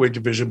cruiserweight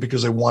division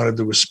because they wanted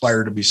to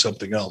aspire to be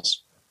something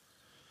else.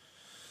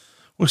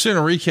 We're seeing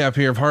a recap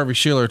here of Harvey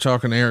Schiller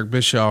talking to Eric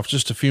Bischoff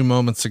just a few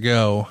moments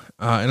ago.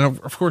 And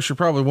of course, you're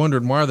probably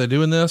wondering, why are they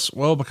doing this?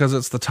 Well, because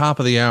it's the top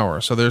of the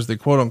hour. So there's the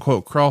quote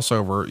unquote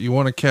crossover. You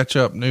want to catch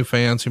up new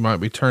fans who might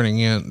be tuning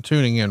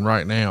in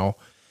right now.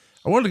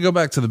 I wanted to go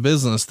back to the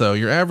business though.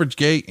 Your average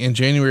gate in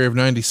January of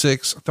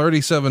 96,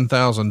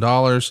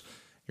 $37,000.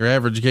 Your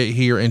average gate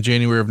here in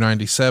January of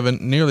 97,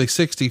 nearly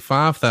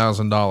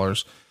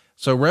 $65,000.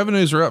 So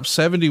revenues are up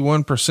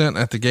 71%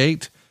 at the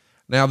gate.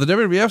 Now, the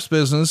WWF's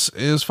business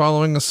is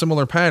following a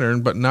similar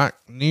pattern, but not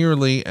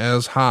nearly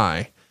as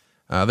high.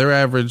 Their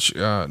average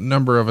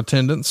number of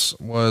attendance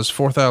was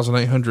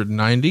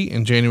 4,890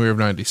 in January of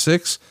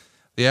 96.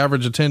 The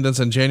average attendance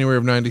in January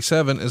of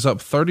 97 is up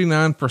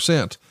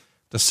 39%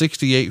 to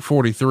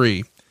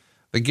 6,843.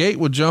 The gate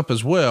would jump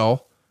as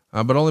well,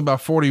 but only by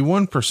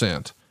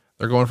 41%.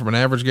 They're going from an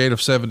average gate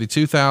of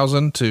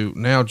 72,000 to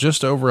now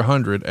just over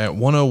 100 at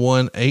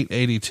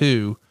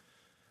 101,882.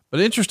 But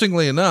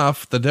interestingly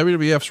enough, the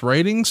WWF's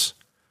ratings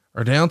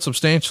are down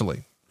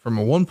substantially from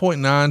a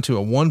 1.9 to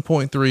a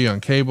 1.3 on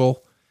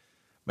cable.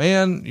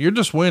 Man, you're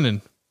just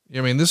winning.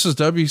 I mean, this is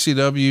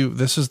WCW.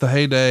 This is the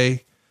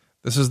heyday.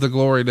 This is the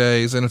glory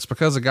days. And it's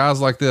because of guys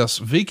like this.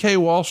 VK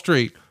Wall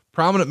Street,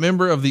 prominent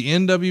member of the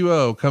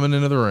NWO, coming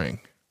into the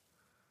ring.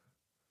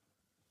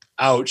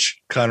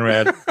 Ouch,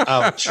 Conrad.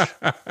 Ouch.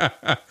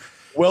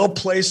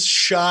 well-placed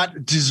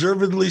shot,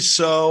 deservedly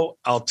so.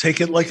 I'll take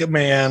it like a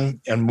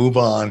man and move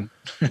on.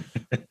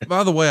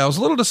 By the way, I was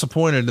a little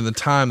disappointed in the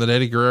time that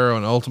Eddie Guerrero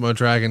and Ultimo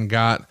Dragon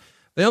got.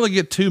 They only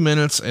get 2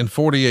 minutes and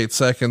 48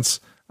 seconds.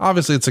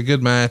 Obviously it's a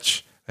good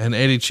match, and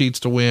Eddie cheats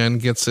to win,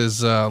 gets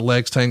his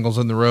legs tangles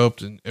in the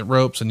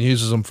ropes and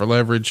uses them for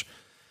leverage.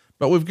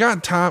 But we've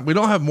got time. We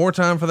don't have more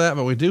time for that,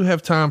 but we do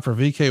have time for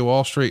VK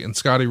Wall Street and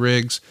Scotty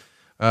Riggs.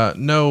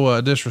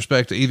 No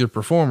disrespect to either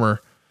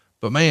performer,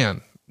 but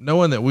man,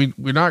 knowing that we're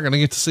not going to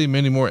get to see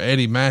many more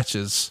Eddie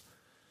matches,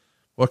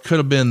 what could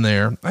have been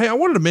there. Hey, I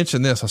wanted to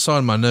mention this. I saw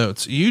in my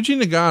notes,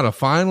 Yuji Nagata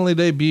finally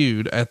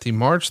debuted at the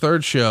March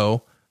 3rd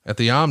show at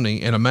the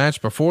Omni in a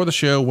match before the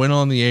show went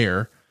on the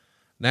air.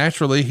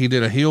 Naturally, he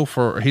did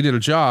a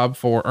job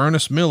for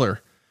Ernest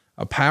Miller,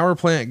 a power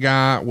plant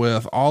guy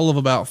with all of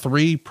about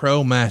 3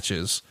 pro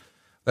matches.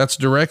 That's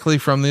directly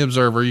from the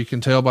Observer. You can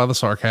tell by the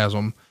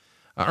sarcasm.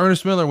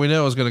 Ernest Miller, we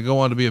know, is going to go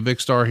on to be a big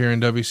star here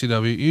in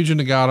WCW. Yuji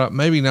Nagata,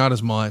 maybe not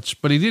as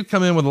much, but he did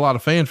come in with a lot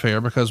of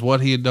fanfare because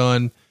what he had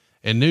done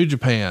in New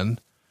Japan.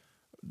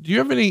 Do you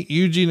have any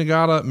Yuji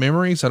Nagata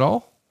memories at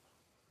all?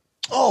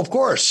 Oh, of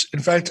course. In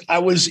fact, I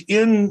was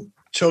in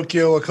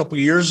Tokyo a couple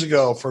of years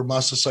ago for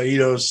Masa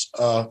Saito's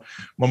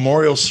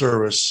memorial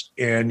service,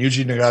 and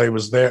Yuji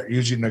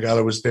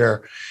Nagata was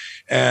there,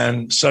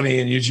 and Sonny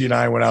and Yuji and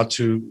I went out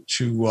to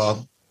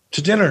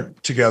dinner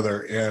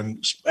together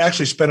and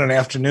actually spent an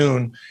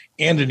afternoon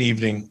and an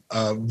evening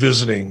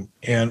visiting.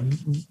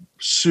 And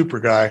super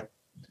guy,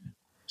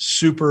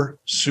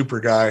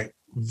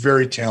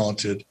 very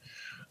talented,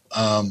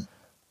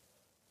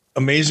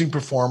 amazing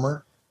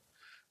performer,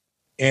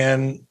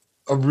 and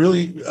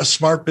a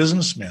smart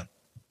businessman.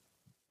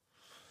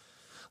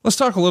 Let's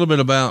talk a little bit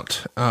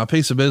about a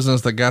piece of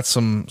business that got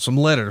some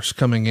letters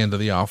coming into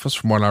the office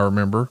from what I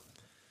remember.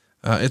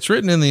 It's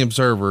written in the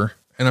Observer,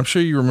 and I'm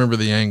sure you remember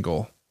the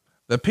angle,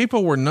 that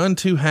people were none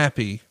too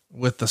happy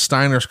with the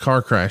Steiner's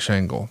car crash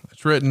angle.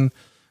 It's written,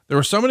 there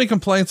were so many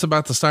complaints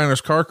about the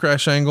Steiner's car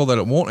crash angle that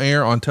it won't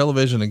air on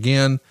television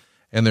again,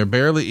 and they're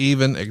barely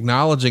even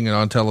acknowledging it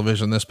on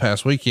television this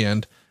past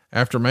weekend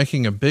after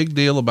making a big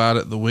deal about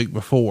it the week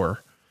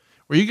before.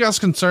 Were you guys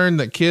concerned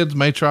that kids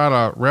may try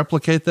to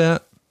replicate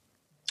that?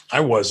 I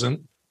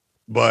wasn't,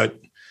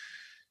 but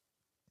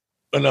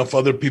enough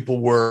other people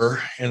were,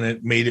 and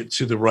it made it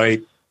to the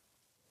right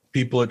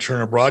people at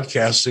Turner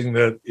Broadcasting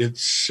that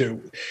it's,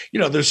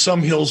 there's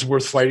some hills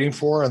worth fighting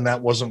for, and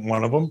that wasn't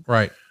one of them.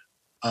 Right.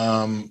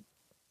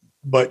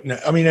 But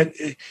I mean,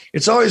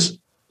 it's always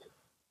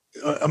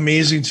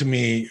amazing to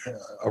me,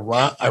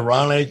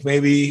 ironic,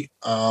 maybe,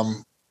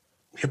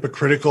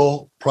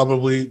 hypocritical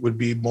probably would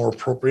be more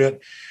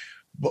appropriate,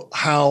 but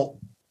how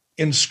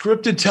in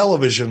scripted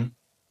television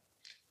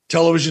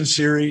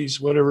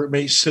series, whatever it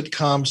may,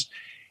 sitcoms,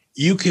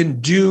 you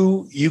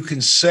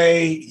can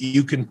say,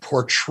 you can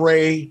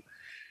portray,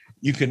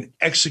 you can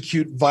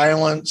execute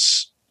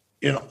violence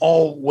in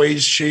all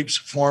ways, shapes,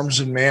 forms,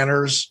 and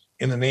manners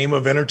in the name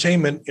of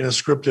entertainment in a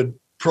scripted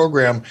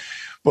program.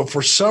 But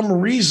for some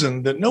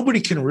reason that nobody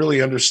can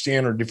really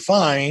understand or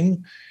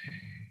define,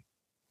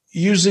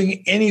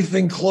 using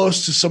anything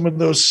close to some of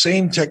those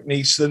same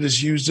techniques that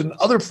is used in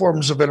other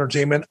forms of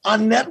entertainment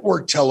on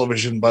network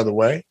television, by the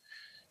way,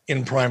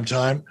 in prime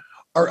time,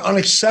 are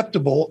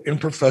unacceptable in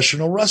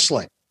professional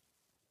wrestling.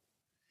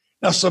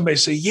 Now, some may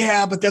say,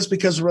 yeah, but that's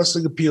because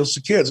wrestling appeals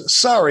to kids.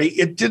 Sorry,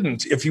 it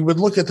didn't. If you would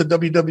look at the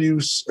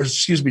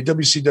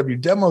WCW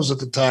demos at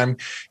the time,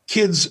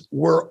 kids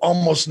were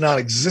almost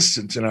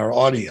non-existent in our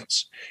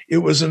audience. It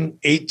was an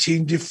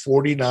 18 to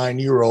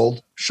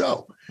 49-year-old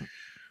show.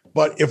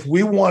 But if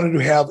we wanted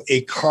to have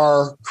a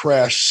car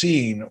crash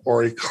scene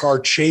or a car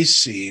chase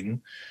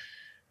scene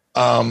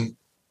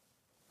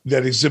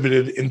that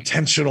exhibited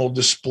intentional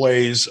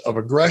displays of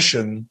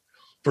aggression,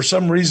 for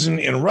some reason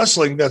in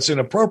wrestling, that's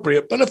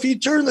inappropriate. But if you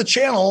turn the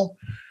channel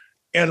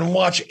and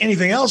watch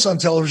anything else on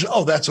television,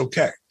 oh, that's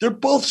okay. They're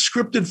both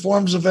scripted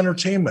forms of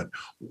entertainment.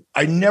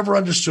 I never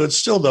understood,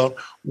 still don't,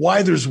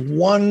 why there's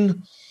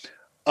one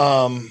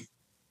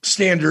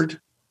standard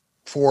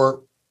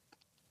for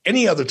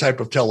any other type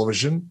of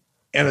television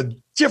and a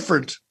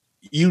different,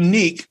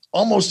 unique,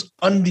 almost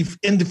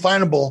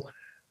indefinable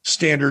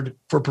standard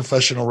for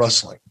professional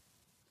wrestling.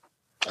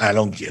 I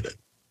don't get it.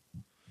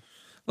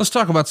 Let's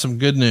talk about some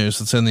good news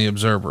that's in the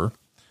Observer.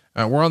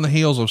 We're on the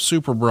heels of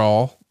Super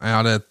Brawl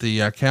out at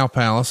the Cow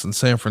Palace in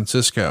San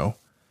Francisco.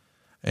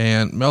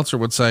 And Meltzer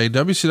would say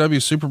WCW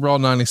Super Brawl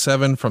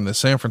 97 from the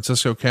San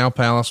Francisco Cow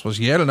Palace was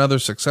yet another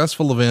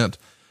successful event,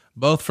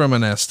 both from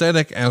an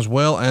aesthetic as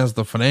well as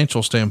the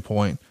financial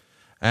standpoint.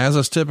 As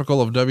is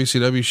typical of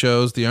WCW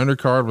shows, the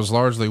undercard was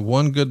largely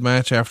one good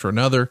match after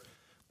another.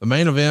 The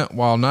main event,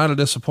 while not a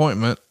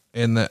disappointment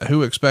in that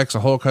who expects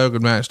a Hulk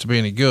Hogan match to be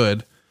any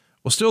good,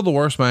 was still the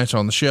worst match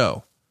on the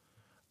show.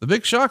 The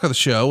big shock of the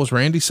show was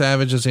Randy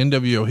Savage's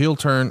NWO heel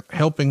turn,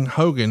 helping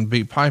Hogan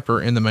beat Piper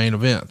in the main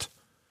event.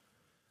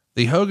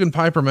 The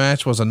Hogan-Piper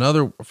match was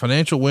another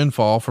financial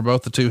windfall for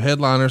both the two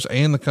headliners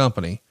and the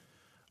company.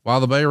 While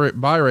the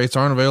buy rates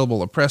aren't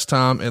available at press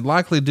time, it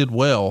likely did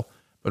well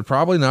but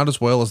probably not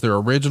as well as their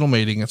original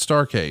meeting at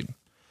Starrcade.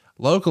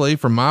 Locally,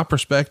 from my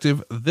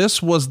perspective,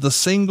 this was the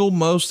single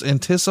most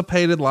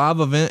anticipated live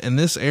event in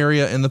this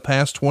area in the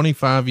past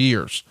 25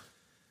 years.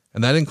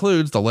 And that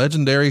includes the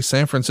legendary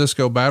San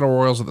Francisco Battle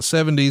Royals of the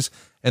 70s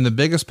and the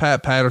biggest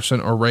Pat Patterson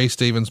or Ray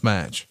Stevens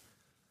match.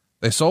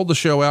 They sold the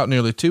show out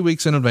nearly 2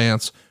 weeks in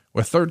advance,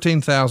 with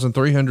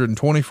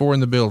 13,324 in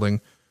the building,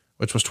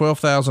 which was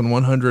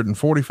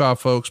 12,145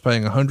 folks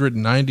paying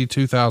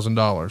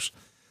 $192,000.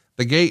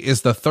 The gate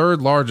is the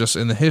third largest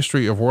in the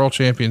history of World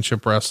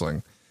Championship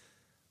Wrestling.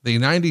 The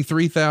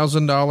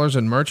 $93,000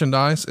 in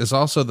merchandise is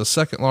also the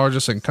second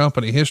largest in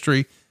company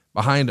history,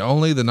 behind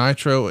only the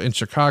Nitro in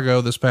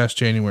Chicago this past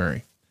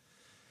January.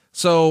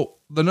 So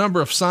the number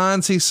of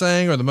signs he's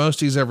saying are the most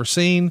he's ever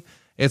seen.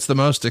 It's the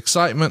most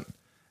excitement.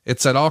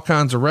 It's at all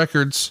kinds of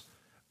records.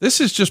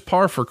 This is just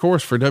par for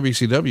course for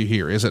WCW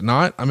here, is it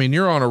not? I mean,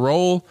 you're on a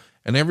roll,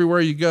 and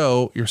everywhere you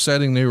go, you're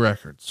setting new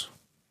records.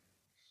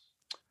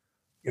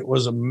 It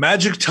was a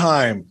magic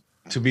time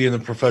to be in the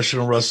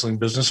professional wrestling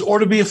business or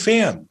to be a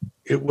fan.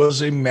 It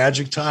was a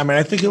magic time. And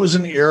I think it was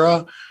an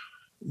era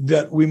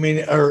that we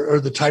mean, or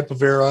the type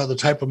of era, the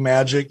type of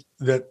magic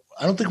that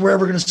I don't think we're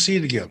ever going to see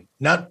it again.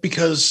 Not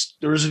because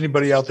there is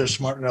anybody out there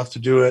smart enough to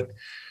do it,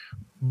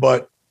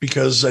 but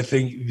because I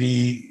think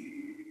the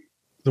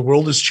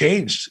world has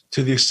changed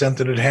to the extent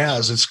that it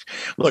has.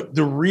 Look,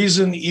 the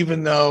reason,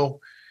 even though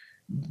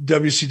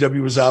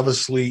WCW was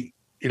obviously,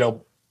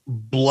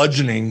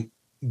 bludgeoning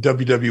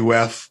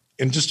WWF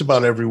in just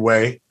about every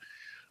way,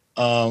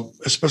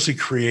 especially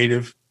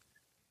creative,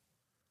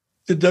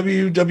 the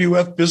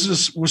WWF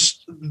business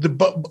was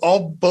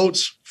all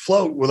boats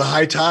float with a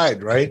high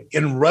tide, right?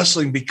 In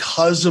wrestling,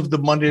 because of the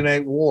Monday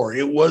Night War,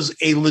 it was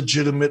a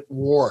legitimate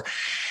war.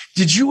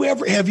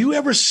 Have you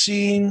ever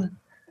seen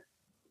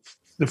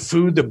the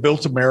Food That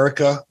Built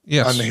America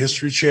on the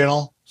History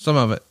Channel? Some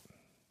of it.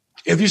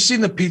 Have you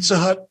seen the Pizza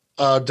Hut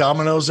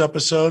Domino's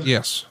episode?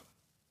 Yes.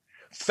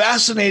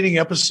 Fascinating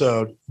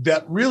episode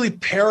that really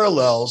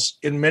parallels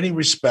in many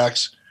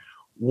respects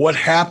what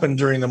happened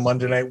during the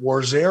Monday Night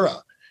Wars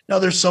era. Now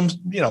there's some,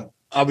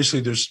 obviously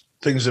there's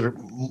things that are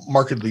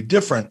markedly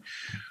different,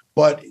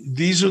 but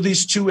these are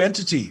these two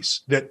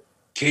entities that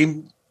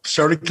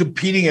started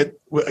competing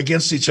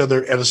against each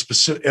other at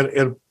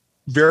a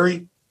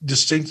very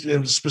distinct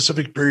and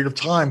specific period of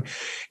time.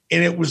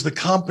 And it was the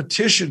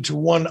competition to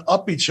one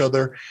up each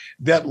other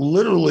that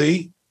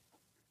literally,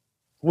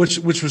 which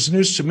was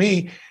news to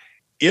me,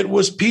 it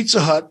was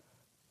Pizza Hut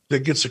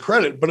that gets the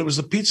credit, but it was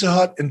the Pizza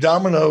Hut and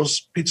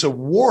Domino's Pizza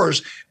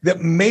Wars that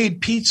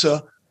made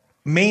pizza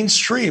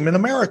mainstream in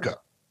America.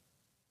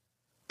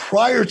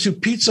 Prior to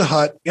Pizza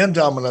Hut and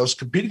Domino's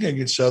competing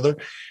against each other,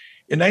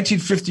 in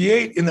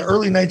 1958, in the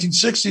early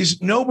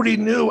 1960s, nobody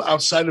knew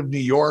outside of New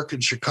York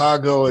and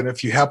Chicago, and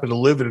if you happen to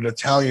live in an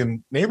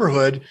Italian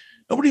neighborhood,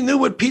 nobody knew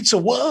what pizza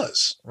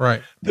was.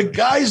 Right. The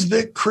guys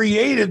that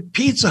created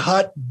Pizza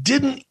Hut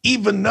didn't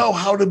even know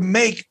how to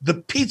make the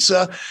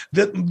pizza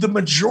that the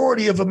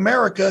majority of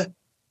America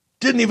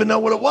didn't even know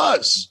what it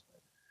was.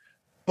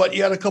 But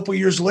yet a couple of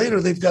years later,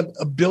 they've got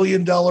 $1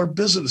 billion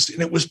business.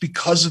 And it was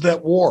because of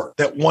that war,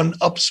 that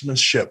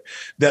one-upsmanship,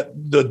 that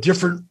the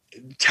different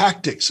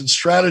tactics and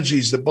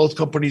strategies that both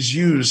companies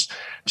used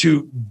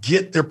to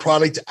get their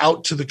product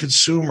out to the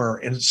consumer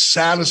and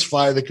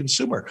satisfy the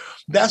consumer.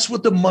 That's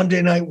what the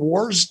Monday Night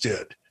Wars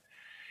did.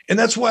 And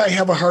that's why I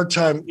have a hard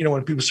time,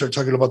 when people start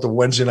talking about the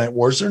Wednesday Night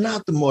Wars, they're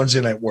not the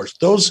Wednesday Night Wars.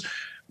 Those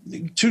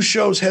two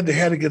shows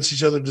head-to-head against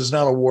each other does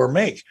not a war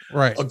make.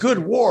 Right. A good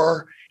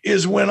war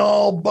is when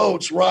all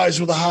boats rise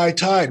with a high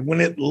tide,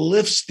 when it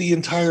lifts the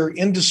entire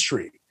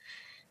industry.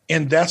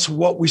 And that's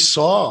what we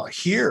saw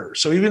here.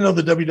 So even though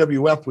the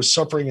WWF was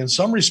suffering in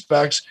some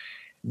respects,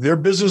 their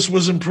business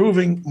was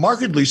improving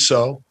markedly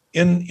so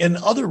in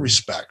other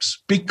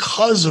respects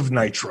because of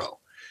Nitro.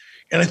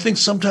 And I think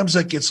sometimes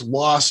that gets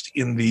lost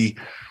in the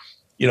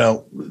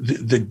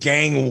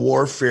gang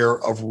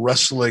warfare of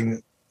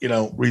wrestling,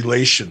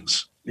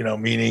 relations.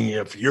 Meaning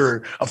if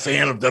you're a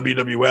fan of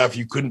WWF,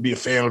 you couldn't be a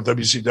fan of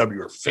WCW,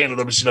 or a fan of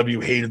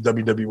WCW, hated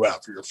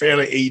WWF. If you're a fan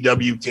of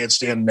AEW, you can't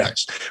stand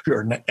Next. If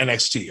you're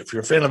NXT, if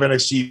you're a fan of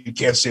NXT, you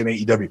can't stand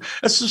AEW.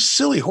 That's just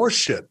silly horse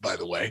shit, by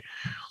the way,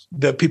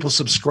 that people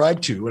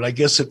subscribe to. And I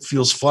guess it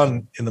feels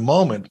fun in the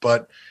moment,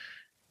 but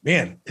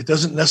man, it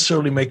doesn't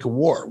necessarily make a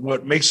war.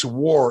 What makes a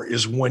war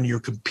is when you're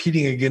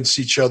competing against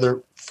each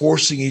other,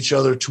 forcing each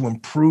other to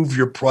improve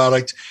your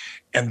product,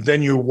 and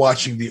then you're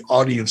watching the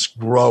audience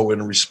grow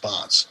in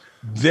response.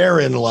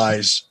 Therein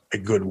lies a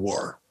good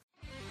war.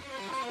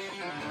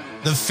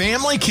 The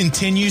family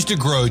continues to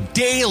grow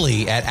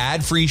daily at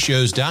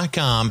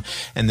adfreeshows.com,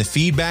 and the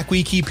feedback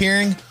we keep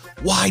hearing,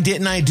 why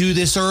didn't I do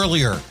this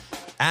earlier?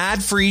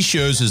 Ad-free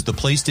shows is the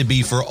place to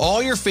be for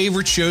all your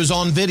favorite shows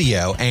on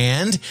video,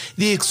 and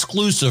the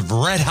exclusive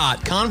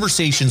red-hot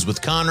Conversations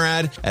with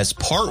Conrad as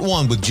Part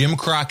 1 with Jim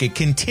Crockett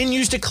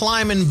continues to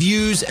climb in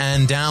views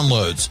and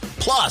downloads.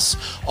 Plus,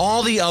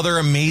 all the other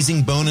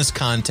amazing bonus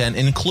content,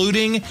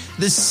 including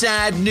the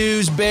Sad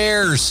News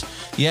Bears.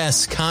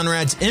 Yes,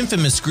 Conrad's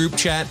infamous group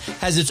chat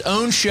has its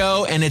own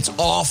show, and it's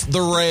off the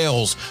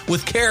rails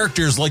with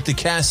characters like the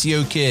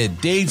Casio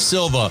Kid, Dave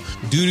Silva,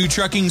 Doo-Doo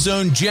Trucking's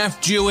own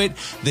Jeff Jewett,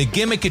 the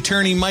gimmick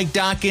attorney Mike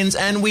Dawkins,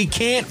 and we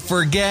can't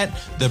forget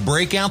the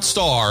breakout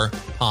star,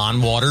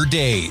 On-Water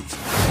Dave.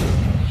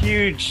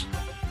 Huge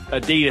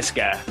Adidas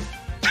guy.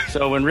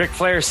 So when Ric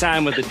Flair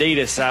signed with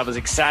Adidas, I was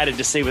excited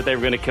to see what they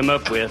were going to come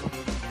up with.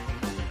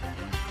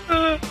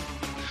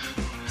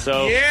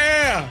 So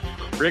yeah,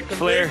 Ric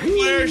Flair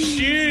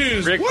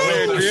shoes. Ric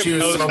Flair drip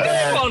Shoes so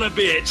bad. on a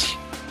bitch.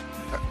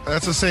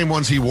 That's the same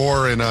ones he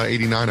wore in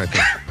 '89, I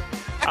think.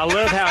 I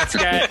love how it's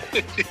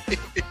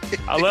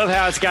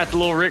got the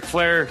little Ric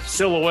Flair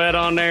silhouette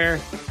on there.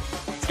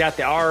 It's got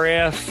the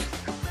RF.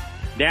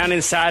 Down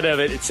inside of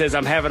it, it says,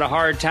 "I'm having a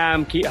hard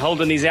time keep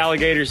holding these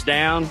alligators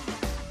down."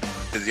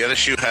 Does the other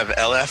shoe have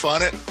LF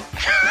on it?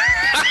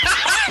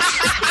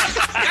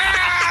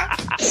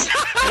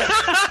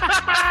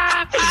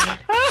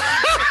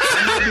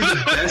 That might be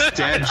the best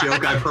dad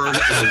joke I've heard.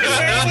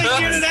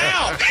 Get it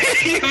out.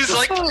 He was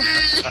like...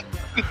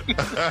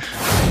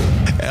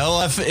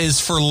 LF is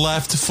for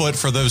left foot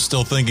for those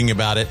still thinking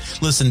about it.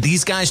 Listen,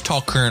 these guys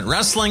talk current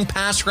wrestling,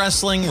 past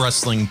wrestling,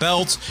 wrestling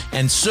belts,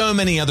 and so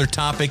many other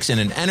topics in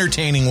an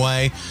entertaining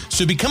way.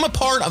 So become a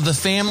part of the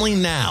family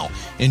now.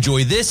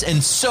 Enjoy this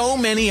and so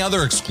many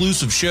other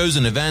exclusive shows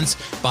and events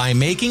by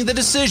making the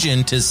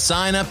decision to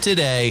sign up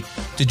today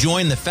to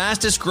join the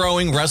fastest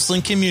growing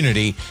wrestling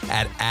community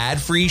at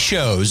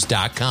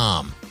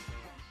adfreeshows.com.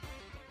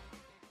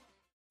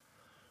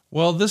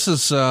 Well, this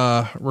is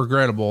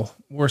regrettable.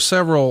 We're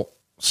several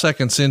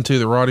seconds into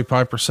the Roddy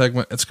Piper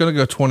segment. It's going to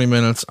go 20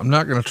 minutes. I'm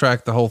not going to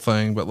track the whole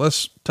thing, but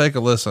let's take a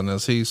listen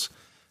as he's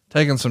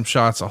taking some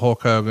shots at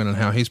Hulk Hogan and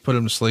how he's put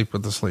him to sleep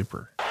with the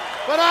sleeper.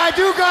 But I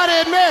do got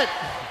to admit,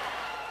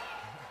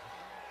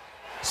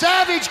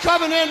 Savage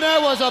coming in there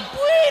was a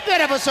wee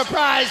bit of a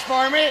surprise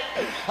for me.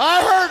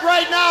 I heard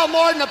right now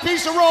more than a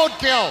piece of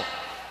roadkill.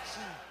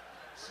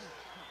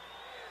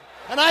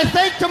 And I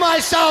think to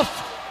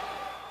myself,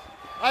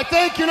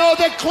 they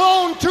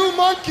cloned two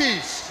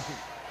monkeys.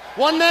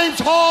 One name's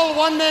Hall,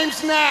 one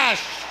name's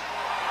Nash.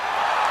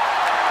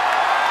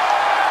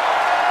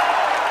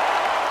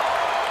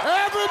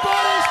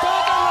 Everybody's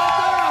talking like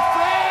they're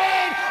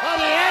afraid of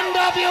the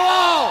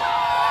NWO.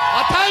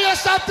 I'll tell you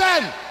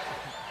something.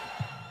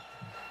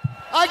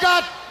 I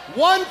got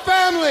one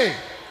family,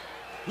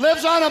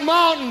 lives on a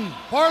mountain,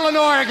 Portland,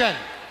 Oregon.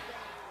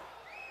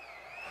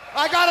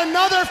 I got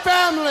another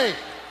family,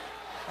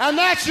 and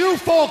that's you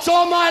folks.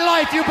 All my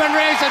life you've been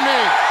raising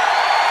me.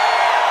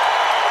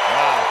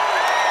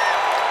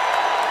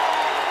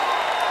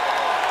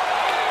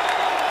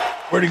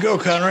 Where'd he go,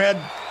 Conrad?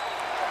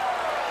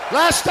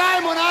 Last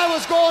time when I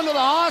was going to the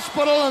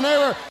hospital and they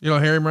were... You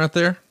don't hear him right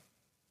there?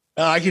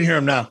 I can hear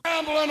him now.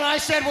 ...rambling, I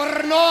said,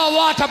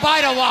 "Warnoa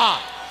Watabaitawa."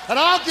 And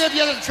I'll give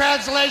you the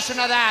translation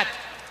of that.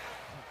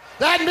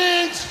 That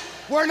means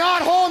we're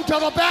not home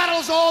till the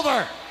battle's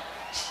over.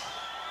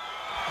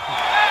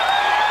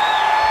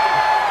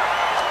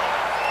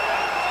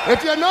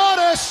 If you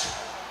notice,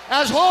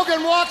 as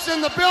Hogan walks in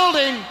the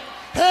building,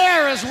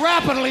 hair is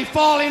rapidly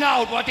falling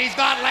out, what he's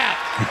got left.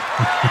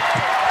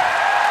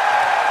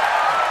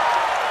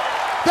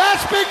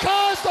 That's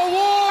because the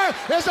war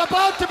is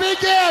about to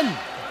begin.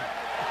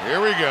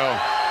 Here we go.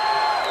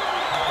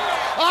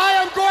 I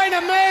am going to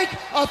make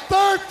a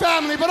third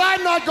family, but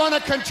I'm not going to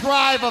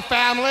contrive a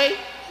family.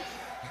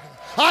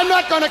 I'm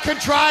not going to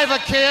contrive a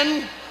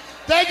kin.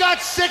 They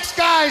got 6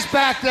 guys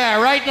back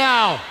there right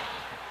now.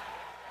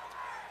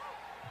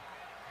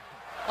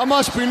 I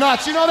must be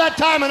nuts. You know that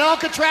time in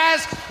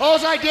Alcatraz, all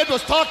I did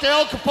was talk to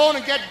El Capone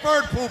and get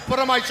bird poop put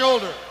on my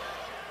shoulder.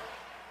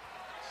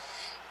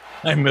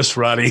 I miss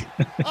Roddy.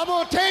 I'm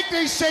going to take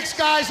these 6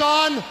 guys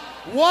on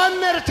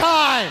one at a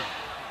time.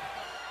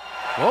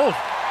 Whoa.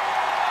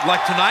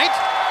 Like tonight?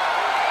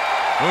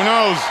 Who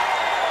knows?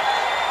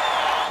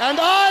 And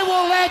I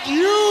will let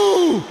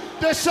you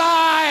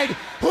decide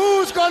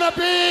who's going to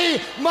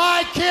be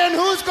my kin,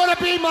 who's going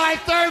to be my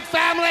third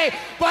family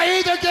by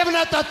either giving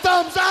it the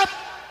thumbs up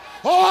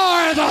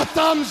or the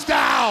thumbs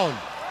down.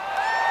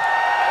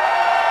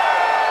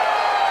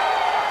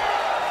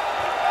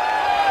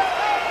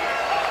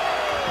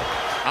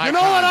 You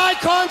know what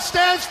ICON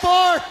stands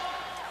for?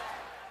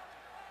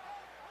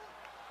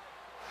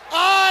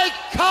 I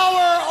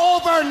cower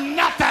over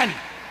nothing.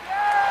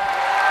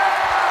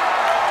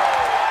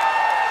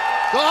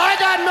 So I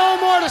got no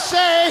more to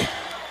say.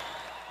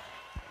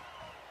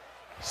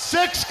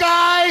 6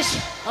 guys.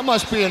 I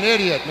must be an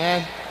idiot,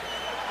 man.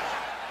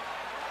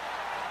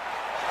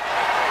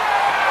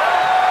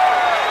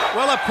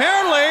 Well,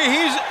 apparently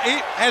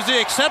has he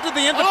accepted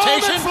the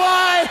invitation?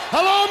 Hello, McFly.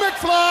 Hello,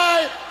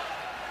 McFly.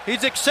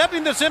 He's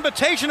accepting this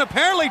invitation,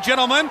 apparently,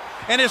 gentlemen,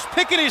 and is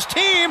picking his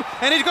team,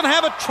 and he's going to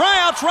have a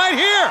tryouts right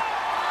here.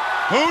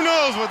 Who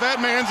knows what that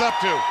man's up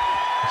to?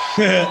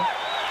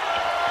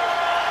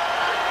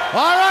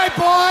 All right,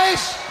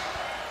 boys.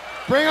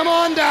 Bring them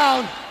on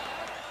down.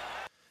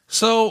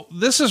 So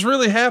this is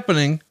really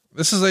happening.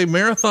 This is a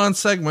marathon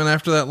segment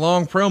after that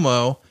long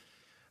promo.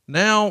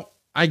 Now,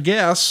 I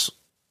guess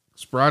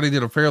Sprotty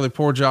did a fairly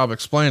poor job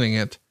explaining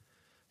it.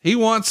 He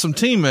wants some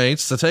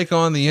teammates to take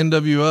on the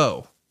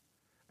NWO,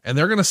 and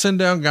they're going to send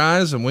down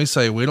guys. And we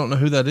say, we don't know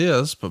who that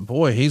is, but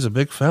boy, he's a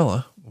big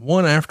fella,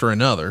 one after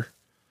another.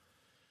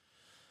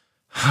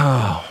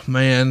 Oh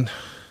man,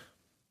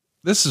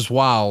 this is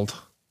wild.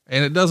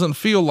 And it doesn't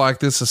feel like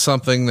this is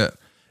something that,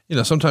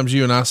 sometimes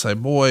you and I say,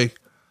 boy,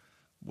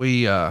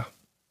 we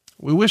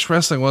wish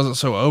wrestling wasn't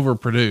so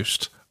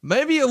overproduced.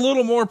 Maybe a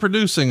little more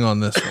producing on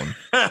this one.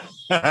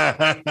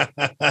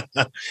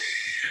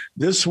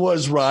 This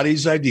was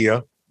Roddy's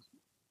idea.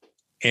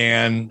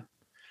 And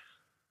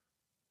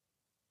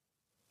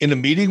in a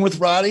meeting with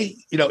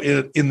Roddy,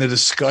 in the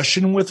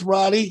discussion with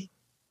Roddy,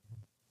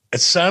 it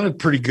sounded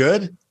pretty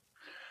good.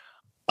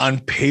 On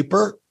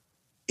paper,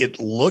 it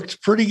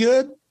looked pretty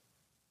good.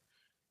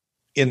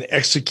 In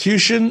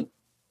execution,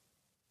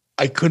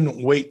 I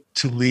couldn't wait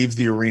to leave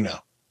the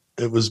arena.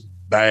 It was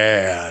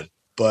bad.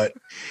 But,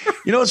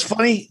 it's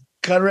funny,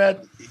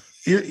 Conrad,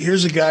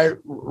 here's a guy,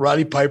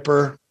 Roddy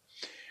Piper.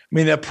 I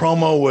mean, that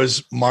promo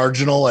was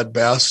marginal at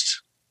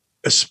best,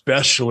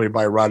 especially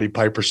by Roddy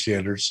Piper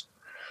standards.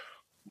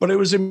 But it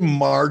was a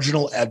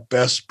marginal at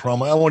best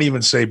promo. I won't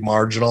even say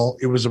marginal.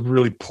 It was a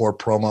really poor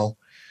promo.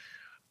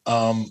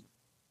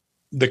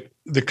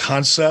 The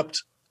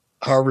concept,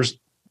 however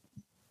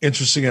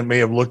interesting it may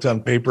have looked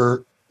on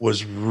paper,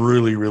 was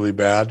really, really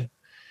bad.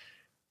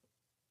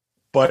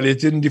 But it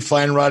didn't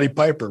define Roddy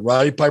Piper.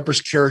 Roddy Piper's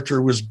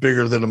character was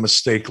bigger than a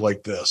mistake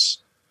like this.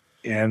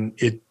 And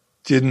it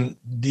didn't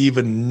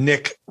even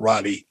nick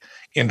Roddy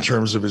in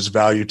terms of his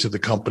value to the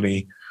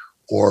company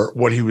or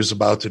what he was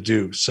about to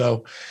do.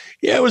 So,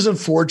 yeah, it was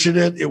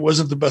unfortunate. It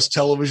wasn't the best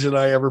television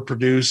I ever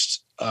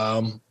produced.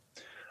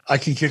 I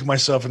can kick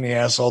myself in the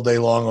ass all day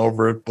long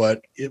over it,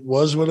 but it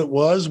was what it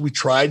was. We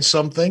tried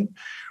something.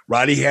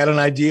 Roddy had an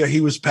idea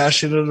he was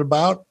passionate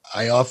about.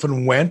 I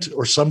often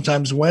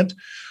sometimes went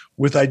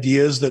with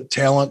ideas that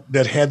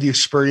had the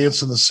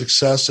experience and the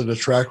success and the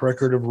track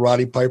record of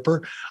Roddy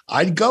Piper.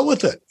 I'd go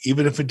with it,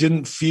 even if it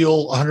didn't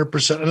feel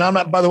 100%.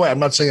 And by the way, I'm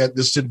not saying that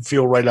this didn't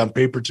feel right on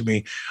paper to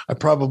me. I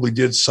probably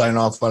did sign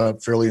off on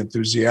it fairly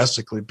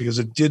enthusiastically because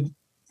it did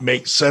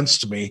make sense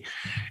to me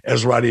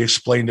as Roddy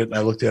explained it and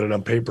I looked at it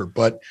on paper.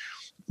 But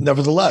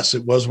nevertheless,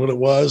 it was what it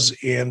was.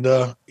 And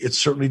it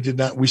certainly did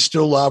not. We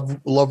still love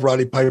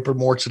Roddy Piper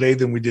more today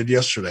than we did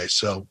yesterday.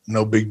 So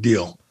no big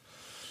deal.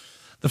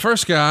 The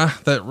first guy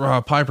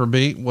that Piper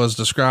beat was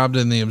described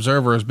in the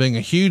Observer as being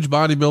a huge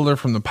bodybuilder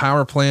from the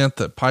power plant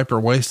that Piper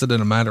wasted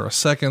in a matter of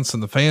seconds,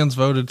 and the fans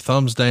voted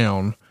thumbs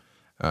down.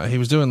 He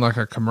was doing like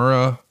a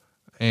Kimura,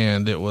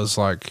 and it was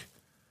like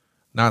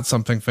not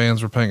something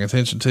fans were paying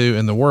attention to,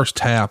 and the worst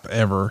tap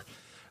ever.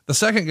 The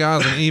second guy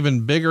is an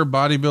even bigger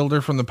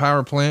bodybuilder from the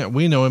power plant.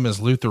 We know him as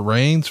Luther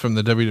Reigns from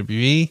the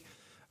WWE.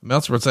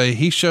 Meltzer would say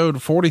he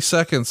showed 40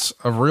 seconds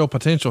of real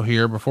potential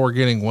here before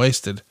getting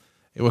wasted.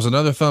 It was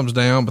another thumbs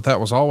down, but that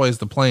was always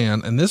the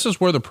plan. And this is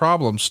where the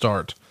problems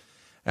start.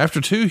 After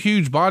two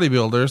huge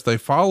bodybuilders, they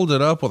followed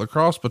it up with a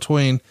cross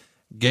between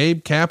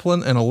Gabe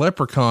Kaplan and a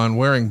leprechaun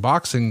wearing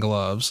boxing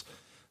gloves.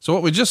 So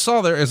what we just saw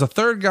there is a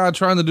third guy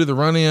trying to do the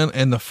run in,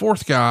 and the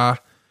fourth guy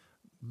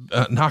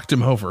knocked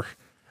him over.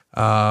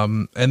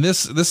 And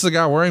this is a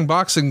guy wearing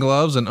boxing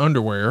gloves and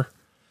underwear.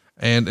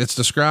 And it's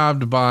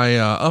described by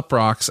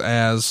Uprocks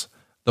as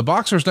the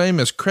boxer's name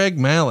is Craig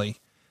Malley,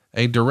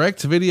 a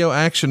direct video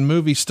action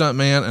movie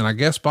stuntman and I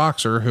guess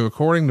boxer who,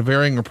 according to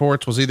varying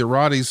reports, was either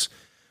Roddy's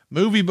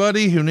movie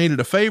buddy who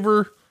needed a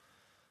favor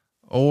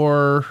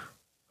or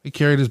he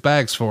carried his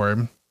bags for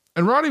him.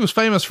 And Roddy was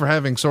famous for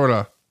having sort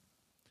of,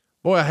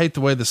 boy, I hate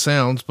the way this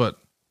sounds, but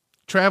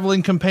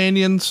traveling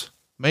companions,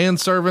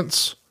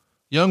 manservants,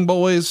 young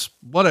boys,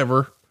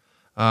 whatever,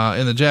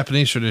 in the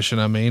Japanese tradition.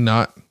 I mean,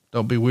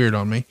 don't be weird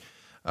on me.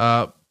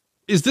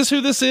 Is this who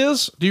this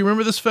is? Do you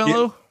remember this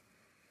fellow?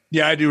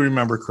 Yeah, I do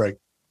remember Craig.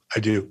 I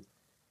do.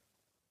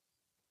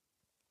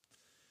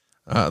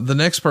 The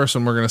next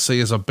person we're going to see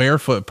is a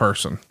barefoot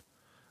person.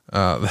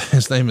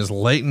 His name is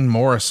Leighton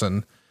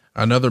Morrison,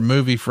 another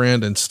movie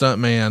friend and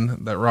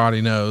stuntman that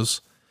Roddy knows.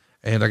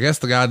 And I guess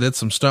the guy did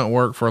some stunt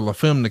work for La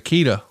Femme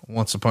Nikita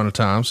once upon a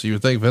time. So you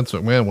would think Vince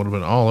McMahon would have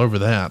been all over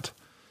that.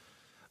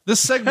 This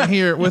segment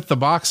here with the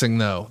boxing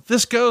though,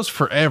 this goes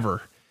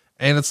forever.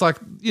 And it's like,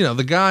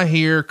 the guy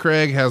here,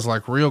 Craig, has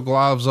like real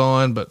gloves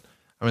on, but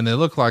I mean, they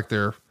look like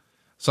they're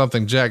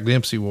something Jack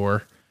Dempsey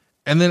wore.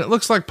 And then it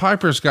looks like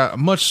Piper's got a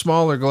much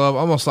smaller glove,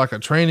 almost like a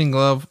training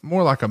glove,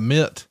 more like a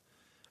mitt.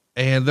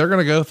 And they're going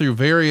to go through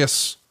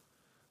various,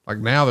 like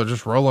now they're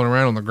just rolling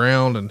around on the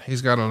ground and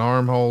he's got an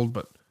arm hold,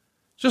 but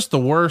just the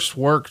worst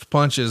worked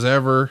punches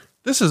ever.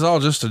 This is all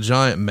just a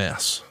giant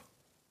mess.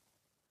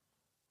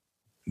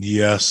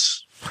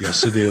 Yes.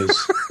 Yes, it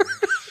is.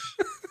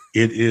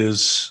 It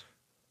is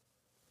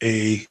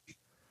a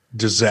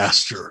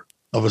disaster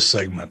of a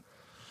segment.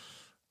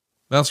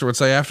 Meltzer would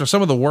say, after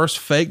some of the worst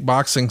fake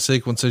boxing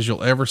sequences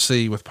you'll ever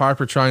see, with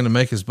Piper trying to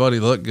make his buddy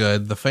look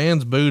good, the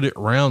fans booed it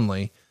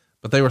roundly,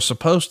 but they were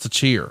supposed to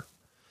cheer.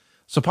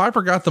 So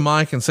Piper got the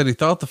mic and said he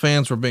thought the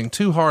fans were being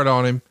too hard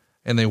on him,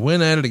 and they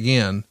went at it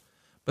again.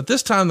 But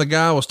this time the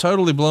guy was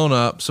totally blown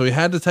up, so he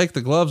had to take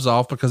the gloves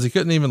off because he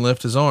couldn't even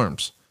lift his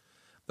arms.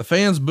 The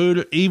fans booed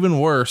it even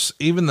worse,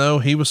 even though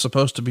he was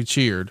supposed to be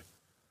cheered.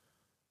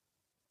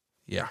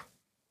 Yeah.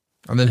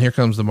 And then here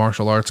comes the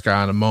martial arts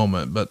guy in a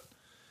moment, but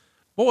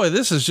boy,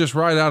 this is just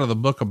right out of the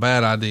book of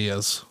bad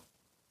ideas.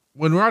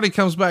 When Roddy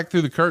comes back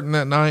through the curtain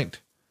that night,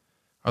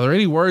 are there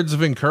any words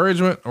of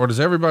encouragement, or does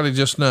everybody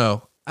just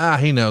know,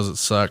 he knows it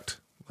sucked,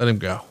 let him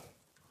go?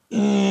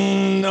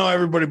 No,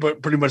 everybody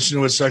but pretty much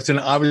knew it sucked. And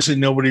obviously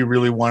nobody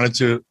really wanted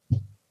to,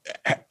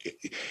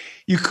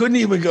 you couldn't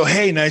even go,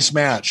 hey, nice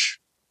match.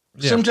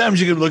 Yeah. Sometimes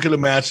you could look at a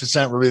match. It's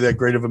not really that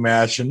great of a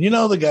match. And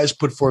the guys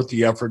put forth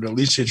the effort. At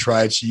least they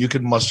tried. So you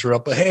could muster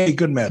up hey,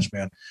 good match,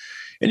 man.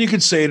 And you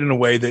could say it in a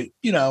way that,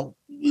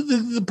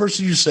 the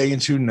person you're saying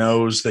to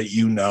knows that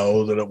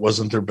that it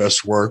wasn't their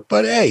best work,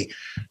 but hey,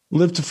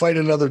 live to fight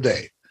another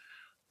day.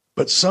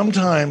 But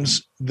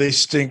sometimes they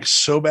stink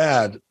so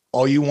bad.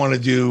 All you want to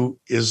do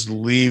is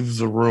leave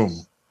the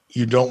room.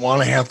 You don't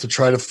want to have to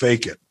try to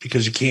fake it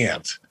because you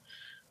can't.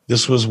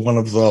 This was one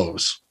of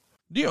those.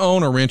 Do you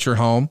own or rent your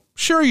home?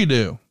 Sure you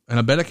do. And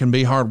I bet it can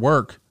be hard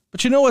work,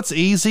 but you know what's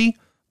easy?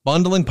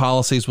 Bundling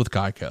policies with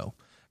Geico.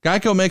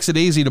 Geico makes it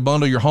easy to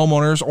bundle your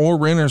homeowners or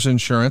renters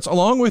insurance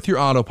along with your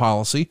auto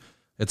policy.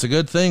 It's a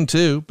good thing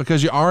too,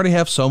 because you already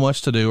have so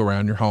much to do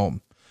around your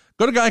home.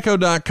 Go to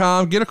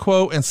geico.com, get a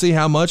quote, and see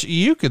how much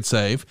you could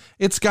save.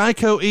 It's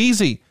Geico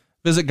easy.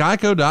 Visit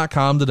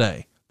geico.com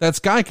today. That's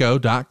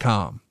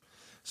geico.com.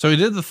 So he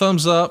did the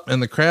thumbs up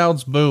and the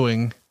crowd's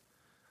booing,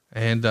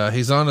 and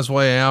he's on his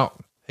way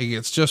out. He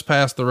gets just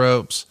past the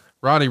ropes.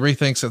 Roddy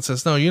rethinks it,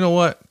 says, no, you know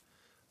what?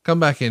 Come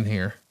back in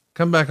here.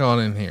 Come back on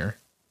in here.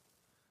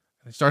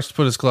 He starts to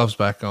put his gloves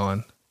back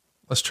on.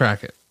 Let's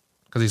track it,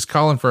 because he's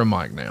calling for a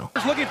mic now.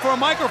 He's looking for a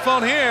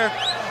microphone here.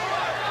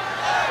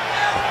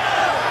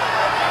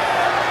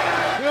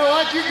 You know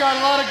what? You got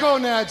a lot of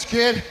gonads,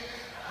 kid.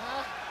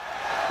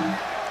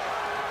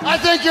 I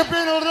think you're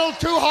being a little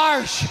too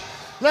harsh.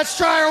 Let's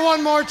try her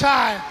one more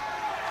time.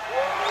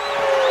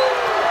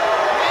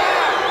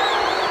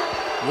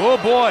 Oh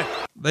boy.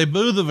 They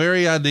boo the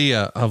very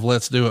idea of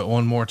let's do it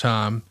one more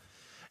time.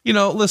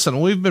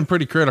 Listen, we've been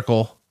pretty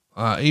critical,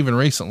 even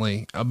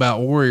recently,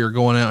 about Warrior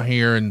going out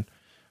here and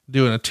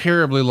doing a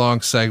terribly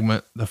long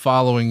segment the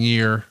following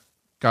year.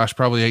 Gosh,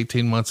 probably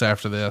 18 months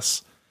after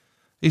this.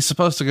 He's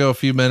supposed to go a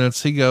few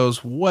minutes. He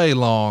goes way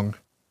long.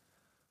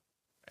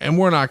 And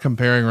we're not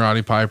comparing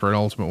Roddy Piper and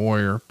Ultimate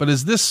Warrior, but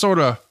is this sort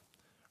of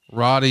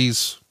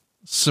Roddy's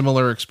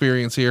similar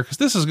experience here? Cause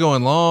this is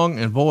going long,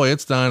 and boy,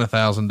 it's dying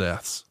 1,000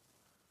 deaths.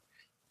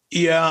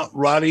 Yeah.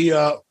 Roddy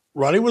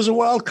was a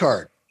wild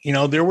card.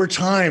 There were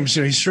times,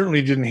 he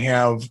certainly didn't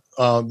have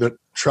the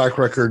track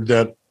record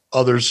that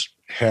others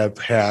have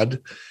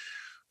had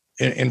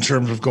in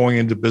terms of going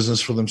into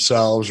business for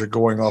themselves or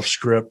going off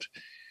script.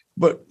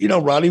 But,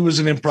 Roddy was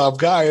an improv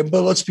guy,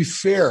 but let's be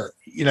fair,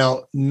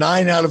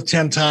 9 out of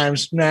 10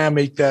 times,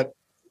 make that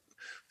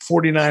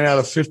 49 out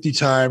of 50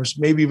 times,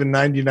 maybe even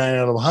 99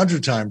 out of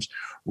 100 times.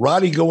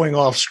 Roddy going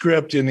off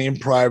script and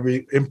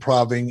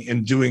improving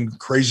and doing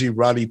crazy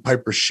Roddy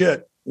Piper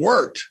shit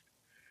worked.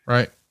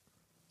 Right.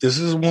 This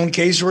is one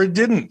case where it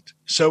didn't.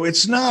 So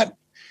it's not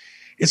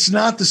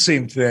the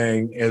same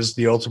thing as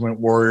the Ultimate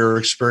Warrior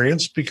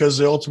experience, because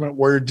the Ultimate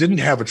Warrior didn't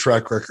have a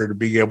track record of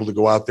being able to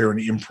go out there and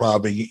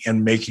improving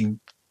and making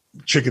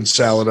chicken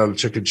salad out of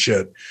chicken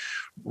shit.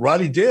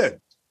 Roddy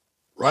did.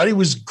 Roddy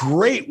was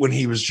great when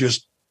he was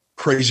just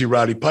crazy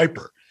Roddy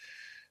Piper,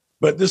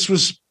 but this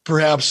was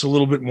perhaps a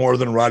little bit more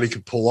than Roddy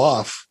could pull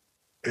off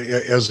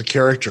as a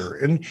character.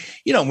 And,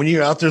 when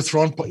you're out there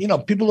throwing,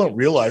 people don't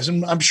realize,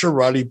 and I'm sure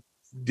Roddy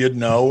did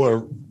know,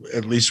 or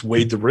at least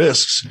weighed the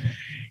risks.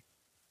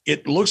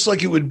 It looks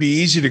like it would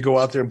be easy to go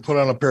out there and put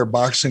on a pair of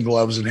boxing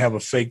gloves and have a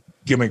fake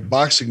gimmick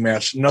boxing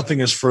match. Nothing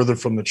is further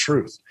from the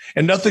truth,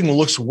 and nothing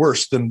looks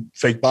worse than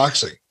fake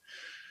boxing.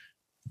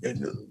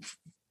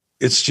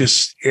 It's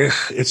just,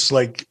 it's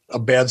like a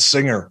bad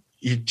singer.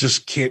 You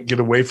just can't get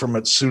away from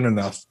it soon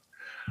enough.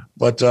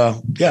 But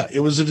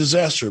it was a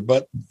disaster.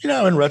 But,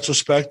 in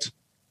retrospect,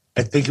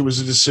 I think it was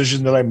a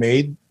decision that I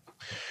made,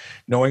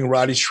 knowing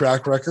Roddy's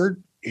track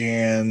record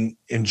and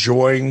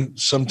enjoying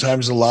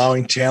sometimes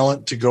allowing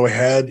talent to go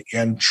ahead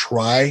and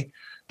try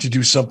to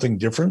do something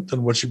different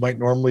than what you might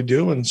normally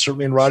do. And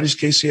certainly in Roddy's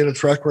case, he had a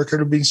track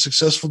record of being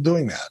successful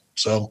doing that.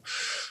 So,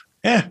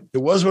 it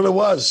was what it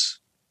was.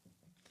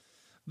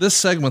 This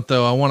segment,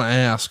 though, I want to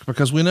ask,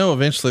 because we know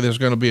eventually there's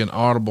going to be an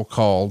audible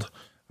called.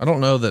 I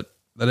don't know that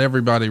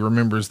everybody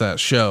remembers that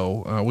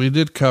show. We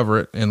did cover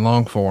it in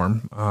long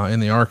form in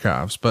the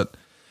archives, but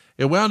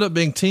it wound up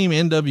being Team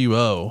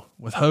NWO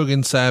with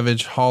Hogan,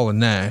 Savage, Hall, and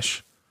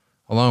Nash,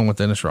 along with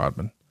Dennis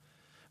Rodman.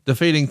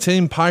 defeating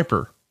Team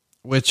Piper,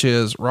 which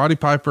is Roddy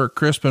Piper,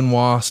 Chris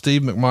Benoit,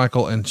 Steve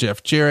McMichael, and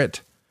Jeff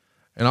Jarrett.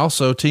 And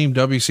also Team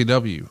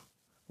WCW,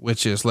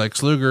 which is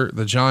Lex Luger,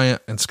 the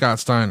Giant, and Scott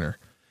Steiner.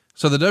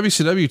 So the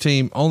WCW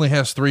team only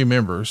has 3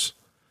 members.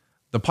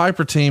 The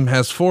Piper team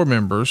has 4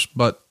 members,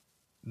 but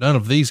none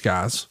of these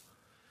guys.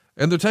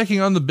 And they're taking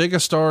on the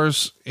biggest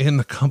stars in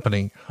the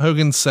company: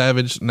 Hogan,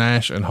 Savage,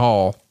 Nash, and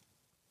Hall.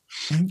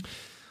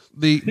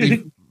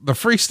 The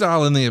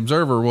freestyle in the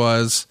Observer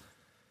was,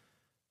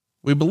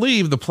 we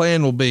believe the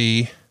plan will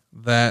be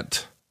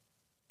that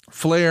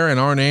Flair and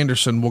Arn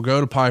Anderson will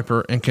go to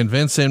Piper and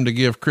convince him to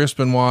give Chris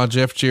Benoit,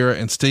 Jeff Jarrett,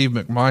 and Steve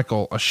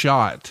McMichael a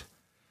shot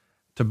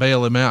to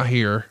bail him out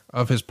here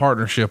of his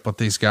partnership with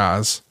these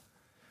guys.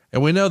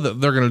 And we know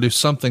that they're going to do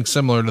something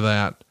similar to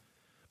that.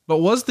 But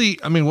was the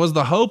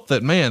hope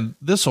that, man,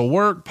 this will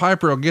work.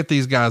 Piper will get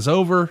these guys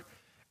over,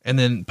 and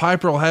then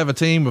Piper will have a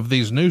team of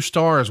these new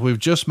stars we've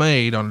just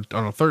made on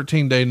a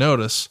 13-day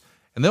notice,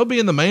 and they'll be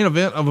in the main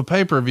event of a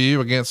pay-per-view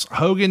against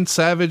Hogan,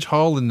 Savage,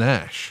 Hall, and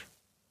Nash.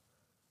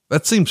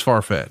 That seems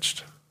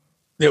far-fetched.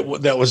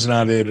 That was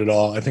not it at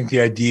all. I think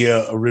the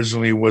idea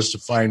originally was to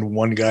find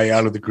one guy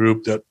out of the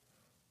group that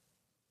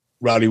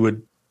Roddy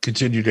would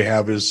continue to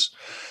have his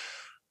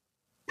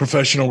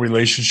professional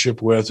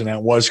relationship with, and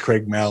that was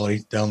Craig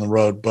Malley down the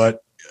road.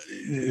 But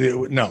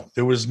no,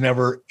 there was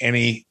never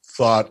any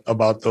thought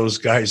about those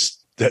guys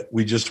that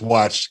we just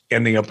watched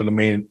ending up in the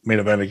main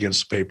event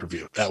against the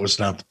pay-per-view. That was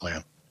not the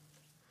plan.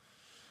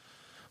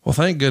 Well,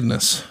 thank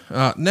goodness.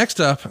 Next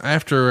up,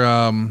 after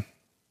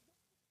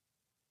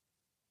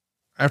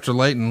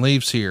Leighton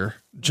leaves here,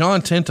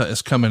 John Tenta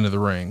is coming to the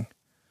ring,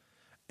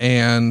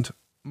 and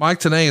Mike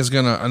Tenay is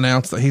going to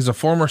announce that he's a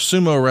former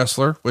sumo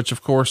wrestler, which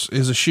of course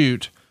is a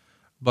shoot,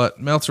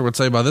 but Meltzer would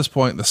say by this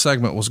point the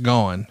segment was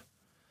gone,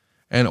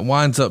 and it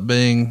winds up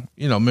being,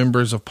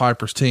 members of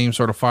Piper's team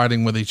sort of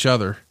fighting with each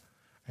other.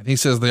 And he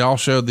says they all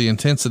showed the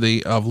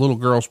intensity of little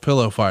girls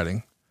pillow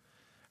fighting.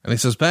 And he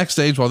says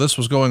backstage, while this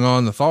was going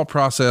on, the thought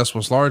process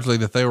was largely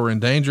that they were in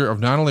danger of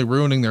not only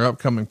ruining their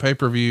upcoming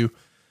pay-per-view,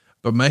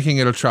 but making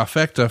it a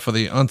trifecta for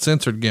the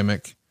uncensored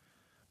gimmick,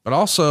 but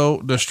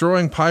also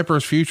destroying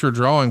Piper's future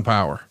drawing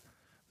power.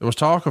 There was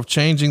talk of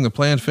changing the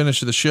planned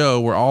finish of the show,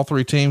 where all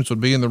 3 teams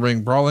would be in the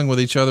ring brawling with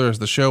each other as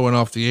the show went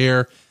off the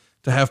air,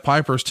 to have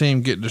Piper's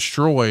team get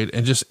destroyed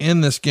and just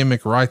end this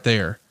gimmick right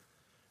there.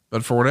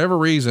 But for whatever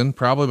reason,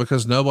 probably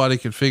because nobody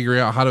could figure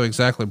out how to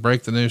exactly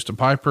break the news to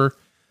Piper,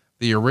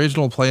 the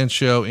original planned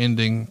show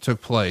ending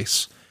took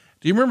place.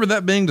 Do you remember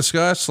that being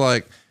discussed?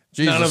 Like,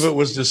 Jesus. None of it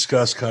was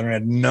discussed,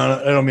 Conrad.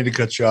 I don't mean to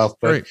cut you off,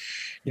 but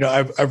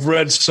I've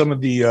read some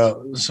of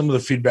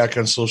the feedback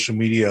on social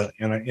media,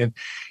 and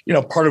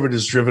part of it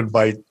is driven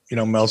by,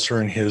 Meltzer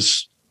and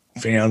his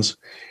fans,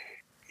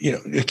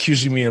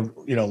 accusing me of,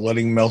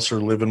 letting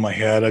Meltzer live in my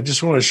head. I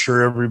just want to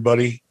assure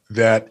everybody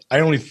that I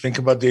only think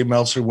about Dave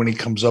Meltzer when he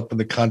comes up in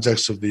the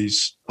context of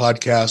these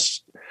podcasts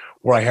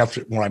where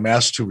I'm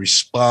asked to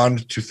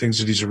respond to things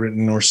that he's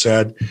written or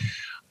said.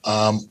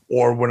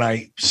 Or when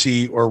I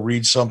see or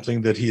read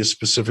something that he is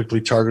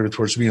specifically targeted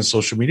towards me on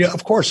social media,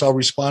 of course I'll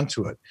respond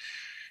to it.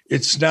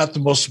 It's not the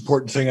most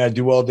important thing I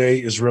do all day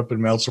is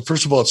ripping Meltzer.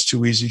 First of all, it's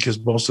too easy because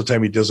most of the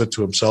time he does it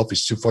to himself.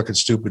 He's too fucking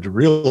stupid to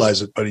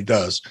realize it, but he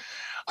does.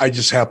 I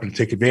just happen to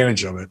take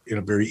advantage of it in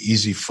a very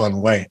easy,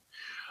 fun way.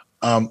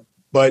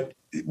 But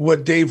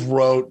what Dave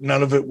wrote,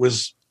 none of it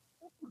was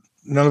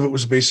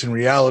based in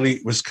reality.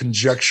 It was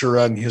conjecture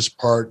on his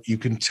part. You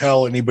can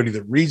tell anybody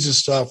that reads his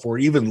stuff or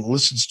even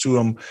listens to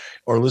him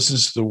or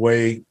listens to the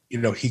way,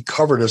 he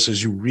covered us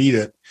as you read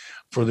it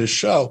for this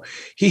show.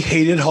 He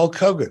hated Hulk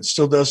Hogan,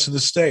 still does to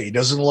this day. He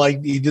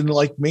didn't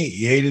like me.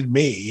 He hated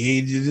me.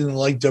 He didn't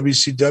like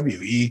WCW.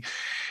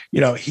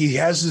 He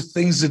has the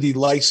things that he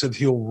likes that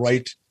he'll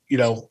write,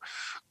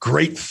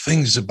 great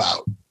things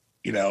about,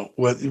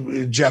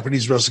 with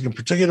Japanese wrestling in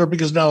particular,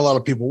 because not a lot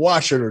of people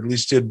watch it, or at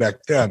least did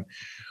back then.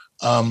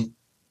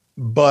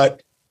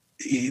 But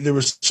there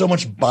was so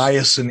much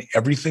bias in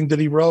everything that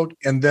he wrote.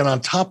 And then on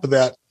top of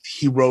that,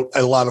 he wrote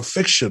a lot of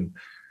fiction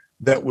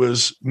that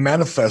was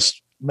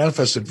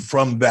manifested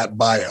from that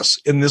bias.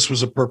 And this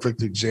was a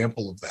perfect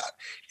example of that.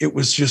 It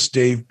was just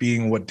Dave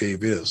being what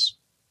Dave is,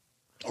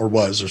 or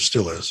was, or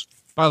still is.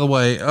 By the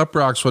way,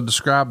 Uprocks would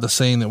describe the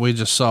scene that we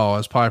just saw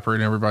as Piper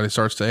and everybody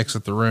starts to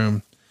exit the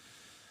room.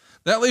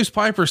 That leaves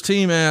Piper's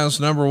team as,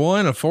 number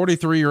 1, a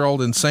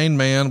 43-year-old insane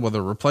man with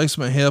a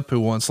replacement hip who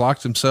once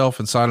locked himself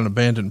inside an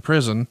abandoned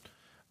prison.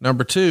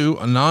 Number 2,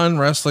 a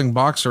non-wrestling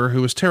boxer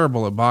who was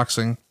terrible at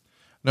boxing.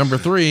 Number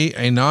 3,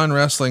 a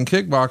non-wrestling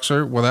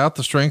kickboxer without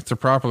the strength to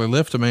properly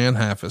lift a man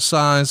half his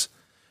size.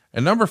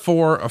 And number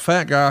 4, a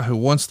fat guy who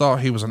once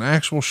thought he was an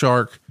actual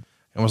shark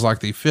and was like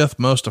the 5th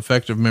most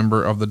effective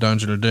member of the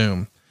Dungeon of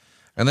Doom.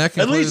 And that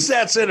concludes, at least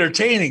that's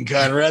entertaining,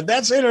 Conrad.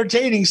 That's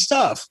entertaining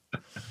stuff.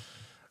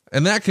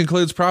 And that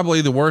concludes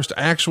probably the worst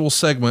actual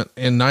segment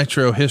in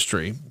Nitro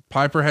history.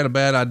 Piper had a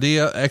bad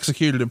idea,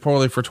 executed it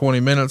poorly for 20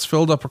 minutes,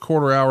 filled up a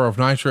quarter hour of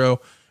Nitro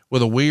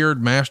with a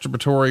weird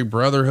masturbatory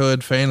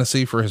brotherhood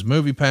fantasy for his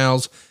movie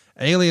pals,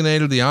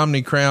 alienated the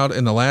Omni crowd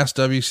in the last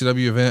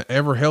WCW event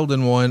ever held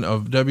in one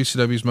of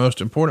WCW's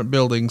most important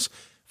buildings,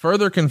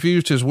 further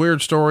confused his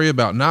weird story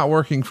about not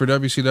working for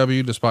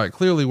WCW despite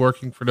clearly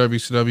working for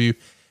WCW,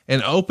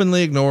 and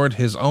openly ignored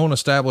his own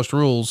established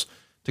rules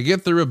to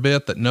get through a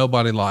bit that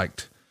nobody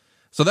liked.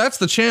 So that's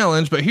the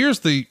challenge. But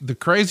here's the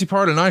crazy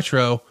part of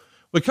Nitro.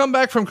 We come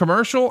back from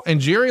commercial and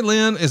Jerry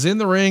Lynn is in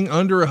the ring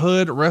under a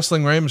hood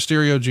wrestling Rey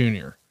Mysterio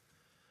Jr.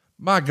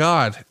 My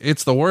God,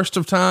 it's the worst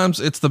of times.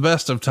 It's the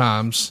best of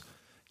times.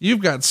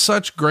 You've got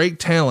such great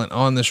talent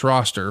on this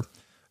roster.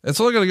 It's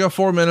only going to go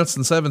 4 minutes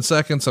and 7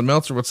 seconds. And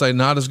Meltzer would say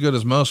not as good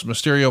as most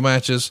Mysterio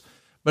matches,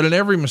 but in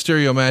every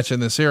Mysterio match in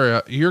this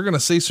era, you're going to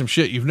see some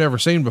shit you've never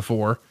seen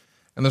before.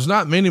 And there's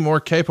not many more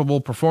capable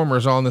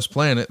performers on this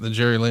planet than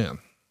Jerry Lynn.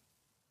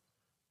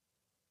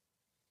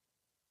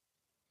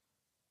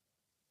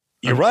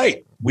 You're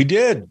right. We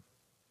did.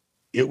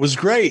 It was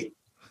great.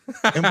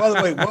 And by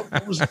the way,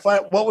 what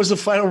was the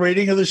final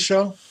rating of this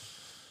show?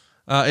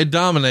 It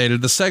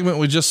dominated. The segment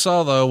we just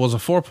saw though was a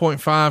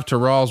 4.5 to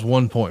Raw's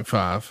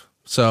 1.5.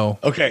 So,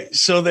 okay.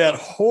 So that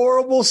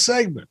horrible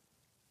segment,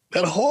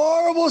 a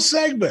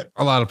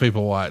lot of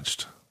people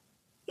watched,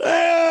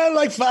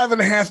 like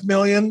 5.5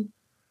 million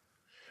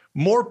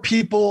more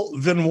people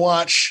than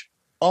watch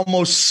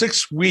almost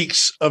 6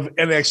 weeks of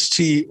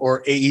NXT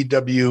or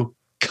AEW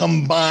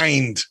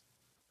combined.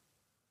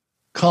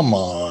 Come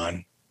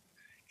on.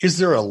 Is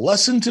there a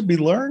lesson to be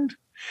learned?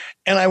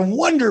 And I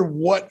wonder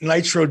what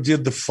Nitro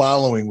did the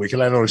following week.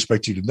 And I don't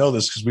expect you to know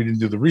this because we didn't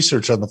do the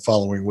research on the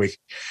following week,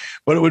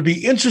 but it would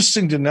be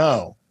interesting to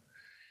know,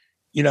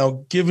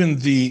 given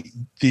the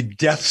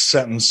death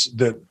sentence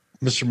that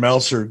Mr.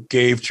 Meltzer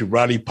gave to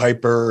Roddy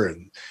Piper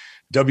and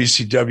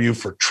WCW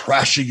for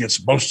trashing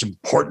its most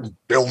important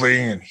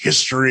building in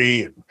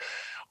history and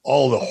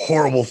all the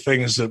horrible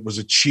things that was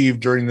achieved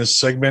during this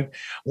segment.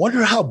 I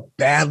wonder how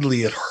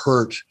badly it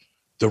hurt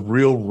the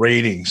real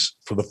ratings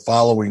for the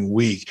following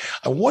week.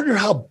 I wonder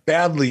how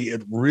badly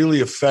it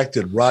really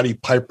affected Roddy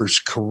Piper's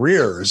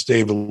career, as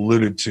Dave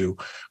alluded to,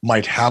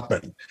 might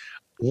happen.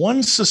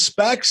 One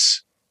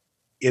suspects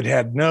it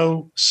had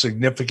no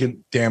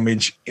significant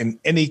damage in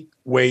any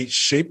way,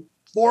 shape,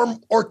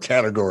 form, or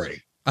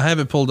category. I have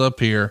it pulled up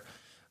here.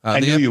 I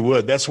knew you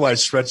would. That's why I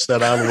stretched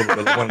that out a little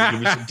bit. I wanted to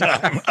give you some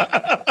time.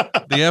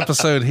 The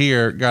episode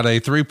here got a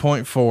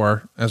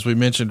 3.4. As we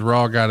mentioned,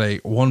 Raw got a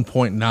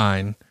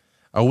 1.9.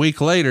 A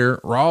week later,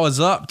 Raw is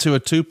up to a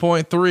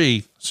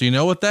 2.3. So you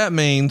know what that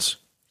means.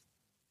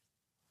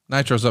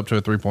 Nitro's up to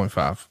a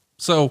 3.5.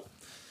 So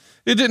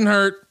it didn't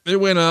hurt. It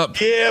went up.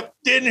 Yep.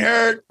 Didn't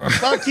hurt.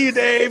 Fuck you,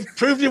 Dave.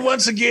 Proved it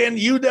once again.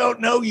 You don't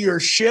know your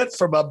shit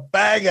from a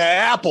bag of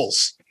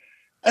apples.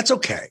 That's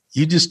okay.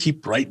 You just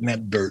keep writing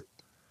that dirt.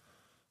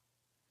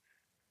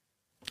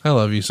 I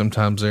love you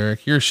sometimes,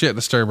 Eric. You're a shit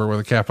disturber with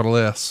a capital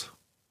S.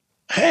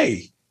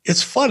 Hey,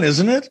 it's fun,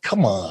 isn't it?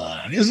 Come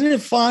on. Isn't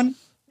it fun?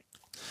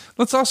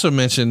 Let's also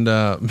mention,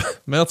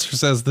 Meltzer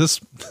says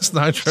this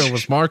Nitro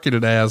was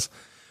marketed as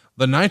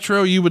the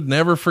Nitro you would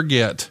never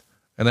forget.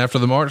 And after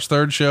the March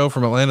 3rd show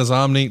from Atlanta's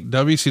Omni,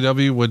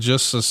 WCW would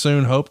just as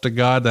soon hope to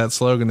God that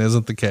slogan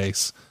isn't the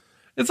case.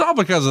 It's all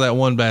because of that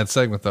one bad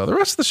segment, though. The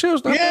rest of the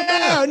show's not that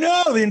bad.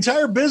 No, the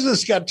entire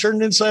business got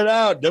turned inside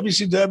out.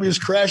 WCW is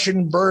crashing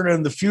and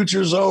burning. The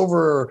future's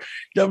over.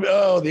 The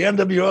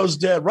NWO's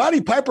dead. Roddy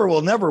Piper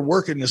will never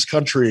work in this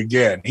country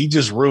again. He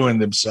just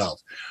ruined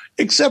himself.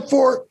 Except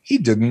for he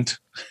didn't.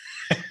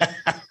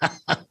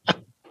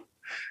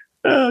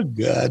 Oh,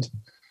 God.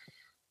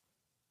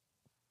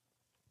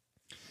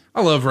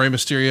 I love Rey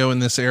Mysterio in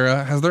this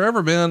era. Has there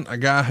ever been a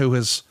guy who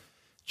has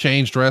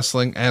changed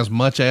wrestling as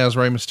much as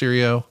Rey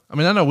Mysterio? I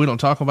mean, I know we don't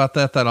talk about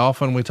that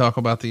often. We talk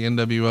about the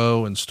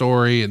NWO and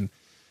story and,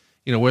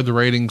 where the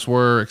ratings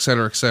were, et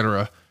cetera, et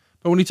cetera.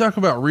 But when you talk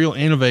about real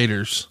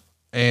innovators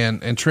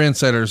and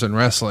trendsetters in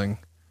wrestling,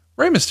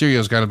 Rey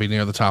Mysterio's got to be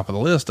near the top of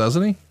the list,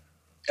 doesn't he?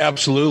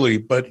 Absolutely.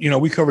 But,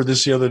 we covered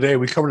this the other day.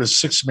 We covered a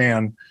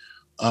 6-man,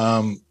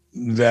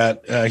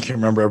 that I can't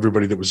remember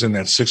everybody that was in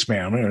that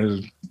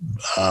 6-man.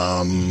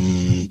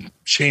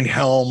 Shane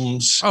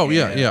Helms. Oh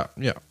yeah.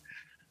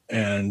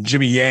 And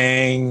Jimmy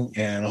Yang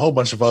and a whole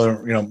bunch of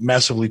other,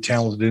 massively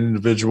talented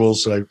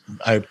individuals that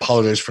I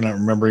apologize for not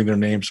remembering their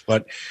names,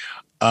 but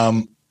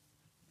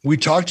we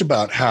talked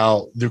about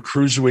how the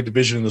cruiserweight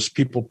division and those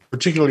people,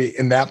 particularly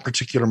in that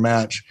particular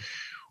match,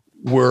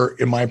 were,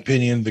 in my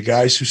opinion, the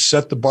guys who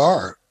set the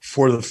bar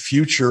for the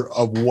future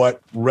of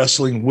what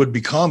wrestling would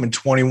become in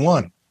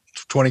 2021.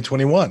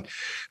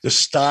 The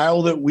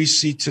style that we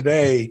see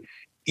today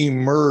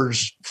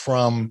emerged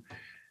from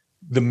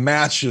the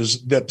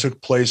matches that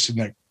took place in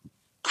that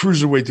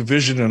cruiserweight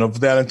division, and of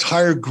that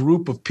entire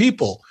group of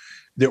people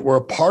that were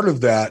a part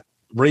of that.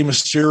 Rey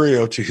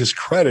Mysterio, to his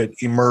credit,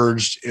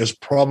 emerged as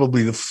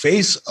probably the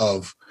face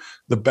of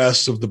the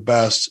best of the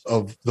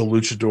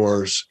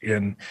luchadors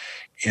in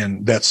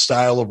that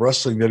style of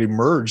wrestling that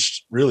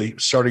emerged really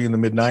starting in the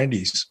mid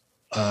 90s,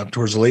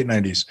 towards the late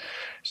 90s.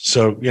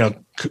 So,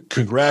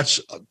 congrats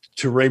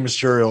to Rey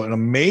Mysterio an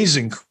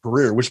amazing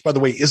career, which, by the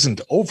way,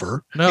 isn't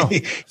over. No,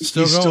 he's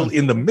still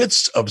in the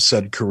midst of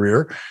said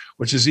career,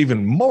 which is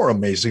even more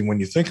amazing when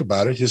you think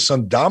about it. His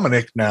son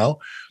Dominic now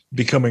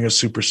becoming a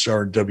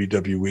superstar in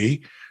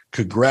WWE.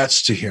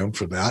 Congrats to him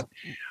for that,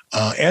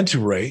 and to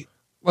Rey.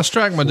 Let's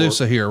track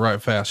Medusa here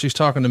right fast. She's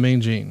talking to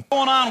Mean Gene. What's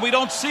going on? We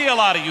don't see a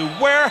lot of you.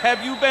 Where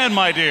have you been,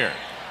 my dear?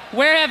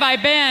 Where have I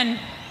been?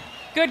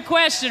 Good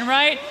question,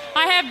 right?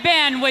 I have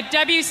been with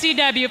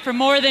WCW for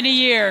more than a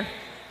year.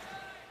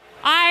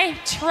 I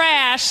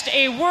trashed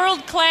a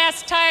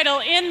world-class title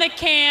in the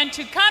can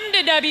to come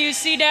to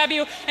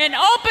WCW and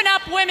open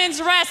up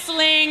women's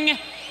wrestling.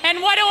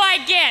 And what do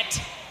I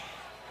get?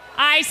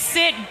 I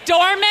sit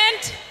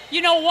dormant.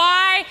 You know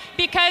why?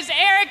 Because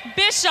Eric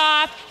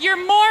Bischoff,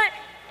 you're more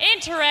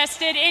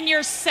interested in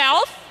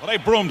yourself. Well, they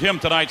broomed him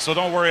tonight, so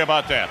don't worry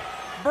about that.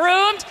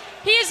 Broomed?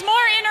 He is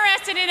more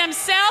interested in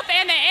himself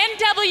and the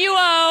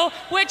NWO,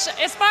 which,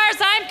 as far as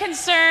I'm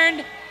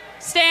concerned,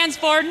 stands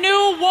for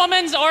New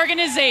Woman's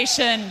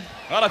Organization.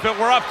 Well, if it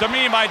were up to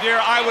me, my dear,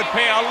 I would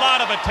pay a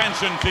lot of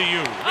attention to you.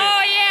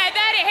 Oh, yeah,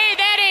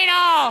 that ain't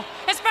all.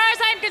 As far as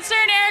I'm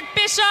concerned, Eric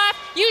Bischoff,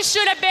 you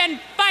should have been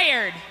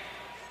fired.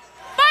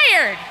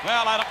 Fired.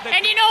 Well, I don't think...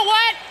 And you know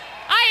what?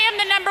 I am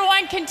the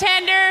 #1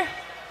 contender,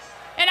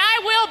 and I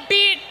will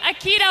beat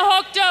Akita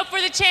Hokuto for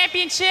the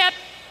championship.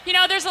 You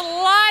know, there's a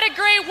lot of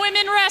great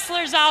women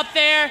wrestlers out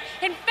there.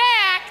 In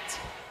fact,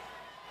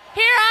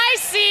 here I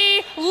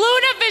see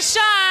Luna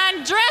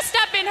Vachon dressed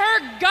up in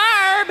her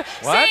garb,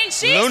 saying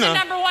she's the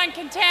 #1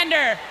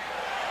 contender.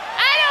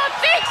 I don't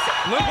think so.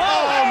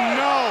 Oh,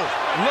 no.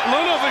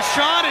 Luna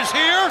Vachon is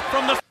here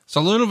from the... So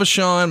Luna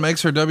Vachon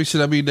makes her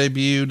WCW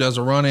debut, does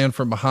a run in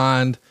from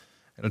behind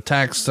and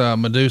attacks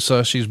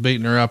Medusa. She's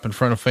beating her up in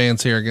front of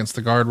fans here against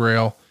the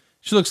guardrail.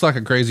 She looks like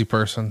a crazy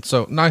person.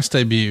 So nice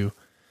debut.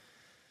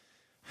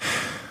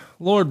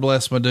 Lord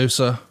bless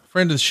Medusa,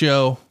 friend of the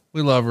show.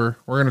 We love her.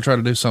 We're going to try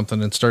to do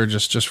something in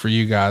Sturgis just for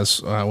you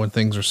guys when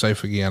things are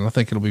safe again. I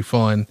think it'll be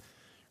fun.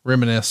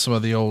 Reminisce some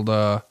of the old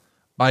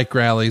bike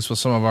rallies with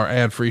some of our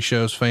ad-free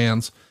shows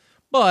fans.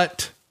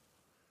 But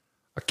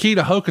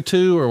Akita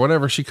Hokuto, or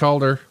whatever she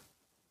called her,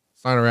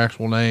 it's not her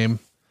actual name.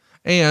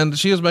 And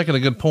she is making a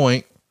good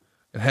point.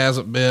 It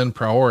hasn't been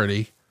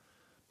priority,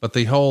 but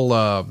the whole,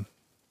 the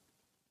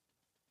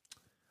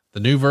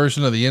new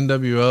version of the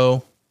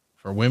NWO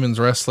for women's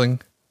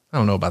wrestling, I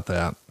don't know about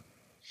that.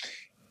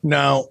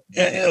 Now,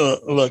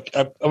 look,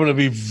 I'm going to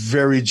be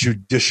very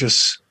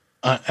judicious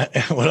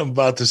what I'm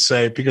about to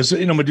say, because,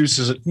 you know,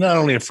 Medusa's not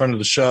only a friend of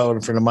the show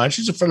and a friend of mine,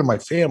 she's a friend of my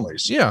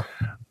family's. Yeah.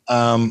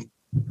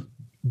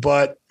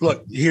 But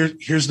look,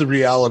 here's the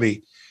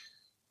reality.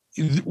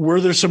 Were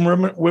there some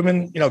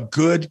women, you know,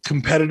 good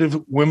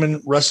competitive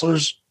women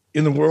wrestlers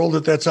in the world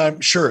at that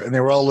time? Sure. And they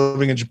were all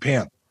living in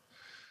Japan.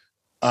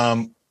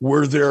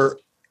 Were there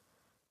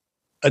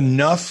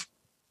enough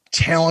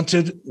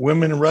talented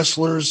women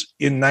wrestlers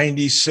in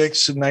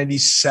 96 and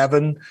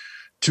 97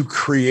 to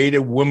create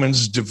a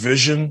women's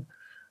division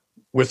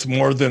with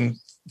more than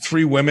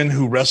 3 women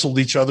who wrestled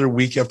each other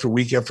week after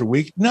week after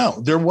week? No,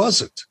 there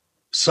wasn't.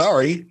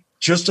 Sorry,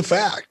 just a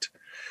fact.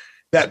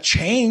 That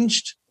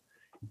changed,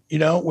 you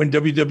know, when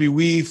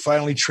WWE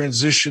finally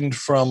transitioned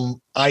from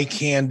eye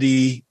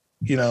candy,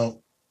 you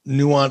know,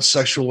 nuanced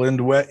sexual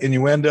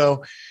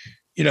innuendo,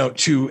 you know,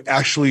 to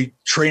actually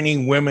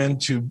training women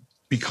to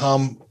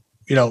become,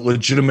 you know,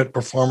 legitimate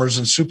performers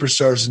and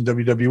superstars in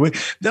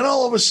WWE. Then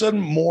all of a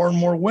sudden, more and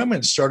more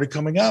women started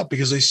coming out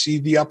because they see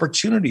the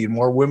opportunity, and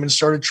more women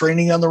started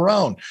training on their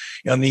own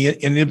in the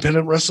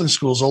independent wrestling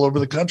schools all over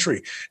the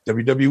country.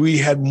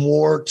 WWE had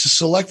more to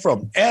select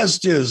from, as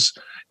does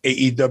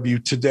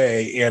AEW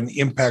today and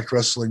Impact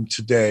Wrestling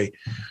today.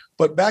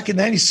 But back in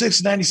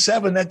 96,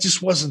 97, that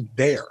just wasn't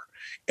there.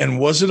 And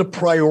was it a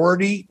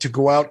priority to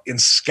go out and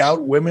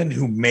scout women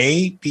who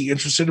may be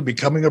interested in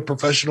becoming a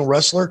professional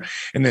wrestler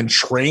and then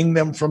train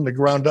them from the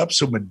ground up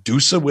so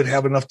Medusa would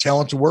have enough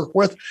talent to work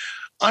with?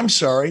 I'm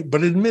sorry,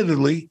 but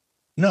admittedly,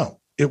 no,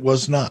 it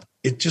was not.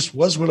 It just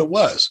was what it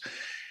was.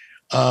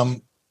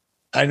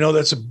 I know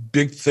that's a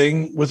big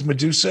thing with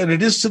Medusa, and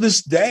it is to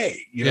this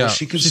day. You know,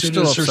 she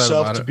considers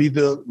herself to be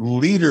the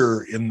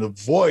leader and the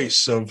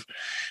voice of,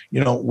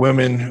 you know,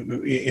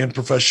 women in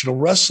professional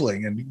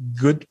wrestling, and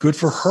good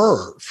for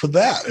her for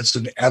that. It's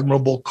an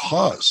admirable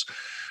cause,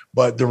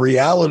 but the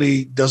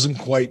reality doesn't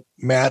quite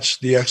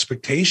match the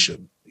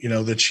expectation, you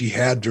know, that she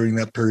had during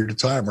that period of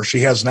time, or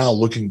she has now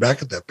looking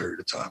back at that period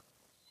of time.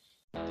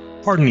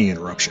 Pardon the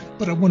interruption,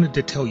 but I wanted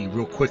to tell you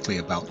real quickly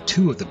about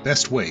 2 of the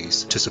best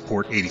ways to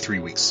support 83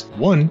 Weeks.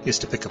 One is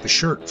to pick up a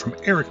shirt from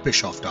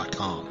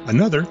ericbischoff.com.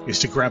 Another is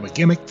to grab a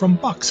gimmick from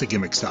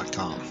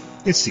boxofgimmicks.com.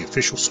 It's the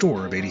official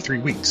store of 83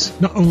 Weeks.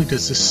 Not only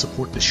does this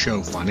support the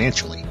show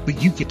financially,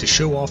 but you get to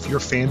show off your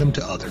fandom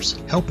to others,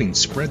 helping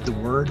spread the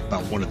word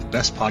about one of the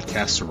best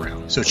podcasts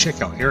around. So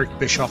check out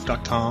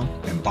ericbischoff.com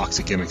and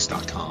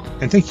boxofgimmicks.com.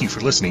 And thank you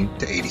for listening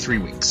to 83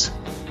 Weeks.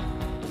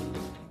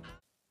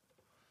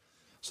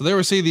 So there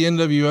we see the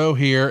NWO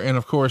here, and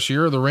of course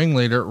you're the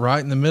ringleader right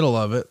in the middle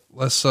of it.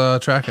 Let's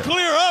track it.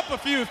 Clear up a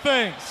few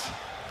things.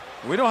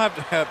 We don't have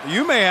to have.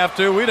 You may have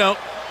to. We don't.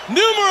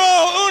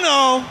 Numero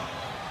uno,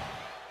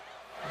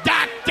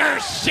 Dr.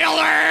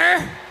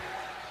 Schiller.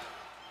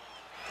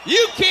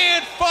 You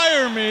can't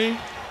fire me,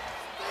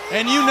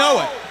 and you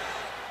know it.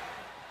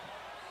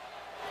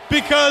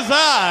 Because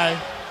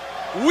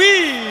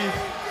we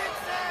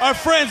are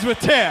friends with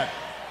Ted.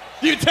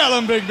 You tell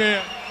him, big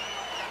man.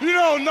 You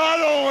know, not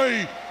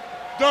only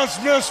does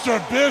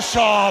Mr.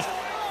 Bischoff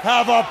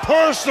have a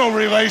personal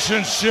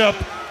relationship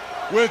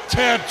with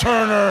Ted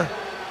Turner,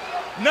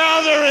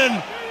 now they're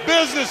in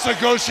business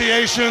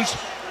negotiations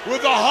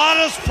with the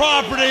hottest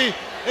property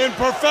in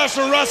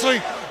professional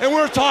wrestling, and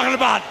we're talking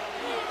about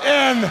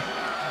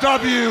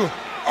NWO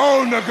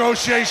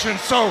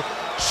negotiations. So,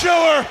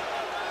 Schiller,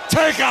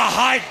 take a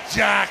hike,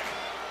 Jack.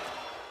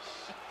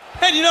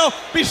 And you know,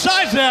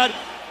 besides that,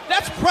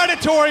 that's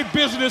predatory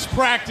business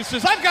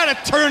practices. I've got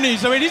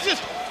attorneys. I mean,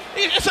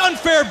 it's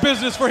unfair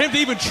business for him to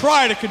even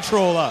try to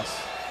control us.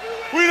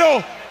 We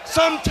know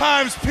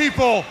sometimes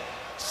people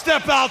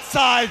step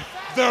outside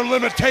their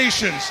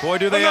limitations. Boy,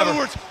 do they In ever. other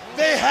words,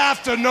 they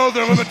have to know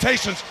their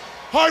limitations.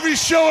 Harvey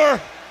Schiller,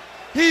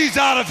 he's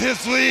out of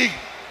his league.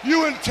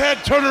 You and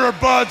Ted Turner are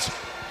buds.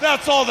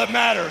 That's all that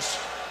matters.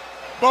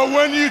 But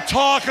when you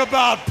talk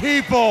about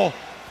people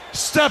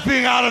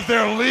stepping out of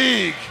their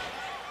league,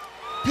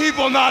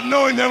 people not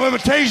knowing their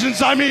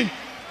limitations, I mean,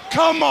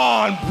 come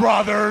on,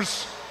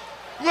 brothers.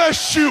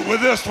 Let's shoot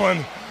with this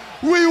one.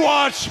 We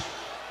watch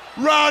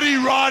Roddy,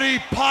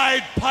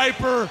 Pied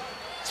Piper,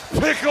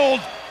 pickled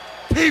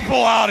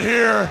people out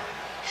here.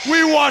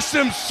 We watch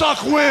them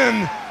suck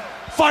wind,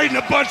 fighting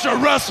a bunch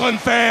of wrestling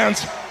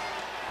fans.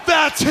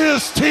 That's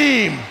his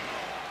team.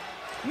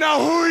 Now,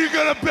 who are you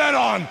gonna bet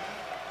on?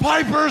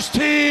 Piper's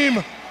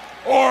team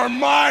or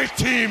my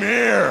team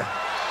here?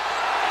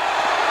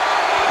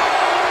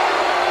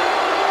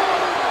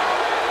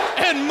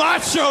 And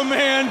Macho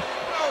Man.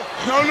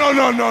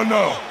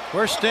 No.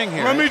 Where's Sting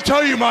here? Let me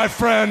tell you, my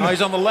friend. Oh,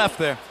 he's on the left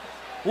there.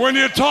 When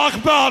you talk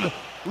about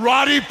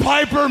Roddy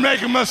Piper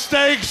making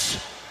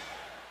mistakes,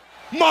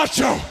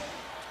 Macho,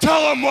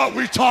 tell him what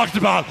we talked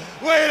about.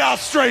 Lay it out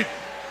straight.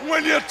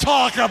 When you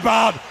talk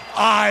about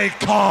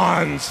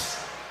icons,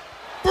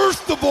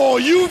 first of all,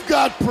 you've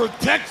got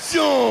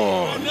protection.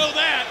 I know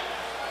that.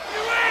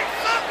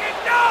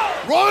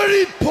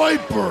 Roddy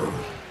Piper,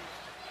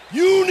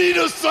 you need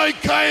a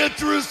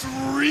psychiatrist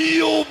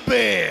real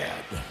bad.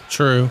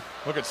 True.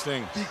 Look at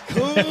Sting.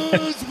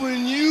 Because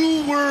when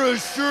you wear a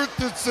shirt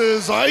that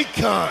says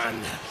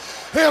icon,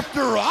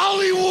 after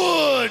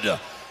Hollywood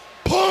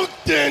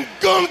punked and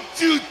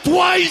gunked you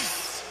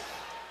twice,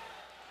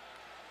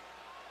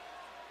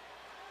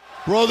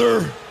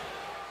 brother,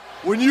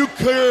 when you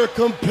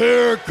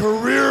compare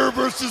career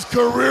versus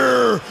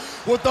career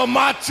with the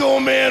Macho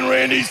Man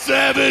Randy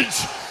Savage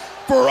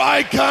for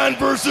icon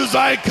versus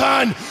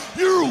icon,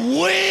 you're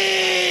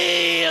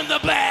way in the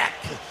back.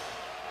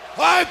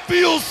 I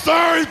feel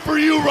sorry for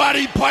you,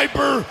 Roddy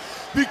Piper,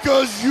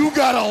 because you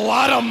got a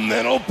lot of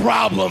mental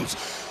problems.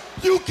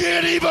 You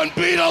can't even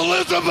beat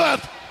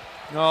Elizabeth.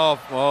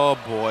 Oh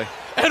boy.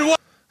 And what?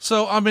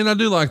 So, I mean, I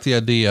do like the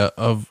idea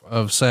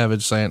of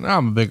Savage saying,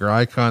 I'm a bigger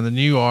icon than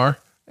you are.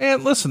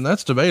 And listen,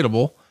 that's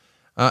debatable.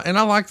 And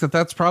I like that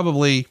that's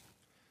probably,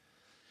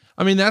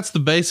 I mean, that's the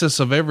basis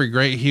of every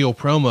great heel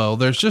promo.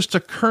 There's just a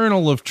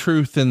kernel of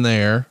truth in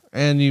there,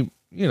 and you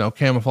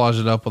camouflage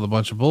it up with a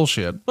bunch of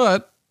bullshit.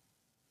 But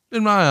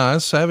in my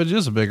eyes, Savage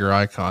is a bigger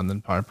icon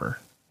than Piper.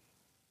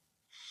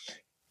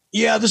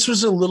 Yeah, this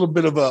was a little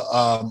bit of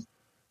a,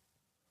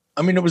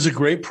 it was a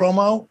great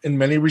promo in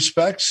many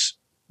respects.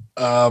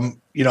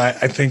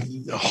 I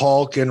think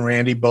Hulk and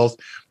Randy both,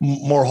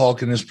 more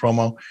Hulk in this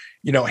promo,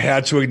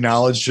 had to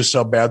acknowledge just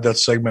how bad that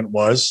segment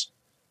was.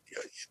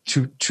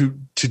 To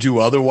do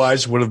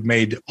otherwise would have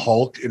made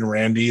Hulk and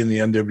Randy in the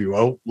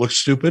NWO look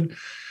stupid.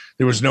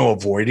 There was no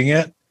avoiding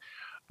it.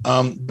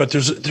 But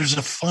there's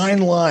a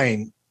fine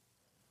line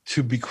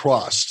to be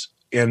crossed,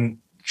 and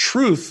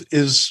truth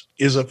is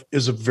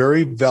a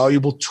very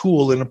valuable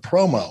tool in a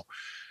promo.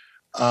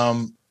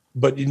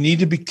 But you need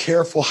to be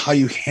careful how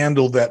you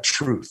handle that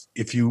truth.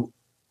 If you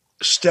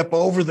step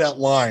over that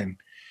line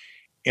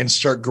and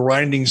start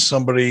grinding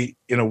somebody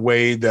in a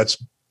way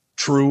that's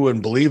true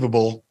and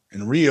believable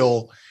and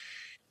real,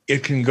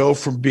 it can go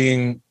from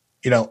being,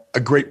 a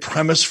great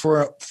premise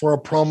for a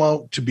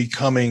promo to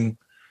becoming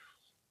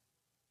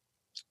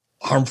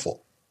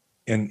harmful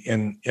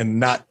and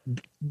not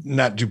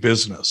do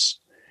business.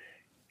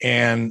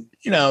 And,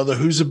 the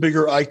who's a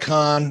bigger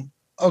icon.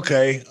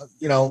 Okay.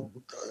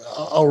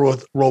 I'll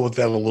roll with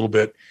that a little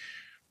bit,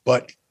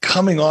 but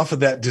coming off of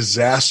that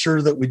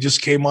disaster that we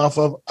just came off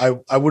of,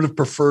 I would have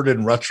preferred,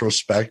 in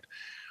retrospect,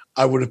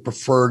 I would have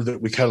preferred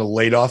that we kind of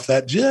laid off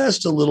that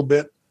just a little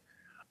bit,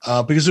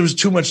 because there was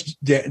too much.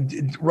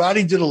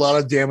 Roddy did a lot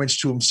of damage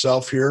to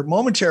himself here.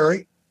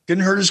 Momentary,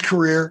 didn't hurt his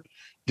career,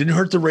 didn't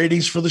hurt the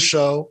ratings for the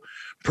show.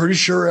 Pretty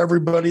sure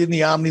everybody in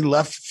the Omni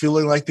left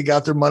feeling like they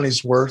got their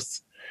money's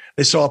worth.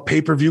 They saw a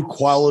pay-per-view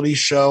quality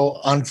show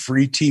on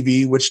free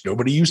TV, which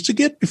nobody used to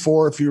get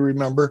before, if you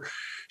remember.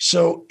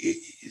 So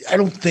I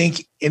don't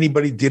think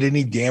anybody did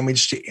any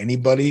damage to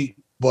anybody,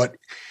 but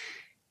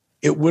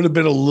it would have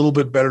been a little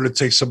bit better to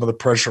take some of the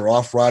pressure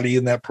off Roddy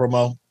in that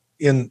promo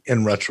in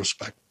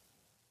retrospect.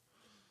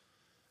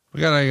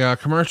 We got a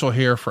commercial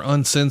here for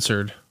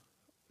Uncensored.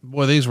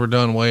 Boy, these were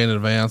done way in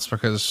advance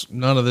because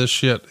none of this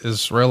shit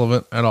is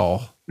relevant at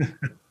all.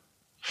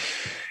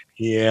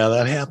 Yeah,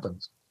 that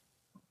happens.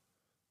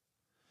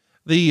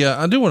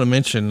 I do want to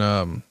mention,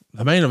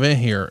 the main event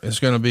here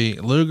is going to be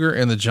Luger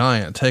and the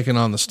Giant taking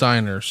on the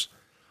Steiners.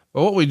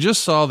 But what we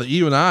just saw that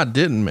you and I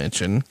didn't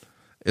mention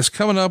is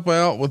coming up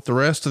out with the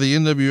rest of the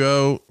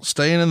NWO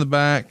staying in the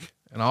back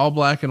and all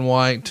black and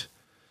white,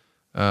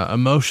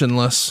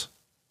 emotionless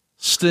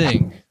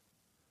Sting.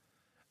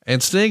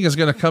 And Sting is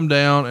going to come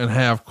down and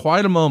have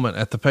quite a moment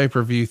at the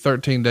pay-per-view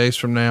 13 days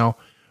from now.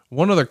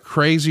 One of the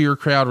crazier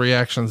crowd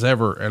reactions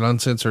ever at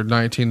Uncensored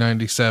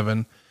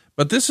 1997.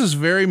 But this is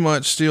very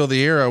much still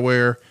the era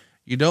where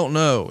you don't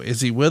know,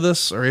 is he with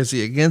us or is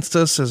he against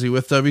us? Is he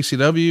with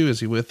WCW? Is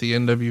he with the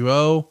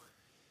NWO?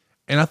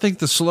 And I think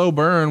the slow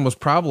burn was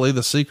probably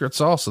the secret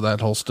sauce of that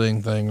whole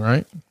Sting thing,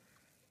 right?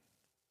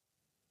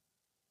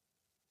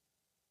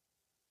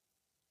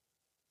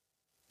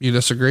 You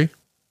disagree?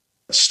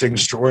 Sting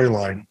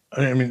storyline.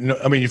 I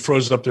mean, you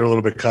froze it up there a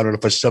little bit, Conrad.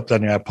 If I stepped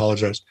on you, I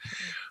apologize.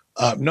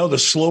 No, the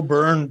slow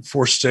burn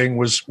for Sting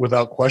was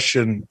without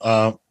question,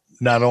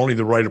 not only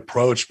the right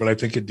approach, but I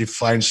think it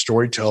defined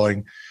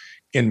storytelling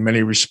in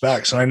many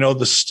respects. And I know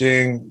the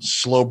Sting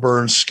slow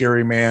burn,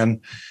 scary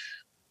man,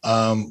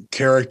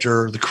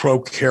 character, the Crow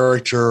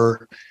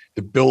character,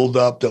 the build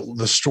up,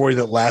 the story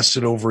that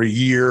lasted over a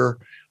year.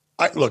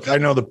 I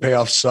know the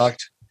payoff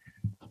sucked,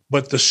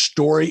 but the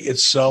story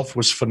itself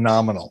was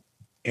phenomenal.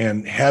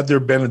 And had there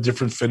been a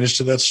different finish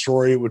to that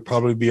story, it would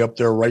probably be up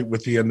there right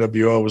with the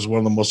NWO. It was one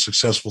of the most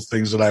successful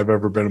things that I've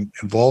ever been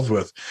involved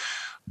with,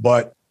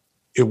 but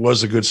it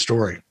was a good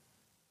story.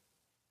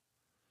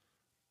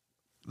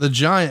 The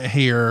Giant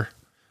here,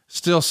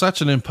 still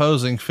such an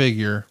imposing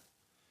figure.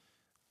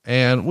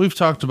 And we've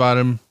talked about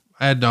him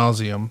ad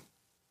nauseum.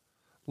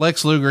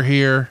 Lex Luger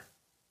here.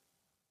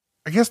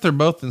 I guess they're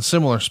both in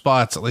similar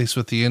spots, at least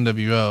with the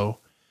NWO.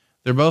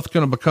 They're both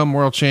going to become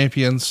world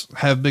champions,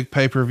 have big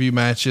pay-per-view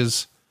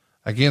matches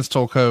against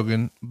Hulk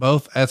Hogan,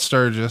 both at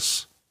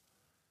Sturgis.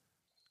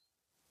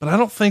 But I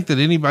don't think that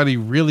anybody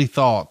really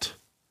thought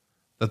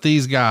that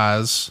these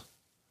guys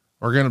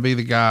were going to be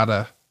the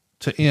guy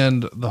to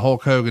end the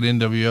Hulk Hogan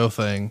NWO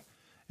thing.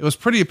 It was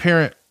pretty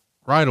apparent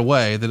right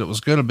away that it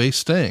was going to be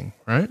Sting,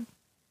 right?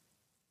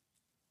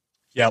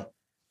 Yep.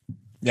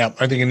 Yeah.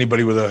 I think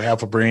anybody with a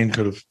half a brain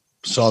could have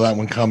saw that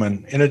one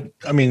coming.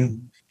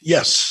 And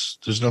yes,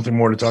 there's nothing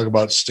more to talk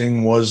about.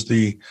 Sting was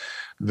the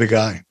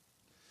guy.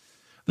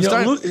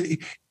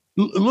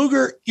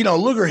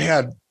 Luger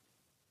had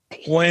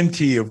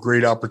plenty of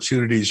great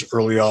opportunities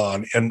early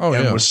on and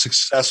was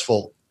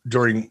successful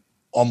during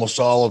almost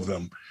all of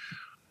them.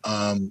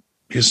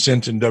 His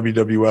stint in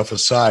WWF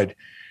aside.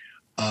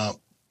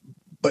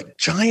 But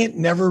Giant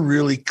never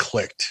really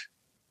clicked.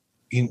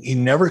 He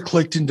never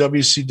clicked in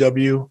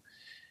WCW.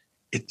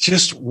 It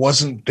just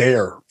wasn't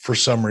there for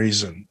some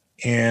reason.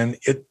 And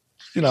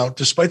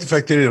despite the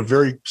fact that he had a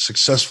very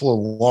successful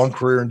and long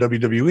career in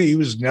WWE, he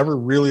was never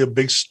really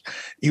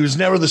he was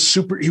never the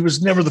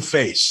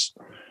face.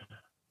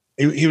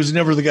 He was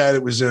never the guy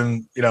that was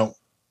in,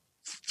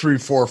 3,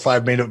 4,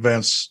 5 main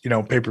events,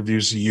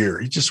 pay-per-views a year.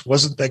 He just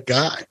wasn't that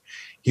guy.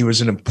 He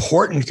was an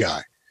important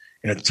guy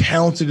and a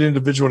talented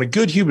individual and a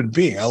good human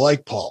being. I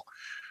like Paul,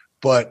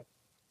 but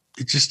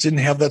it just didn't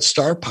have that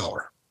star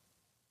power.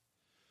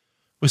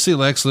 We see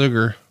Lex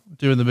Luger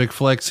doing the big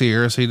flex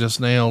here as he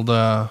just nailed,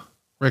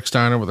 Rick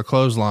Steiner with a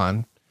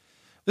clothesline.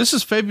 This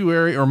is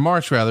February or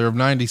March rather of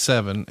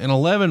 97. In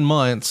 11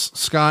 months,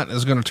 Scott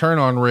is going to turn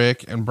on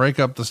Rick and break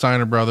up the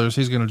Steiner brothers.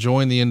 He's going to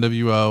join the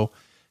NWO.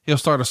 He'll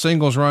start a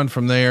singles run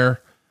from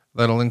there.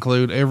 That'll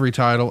include every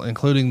title,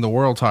 including the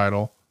world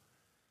title.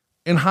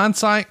 In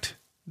hindsight,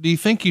 do you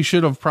think you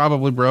should have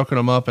probably broken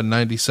them up in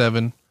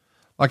 97?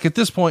 Like at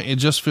this point, it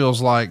just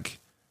feels like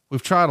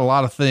we've tried a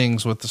lot of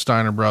things with the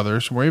Steiner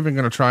brothers. We're even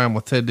going to try them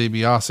with Ted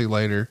DiBiase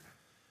later,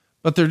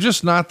 but they're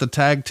just not the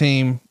tag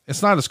team.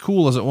 It's not as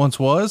cool as it once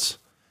was.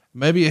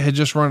 Maybe it had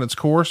just run its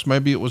course.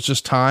 Maybe it was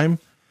just time.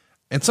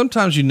 And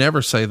sometimes you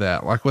never say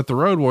that. Like with the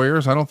Road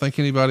Warriors, I don't think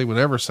anybody would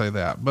ever say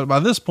that. But by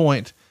this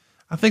point,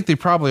 I think they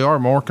probably are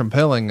more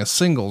compelling as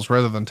singles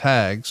rather than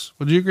tags.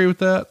 Would you agree with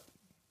that?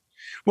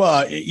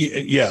 Well,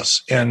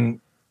 yes. And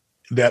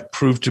that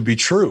proved to be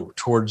true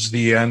towards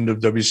the end of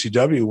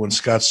WCW when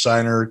Scott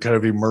Steiner kind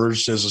of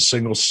emerged as a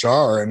single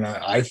star. And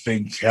I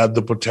think had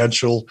the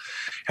potential,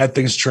 had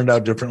things turned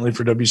out differently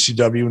for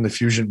WCW in the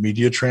Fusion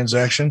Media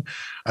transaction,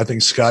 I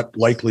think Scott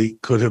likely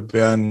could have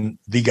been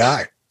the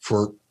guy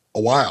for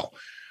a while.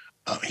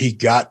 He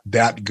got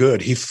that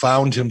good. He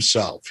found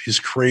himself. His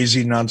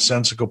crazy,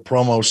 nonsensical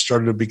promos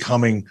started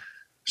becoming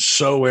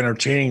so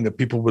entertaining that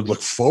people would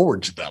look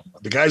forward to them.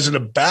 The guys in the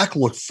back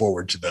looked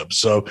forward to them.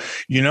 So,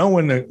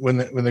 when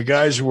the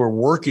guys who were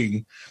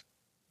working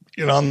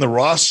on the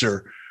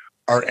roster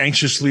are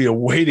anxiously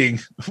awaiting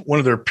one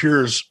of their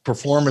peers'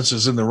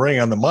 performances in the ring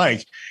on the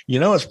mic,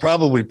 it's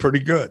probably pretty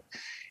good.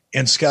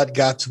 And Scott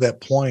got to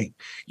that point.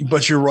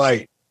 But you're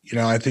right.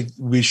 I think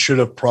we should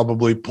have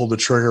probably pulled the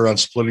trigger on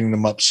splitting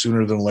them up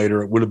sooner than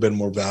later. It would have been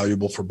more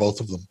valuable for both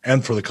of them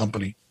and for the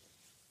company.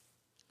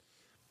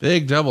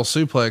 Big double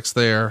suplex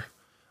there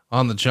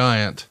on the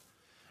Giant.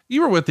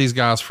 You were with these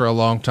guys for a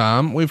long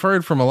time. We've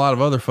heard from a lot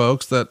of other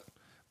folks that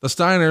the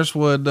Steiners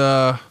would,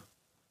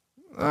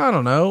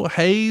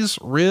 haze,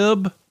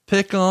 rib,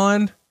 pick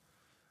on,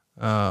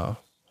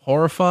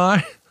 horrify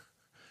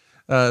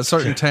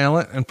certain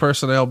talent and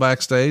personnel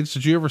backstage.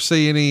 Did you ever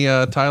see any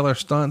Tyler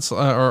stunts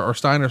or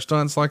Steiner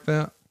stunts like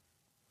that?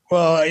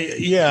 Well,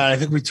 I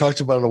think we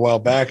talked about it a while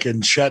back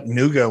in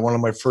Chattanooga. One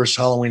of my first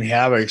Halloween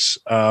Havocs,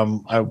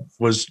 I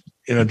was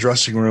in a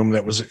dressing room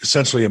that was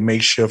essentially a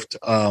makeshift.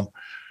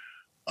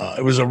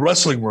 It was a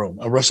wrestling room,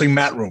 a wrestling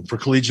mat room for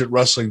collegiate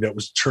wrestling that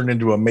was turned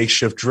into a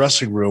makeshift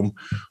dressing room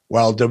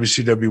while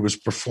WCW was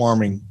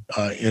performing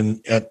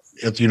at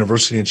the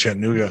university in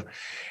Chattanooga.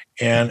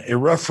 And a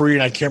referee,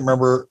 and I can't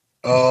remember,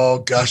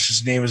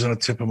 his name is on the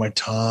tip of my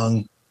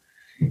tongue.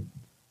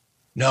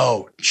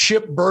 No,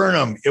 Chip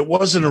Burnham. It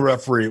wasn't a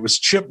referee. It was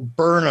Chip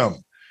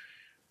Burnham,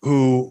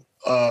 who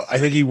I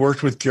think he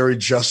worked with Gary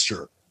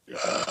Juster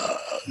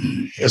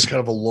as kind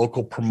of a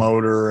local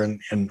promoter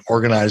and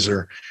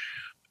organizer.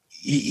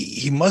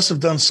 He must have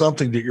done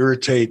something to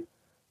irritate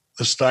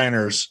the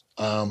Steiners.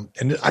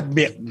 And I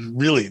mean,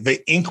 really,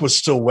 the ink was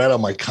still wet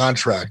on my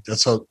contract.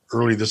 That's how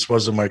early this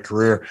was in my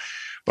career.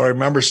 But I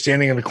remember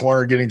standing in the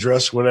corner, getting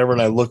dressed, whatever,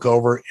 and I look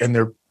over and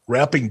they're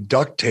wrapping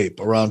duct tape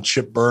around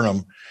Chip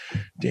Burnham.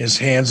 His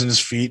hands and his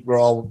feet were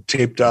all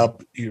taped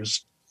up. He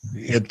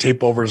had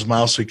tape over his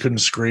mouth so he couldn't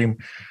scream.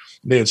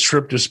 They had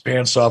stripped his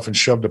pants off and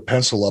shoved a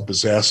pencil up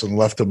his ass and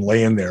left him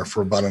laying there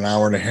for about an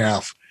hour and a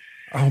half.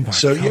 Oh my!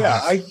 So God.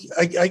 yeah,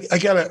 I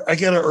got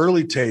an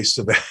early taste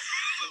of that.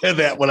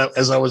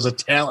 As I was a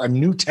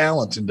new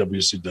talent in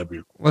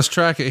WCW. Let's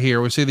track it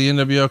here. We see the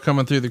NWO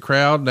coming through the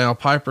crowd. Now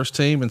Piper's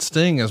team and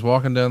Sting is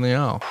walking down the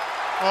aisle.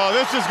 Oh,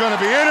 this is going to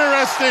be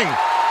interesting.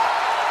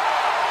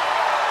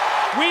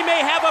 We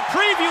may have a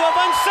preview of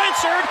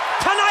Uncensored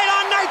tonight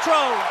on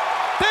Nitro.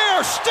 They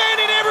are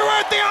standing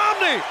everywhere at the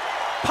Omni.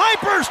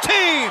 Piper's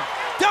team,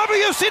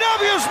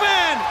 WCW's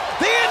men,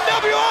 the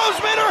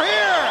NWO's men are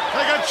here.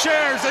 They got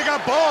chairs, they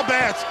got ball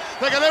bats,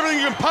 they got everything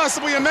you can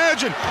possibly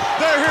imagine.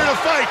 They're here to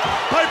fight.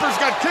 Piper's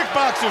got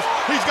kickboxers,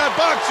 he's got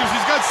boxers,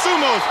 he's got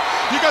sumos.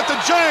 You got the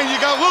Giant,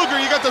 you got Luger,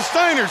 you got the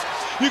Steiners.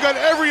 You got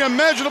every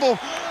imaginable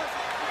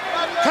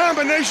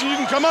combination you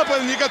can come up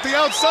with, and you got the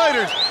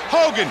outsiders.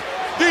 Hogan,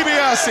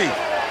 DiBiase.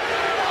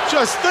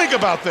 Just think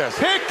about this.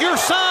 Pick your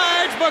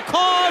sides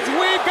because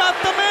we've got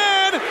the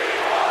men.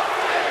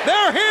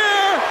 They're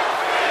here.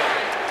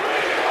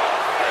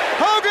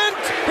 Hogan,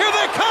 here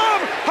they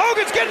come.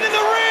 Hogan's getting in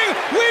the ring.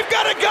 We've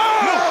got to go.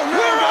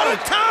 We're out of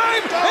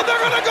time, and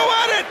they're going to go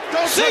at it.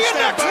 See you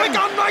next week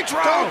on Nitro.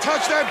 Don't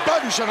touch that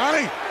button,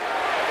 Shanani.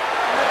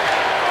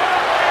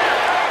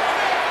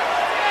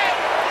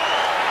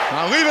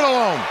 Now leave it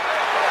alone.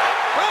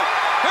 Well,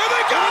 here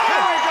they go.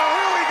 Here we go.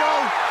 Here we go.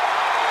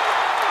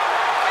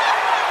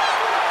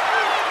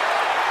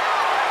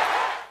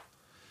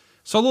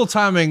 So a little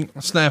timing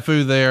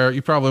snafu there.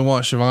 You probably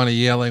want Shivani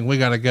yelling, "We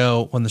got to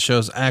go," when the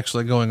show's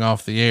actually going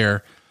off the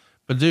air.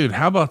 But dude,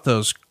 how about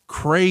those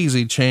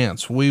crazy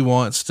chants? We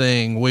want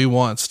Sting. We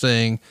want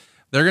Sting.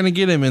 They're going to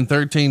get him in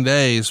 13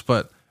 days,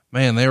 but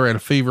man, they were at a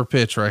fever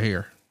pitch right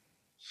here.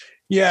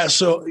 Yeah.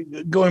 So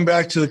going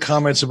back to the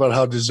comments about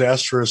how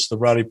disastrous the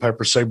Roddy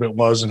Piper segment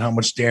was and how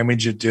much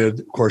damage it did,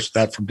 of course,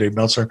 that from Dave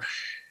Meltzer.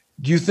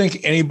 Do you think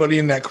anybody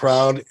in that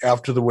crowd,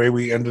 after the way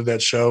we ended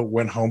that show,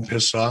 went home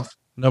pissed off?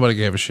 Nobody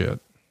gave a shit.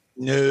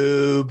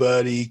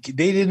 Nobody.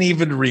 They didn't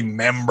even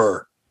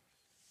remember.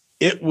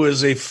 It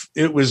was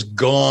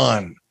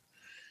gone.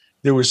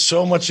 There was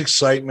so much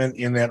excitement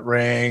in that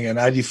ring, and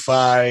I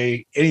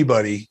defy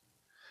anybody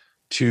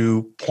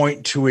to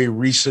point to a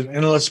recent,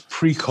 and let's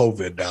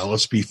pre-COVID now,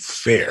 let's be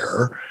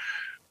fair,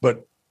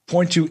 but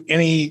point to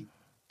any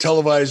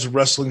televised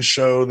wrestling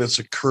show that's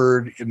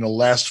occurred in the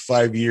last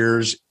 5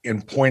 years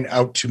and point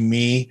out to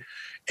me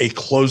a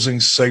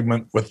closing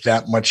segment with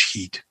that much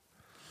heat.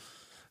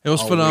 It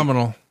was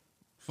phenomenal.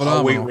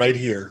 I'll wait right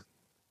here.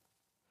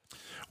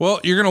 Well,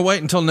 you're going to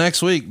wait until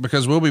next week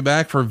because we'll be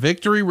back for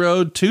Victory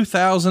Road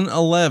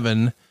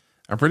 2011.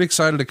 I'm pretty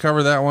excited to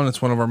cover that one.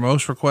 It's one of our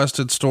most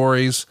requested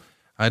stories.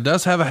 It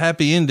does have a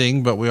happy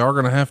ending, but we are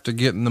going to have to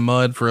get in the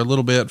mud for a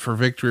little bit for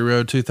Victory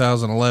Road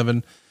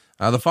 2011.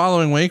 The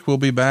following week, we'll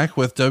be back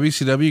with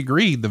WCW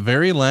Greed, the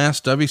very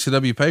last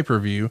WCW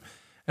pay-per-view.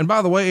 And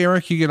by the way,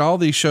 Eric, you get all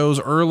these shows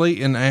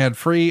early and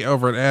ad-free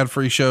over at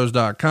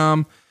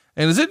adfreeshows.com.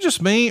 And is it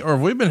just me, or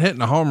have we been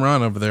hitting a home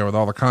run over there with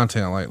all the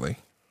content lately?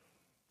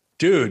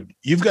 Dude,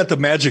 you've got the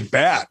magic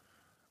bat.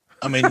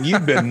 I mean,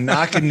 you've been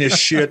knocking this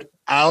shit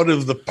out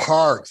of the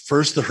park.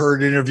 First the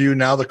Hurt interview,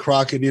 now the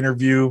Crockett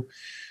interview.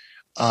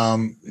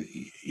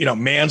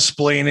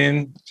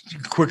 Mansplaining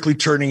quickly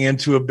turning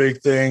into a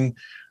big thing.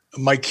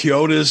 Mike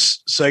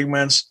Chioda's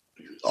segments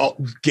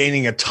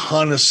gaining a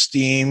ton of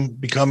steam,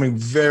 becoming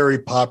very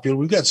popular.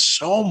 We've got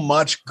so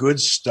much good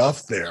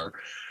stuff there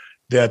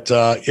that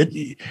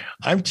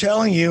I'm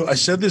telling you, I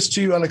said this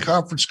to you on a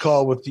conference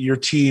call with your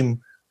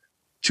team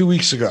 2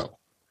 weeks ago.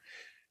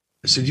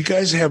 I said, you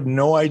guys have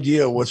no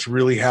idea what's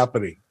really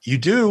happening. You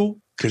do,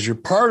 because you're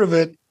part of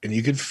it and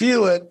you can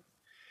feel it.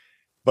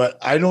 But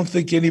I don't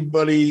think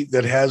anybody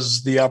that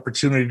has the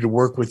opportunity to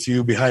work with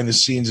you behind the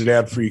scenes at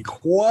Ad-Free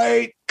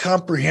quite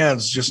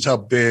comprehends just how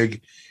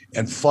big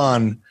and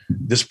fun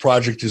this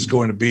project is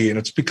going to be. And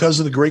it's because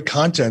of the great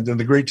content and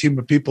the great team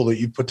of people that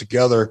you put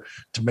together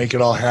to make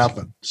it all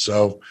happen.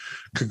 So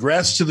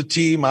congrats to the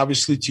team,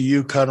 obviously to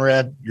you,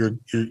 Conrad. You're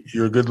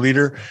a good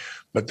leader.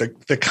 But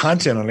the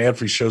content on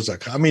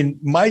adfreeshows.com, I mean,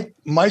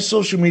 my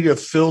social media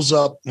fills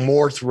up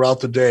more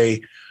throughout the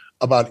day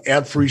about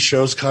ad-free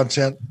shows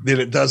content than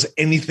it does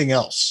anything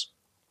else.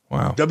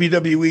 Wow.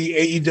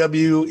 WWE,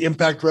 AEW,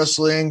 Impact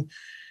Wrestling,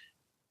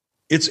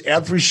 it's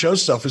ad-free show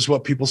stuff is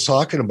what people's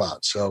talking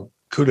about. So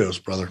kudos,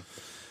 brother.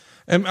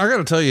 And I got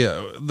to tell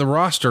you, the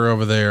roster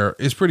over there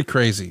is pretty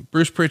crazy.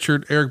 Bruce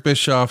Pritchard, Eric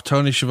Bischoff,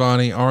 Tony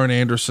Schiavone, Arn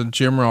Anderson,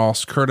 Jim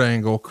Ross, Kurt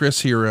Angle,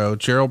 Chris Hero,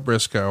 Gerald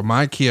Briscoe,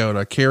 Mike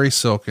Chioda, Kerry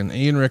Silkin,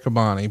 Ian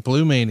Riccaboni,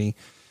 Blue Meanie,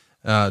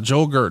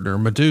 Joel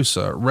Gertner,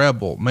 Medusa,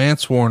 Rebel,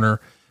 Mance Warner,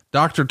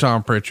 Dr.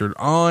 Tom Pritchard,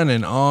 on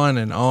and on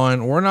and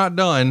on. We're not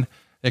done.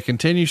 It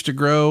continues to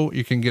grow.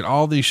 You can get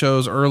all these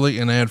shows early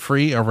and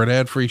ad-free over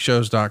at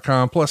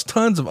adfreeshows.com, plus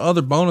tons of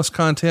other bonus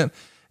content,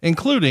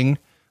 including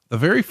the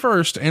very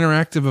first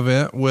interactive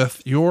event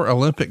with your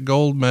Olympic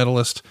gold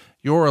medalist,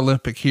 your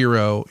Olympic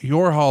hero,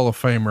 your Hall of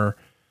Famer,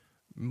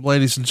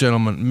 ladies and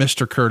gentlemen,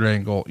 Mr. Kurt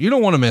Angle. You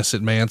don't want to miss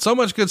it, man. So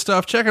much good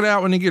stuff. Check it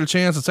out when you get a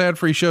chance. It's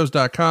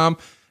adfreeshows.com.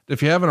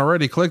 If you haven't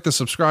already, click the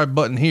subscribe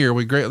button here.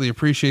 We greatly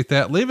appreciate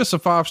that. Leave us a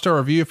 5-star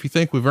review if you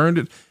think we've earned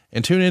it,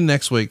 and tune in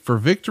next week for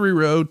Victory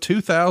Road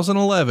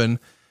 2011.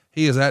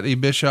 He is at E.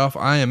 Bischoff.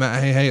 I am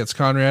at Hey, it's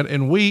Conrad,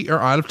 and we are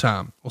out of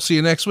time. We'll see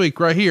you next week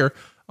right here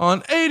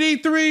on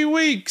 83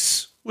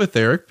 Weeks with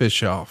Eric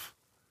Bischoff.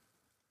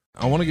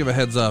 I want to give a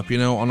heads up,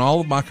 on all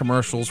of my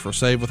commercials for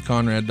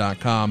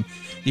SaveWithConrad.com,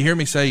 you hear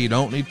me say you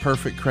don't need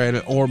perfect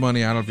credit or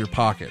money out of your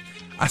pocket.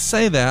 I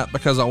say that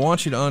because I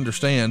want you to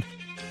understand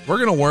we're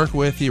going to work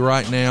with you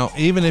right now,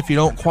 even if you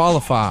don't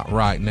qualify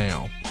right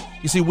now.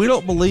 You see, we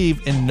don't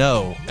believe in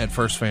no at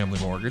First Family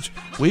Mortgage.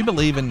 We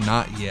believe in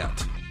not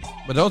yet.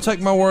 But don't take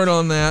my word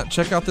on that.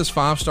 Check out this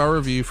 5-star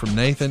review from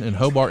Nathan in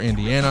Hobart,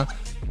 Indiana.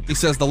 He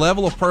says, the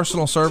level of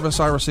personal service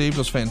I received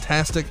was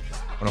fantastic.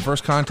 When I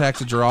first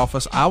contacted your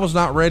office, I was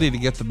not ready to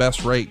get the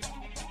best rate.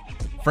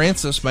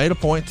 Frances made a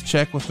point to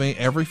check with me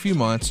every few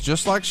months,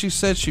 just like she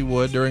said she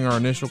would during our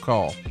initial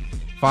call.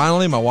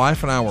 Finally, my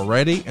wife and I were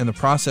ready, and the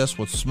process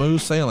was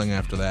smooth sailing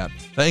after that.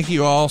 Thank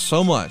you all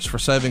so much for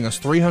saving us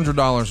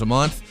 $300 a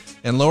month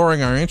and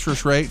lowering our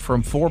interest rate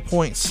from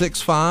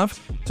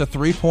 4.65 to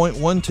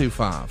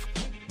 3.125.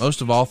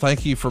 Most of all,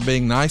 thank you for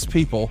being nice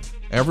people.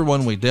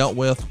 Everyone we dealt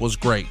with was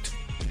great.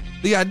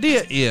 The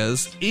idea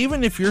is,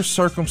 even if your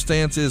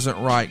circumstance isn't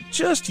right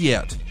just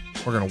yet,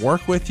 we're going to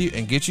work with you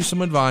and get you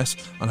some advice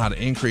on how to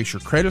increase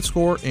your credit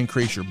score,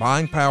 increase your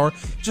buying power,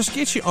 just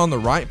get you on the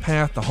right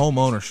path to home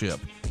ownership.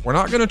 We're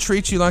not going to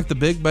treat you like the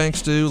big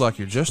banks do, like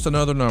you're just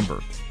another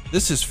number.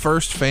 This is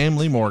First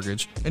Family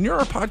Mortgage, and you're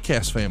our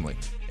podcast family,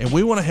 and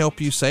we want to help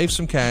you save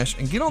some cash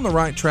and get on the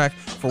right track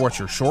for what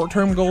your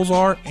short-term goals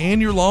are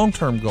and your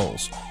long-term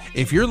goals.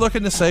 If you're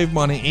looking to save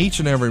money each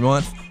and every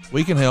month,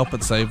 we can help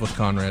at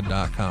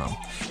SaveWithConrad.com.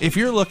 If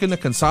you're looking to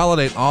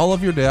consolidate all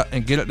of your debt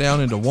and get it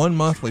down into one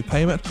monthly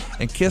payment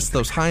and kiss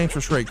those high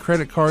interest rate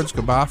credit cards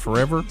goodbye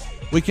forever,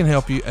 we can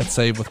help you at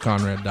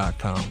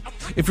SaveWithConrad.com.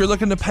 If you're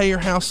looking to pay your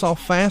house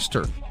off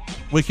faster,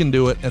 we can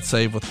do it at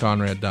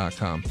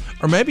SaveWithConrad.com.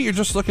 Or maybe you're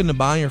just looking to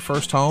buy your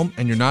first home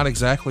and you're not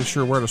exactly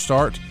sure where to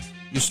start.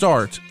 You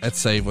start at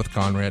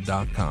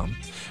SaveWithConrad.com.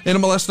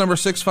 NMLS number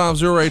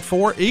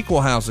 65084,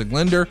 equal housing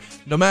lender.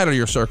 No matter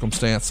your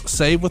circumstance,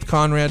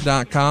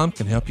 SaveWithConrad.com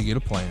can help you get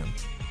a plan.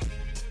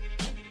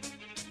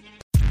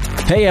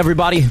 Hey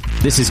everybody,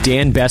 this is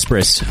Dan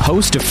Bespris,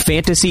 host of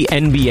Fantasy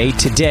NBA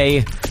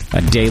Today,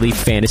 a daily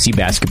fantasy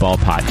basketball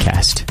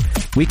podcast.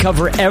 We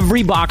cover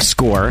every box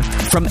score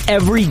from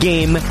every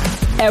game,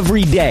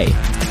 every day.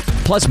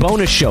 Plus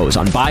bonus shows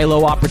on buy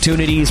low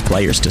opportunities,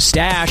 players to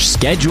stash,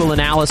 schedule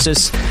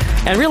analysis,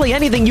 and really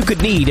anything you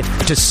could need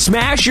to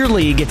smash your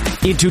league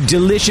into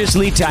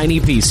deliciously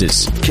tiny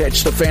pieces.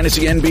 Catch the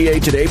Fantasy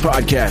NBA Today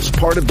podcast,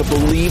 part of the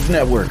Believe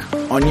Network,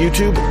 on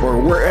YouTube or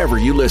wherever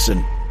you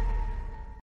listen.